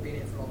Pienaar, they've been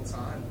here for a long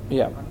time.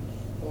 And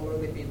although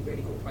they've been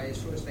really good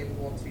players for us, they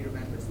will want to be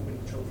remembered for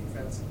winning the trophy for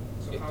Everton.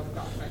 So how did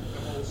that affect the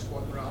whole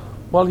squad morale?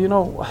 Well,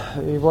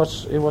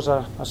 it was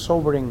a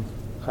sobering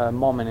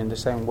moment in the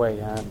same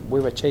way.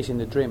 We were chasing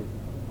the dream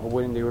of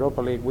winning the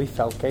Europa League. We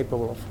felt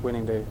capable of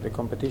winning the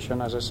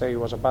competition. As I say, it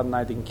was a bad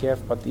night in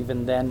Kiev, but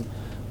even then,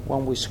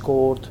 when we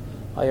scored,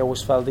 I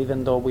always felt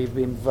even though we've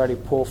been very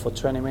poor for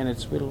 20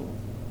 minutes,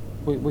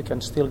 we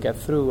can still get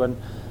through.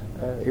 And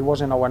it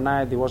wasn't our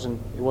night. It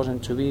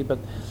wasn't to be. But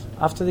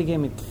after the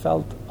game, it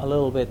felt a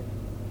little bit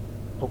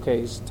okay.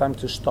 It's time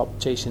to stop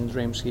chasing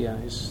dreams here.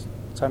 It's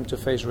time to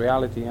face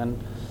reality.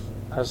 And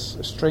as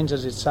strange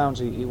as it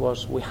sounds, it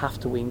was, we have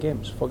to win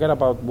games. Forget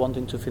about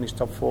wanting to finish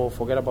top 4,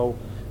 forget about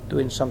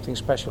doing something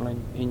special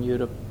in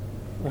Europe.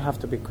 We have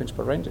to beat Queen's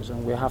Park Rangers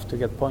and we have to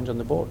get points on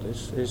the board.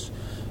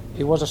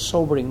 It was a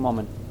sobering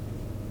moment.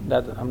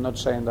 That I'm not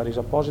saying that is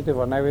a positive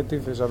or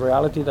negative, it's a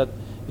reality that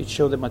it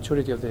showed the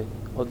maturity of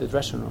the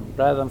dressing room.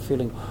 Rather than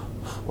feeling,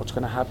 what's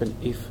going to happen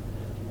if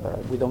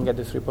we don't get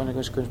the 3 points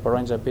against Queen's Park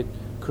Rangers, a bit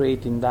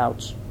creating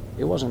doubts.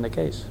 It wasn't the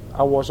case.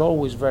 I was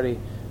always very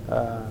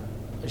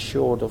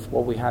assured of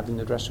what we had in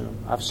the dressing room.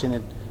 I've seen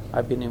it.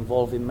 I've been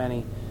involved in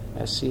many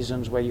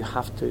seasons where you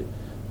have to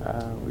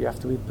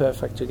be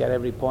perfect to get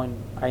every point.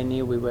 I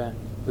knew we were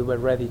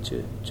ready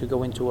to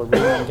go into a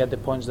room and get the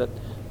points that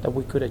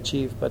we could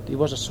achieve. But it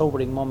was a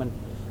sobering moment.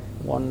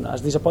 One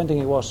as disappointing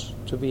it was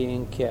to be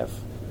in Kiev.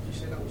 Would you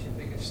say that was your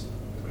biggest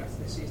regret of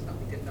this season, that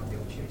we didn't have the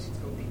opportunity to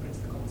go deeper into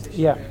the competition?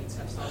 Yeah. Really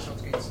test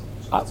ourselves against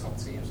some of the top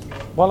teams.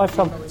 Well, I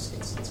felt.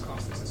 It's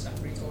classed as a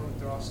secondary tournament.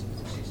 There are some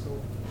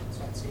still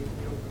top teams in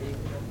the Europa League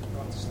and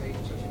they're at the stage,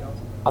 as you know.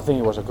 I think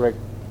it was a great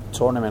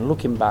tournament.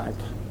 Looking back,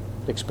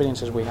 the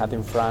experiences we had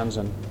in France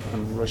and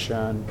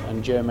Russia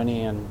and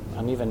Germany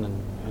and even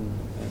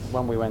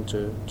when we went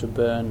to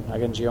Bern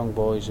against young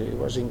boys, it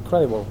was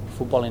incredible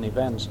footballing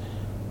events.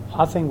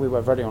 I think we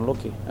were very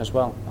unlucky as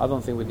well. I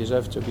don't think we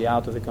deserved to be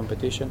out of the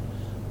competition.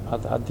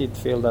 I did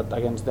feel that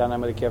against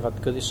Dynamo Kiev at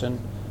Goodison,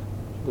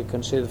 we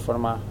conceded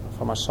from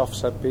a soft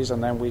set piece,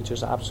 and then we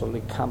just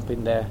absolutely camped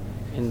in their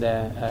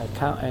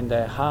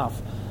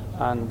half,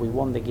 and we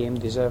won the game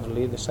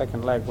deservedly. The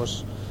second leg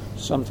was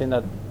something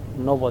that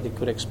nobody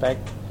could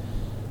expect,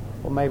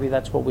 or maybe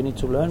that's what we need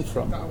to learn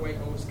from. That away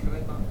goal was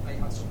killing, that they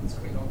had something to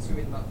cling on to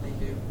in that they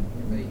knew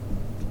if they.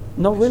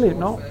 No, really,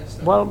 no.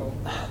 Well,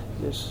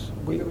 yes,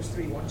 if it was 3-1,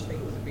 do you think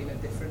it would have been a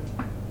different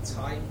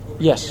tie?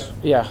 Yes,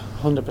 yeah,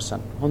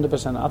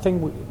 100%. I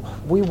think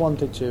we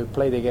wanted to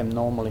play the game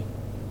normally,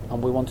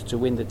 and we wanted to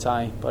win the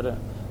tie, but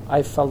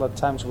I felt at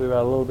times we were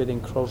a little bit in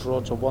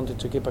crossroads, or wanted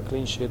to keep a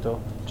clean sheet, or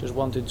just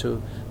wanted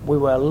to. We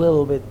were a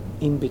little bit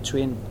in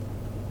between,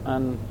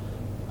 and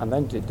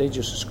then they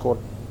just scored.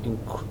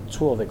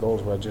 Two of the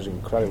goals were just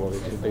incredible.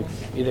 If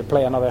they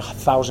play another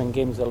 1,000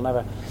 games, they'll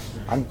never.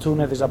 And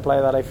Túnez is a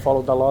player that I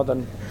followed a lot,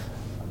 and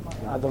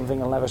I don't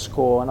think he'll never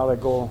score another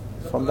goal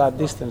from that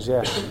distance.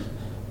 Yeah,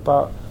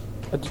 but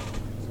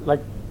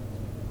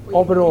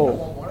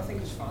overall. I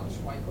think as fans,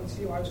 from my point of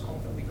view, I was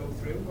confident we go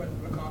through when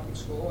Lukaku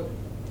scored.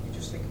 You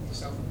just think to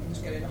yourself, we can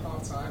just get in at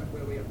half time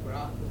where we're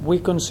at. We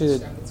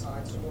conceded.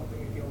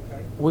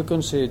 Okay. We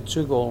conceded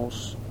 2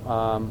 goals.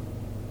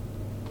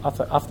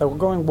 After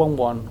going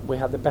 1-1, we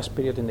had the best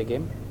period in the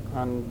game,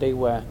 and they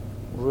were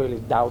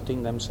really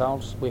doubting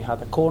themselves. We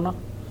had a corner.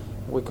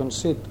 We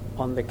conceded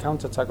on the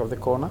counter-attack of the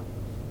corner,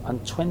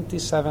 and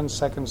 27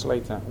 seconds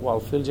later, while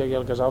Phil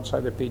Jagielka's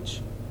outside the pitch,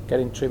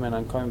 getting treatment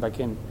and coming back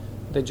in,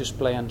 they just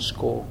play and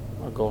score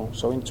a goal.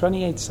 So in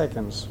 28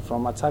 seconds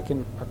from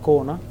attacking a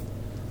corner,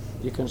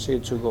 you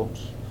concede 2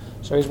 goals.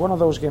 So it's one of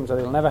those games that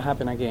will never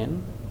happen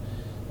again.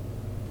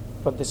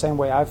 But the same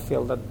way I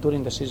feel that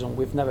during the season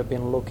we've never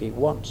been lucky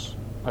once.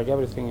 Like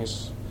everything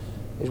is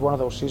one of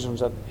those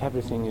seasons that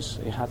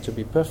it had to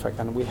be perfect,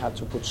 and we had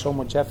to put so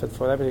much effort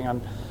for everything.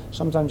 And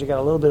sometimes you get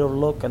a little bit of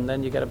luck, and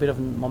then you get a bit of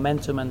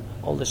momentum, and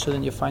all of a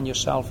sudden you find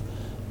yourself.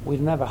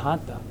 We've never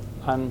had that,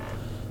 and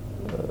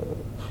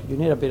you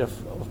need a bit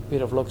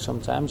of luck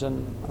sometimes.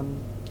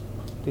 And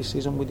this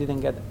season we didn't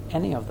get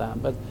any of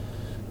that. But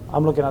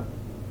I'm looking at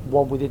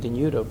what we did in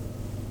Europe.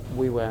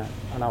 We were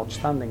an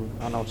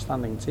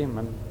outstanding team,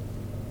 and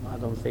I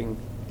don't think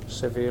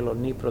Seville or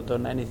Dnipro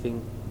done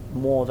anything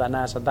more than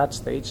us at that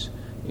stage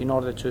in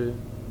order to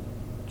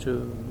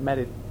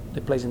merit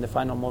the place in the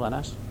final more than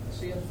us.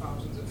 Seeing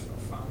thousands of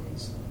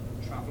fans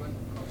travelling,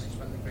 obviously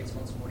spending great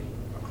amounts of money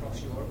across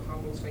Europe, how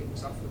motivating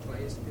was that for the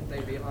players? Did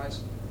they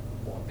realise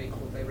what a big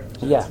club they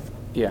represent?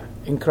 Yeah,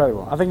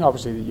 incredible. I think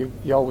obviously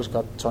you always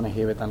got Tony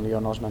Hewitt and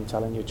Leon Osman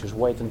telling you just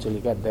wait until you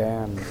get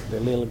there, and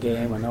the Lille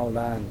game and all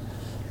that, and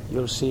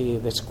you'll see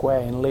the square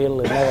in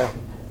Lille.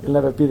 It'll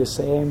never be the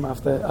same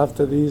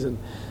after these, and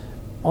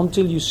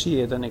until you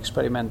see it and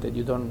experiment it,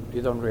 you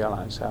don't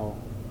realise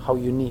how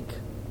unique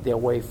the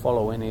away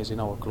following is in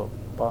our club.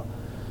 But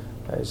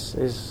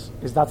it's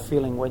that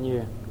feeling when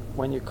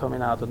you're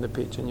coming out on the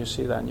pitch and you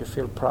see that and you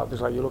feel proud.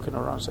 It's like you're looking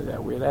around and say, yeah,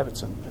 we're at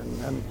Everton,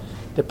 and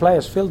the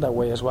players feel that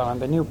way as well.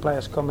 And the new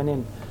players coming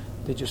in,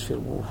 they just feel,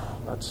 ooh,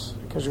 that's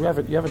because you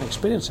haven't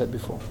experienced it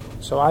before.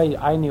 So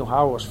I knew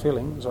how I was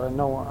feeling. So I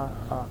know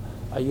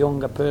a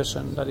younger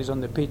person that is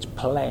on the pitch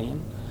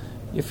playing,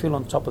 you feel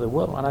on top of the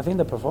world. And I think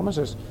the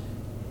performances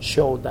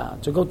showed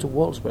that. To go to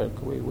Wolfsburg,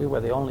 we were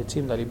the only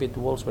team that beat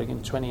Wolfsburg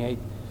in 28.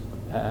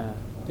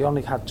 They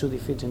only had 2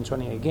 defeats in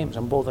 28 games,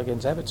 and both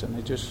against Everton.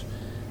 It just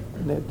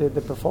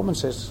the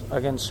performances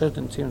against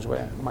certain teams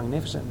were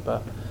magnificent,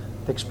 but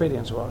the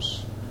experience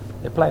was.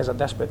 The players are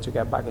desperate to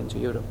get back into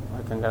Europe.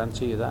 I can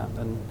guarantee you that,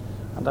 and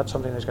that's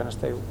something that's going to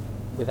stay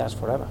with us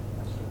forever.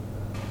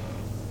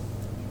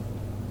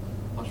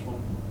 Last one.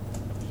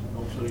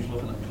 I'm sure he's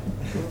loving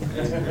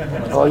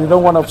it. Oh, you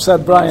don't want to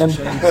upset Brian.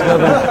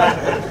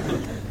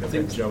 The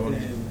think Joe on.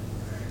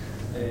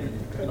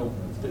 you know,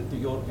 the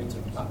European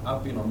trip,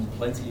 I've been on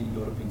plenty of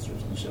European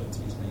trips in the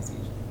 70s and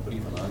 80s, but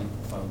even I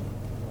found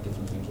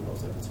different things about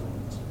Everton.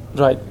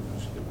 Right. It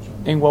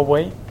was In what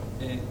way?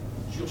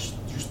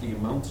 Just the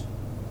amount.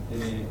 In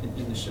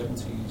the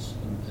 70s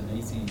and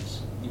 80s,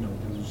 you know,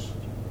 there was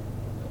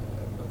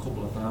a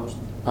couple of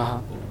thousand. Uh-huh.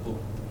 But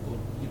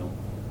you know,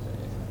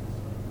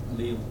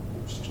 Lille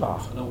was just,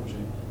 I know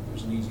it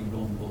was an easy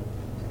run, but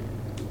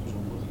it was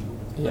unbelievable.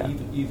 Yeah.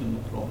 And even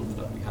the problems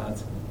that we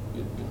had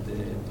with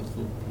the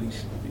foot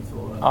police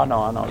before. I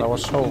know. That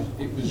was so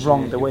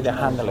wrong the way they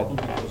handled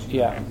it.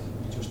 Yeah.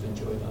 We just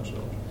enjoyed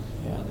ourselves.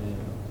 Yeah.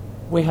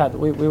 And,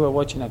 we were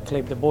watching a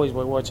clip. The boys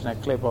were watching a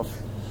clip of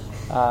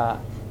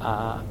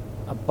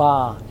a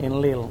bar in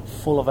Lille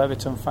full of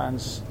Everton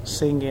fans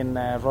singing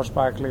Ross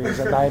Barkley is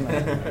a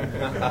diamond.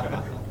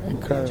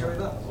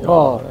 Incredible.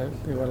 Oh,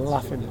 they were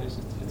laughing.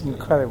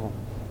 Incredible.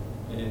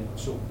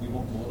 So we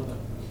want more of that.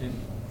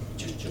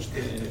 Just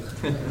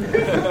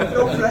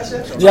no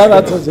pressure. Yeah,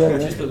 that was yeah.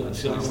 Just a little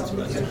silly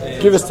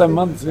one. Give us 10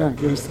 months. Yeah,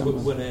 give us 10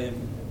 months. We're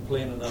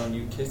playing in our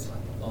new kit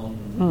on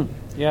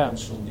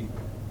Sunday.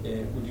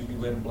 Will you be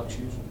wearing black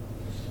shoes?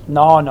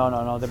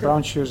 No. The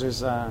brown shoes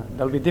is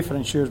there'll be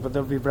different shoes, but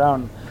they'll be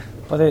brown.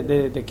 But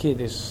the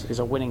kit is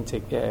a winning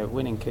kit.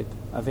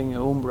 I think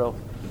Umbro.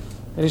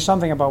 There is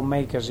something about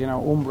makers. You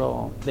know,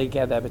 Umbro, they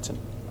get Everton.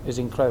 It's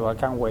incredible. I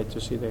can't wait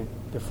to see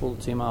the full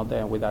team out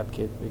there with that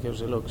kit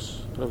because it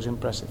looks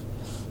impressive.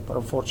 But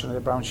unfortunately,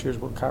 the brown shoes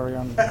will carry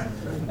on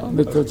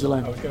the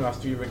touchline. I was going to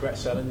ask, do you regret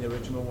selling the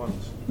original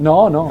ones?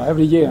 No.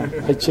 Every year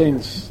I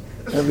change.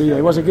 Every year.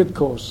 It was a good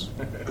course.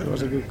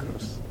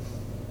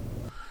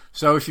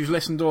 So if you've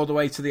listened all the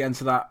way to the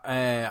end of that,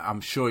 I'm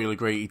sure you'll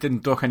agree he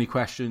didn't duck any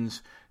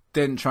questions,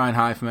 didn't try and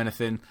hide from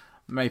anything.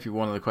 Maybe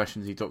one of the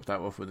questions he ducked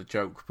out of with a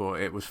joke,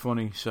 but it was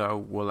funny,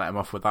 so we'll let him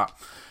off with that.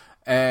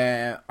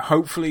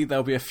 Hopefully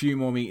there'll be a few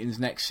more meetings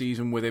next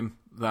season with him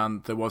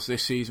than there was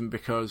this season,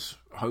 because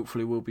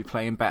hopefully we'll be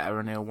playing better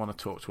and he'll want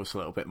to talk to us a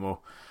little bit more.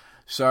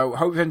 So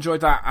hope you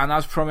enjoyed that, and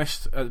as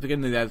promised at the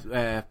beginning of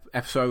the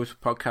episode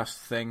podcast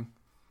thing,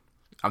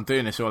 I'm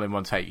doing this all in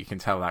one take, you can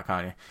tell that,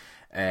 can't you?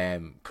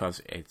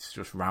 Because it's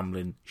just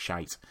rambling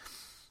shite.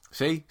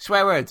 See?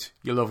 Swear words.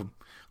 You love them.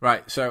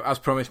 Right, so as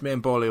promised, me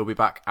and Borley will be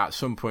back at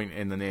some point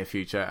in the near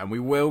future, and we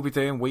will be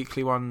doing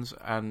weekly ones,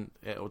 and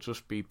it'll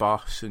just be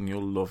boss, and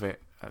you'll love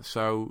it.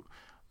 So,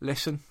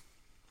 listen.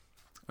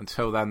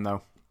 Until then,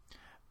 though,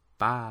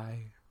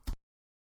 bye.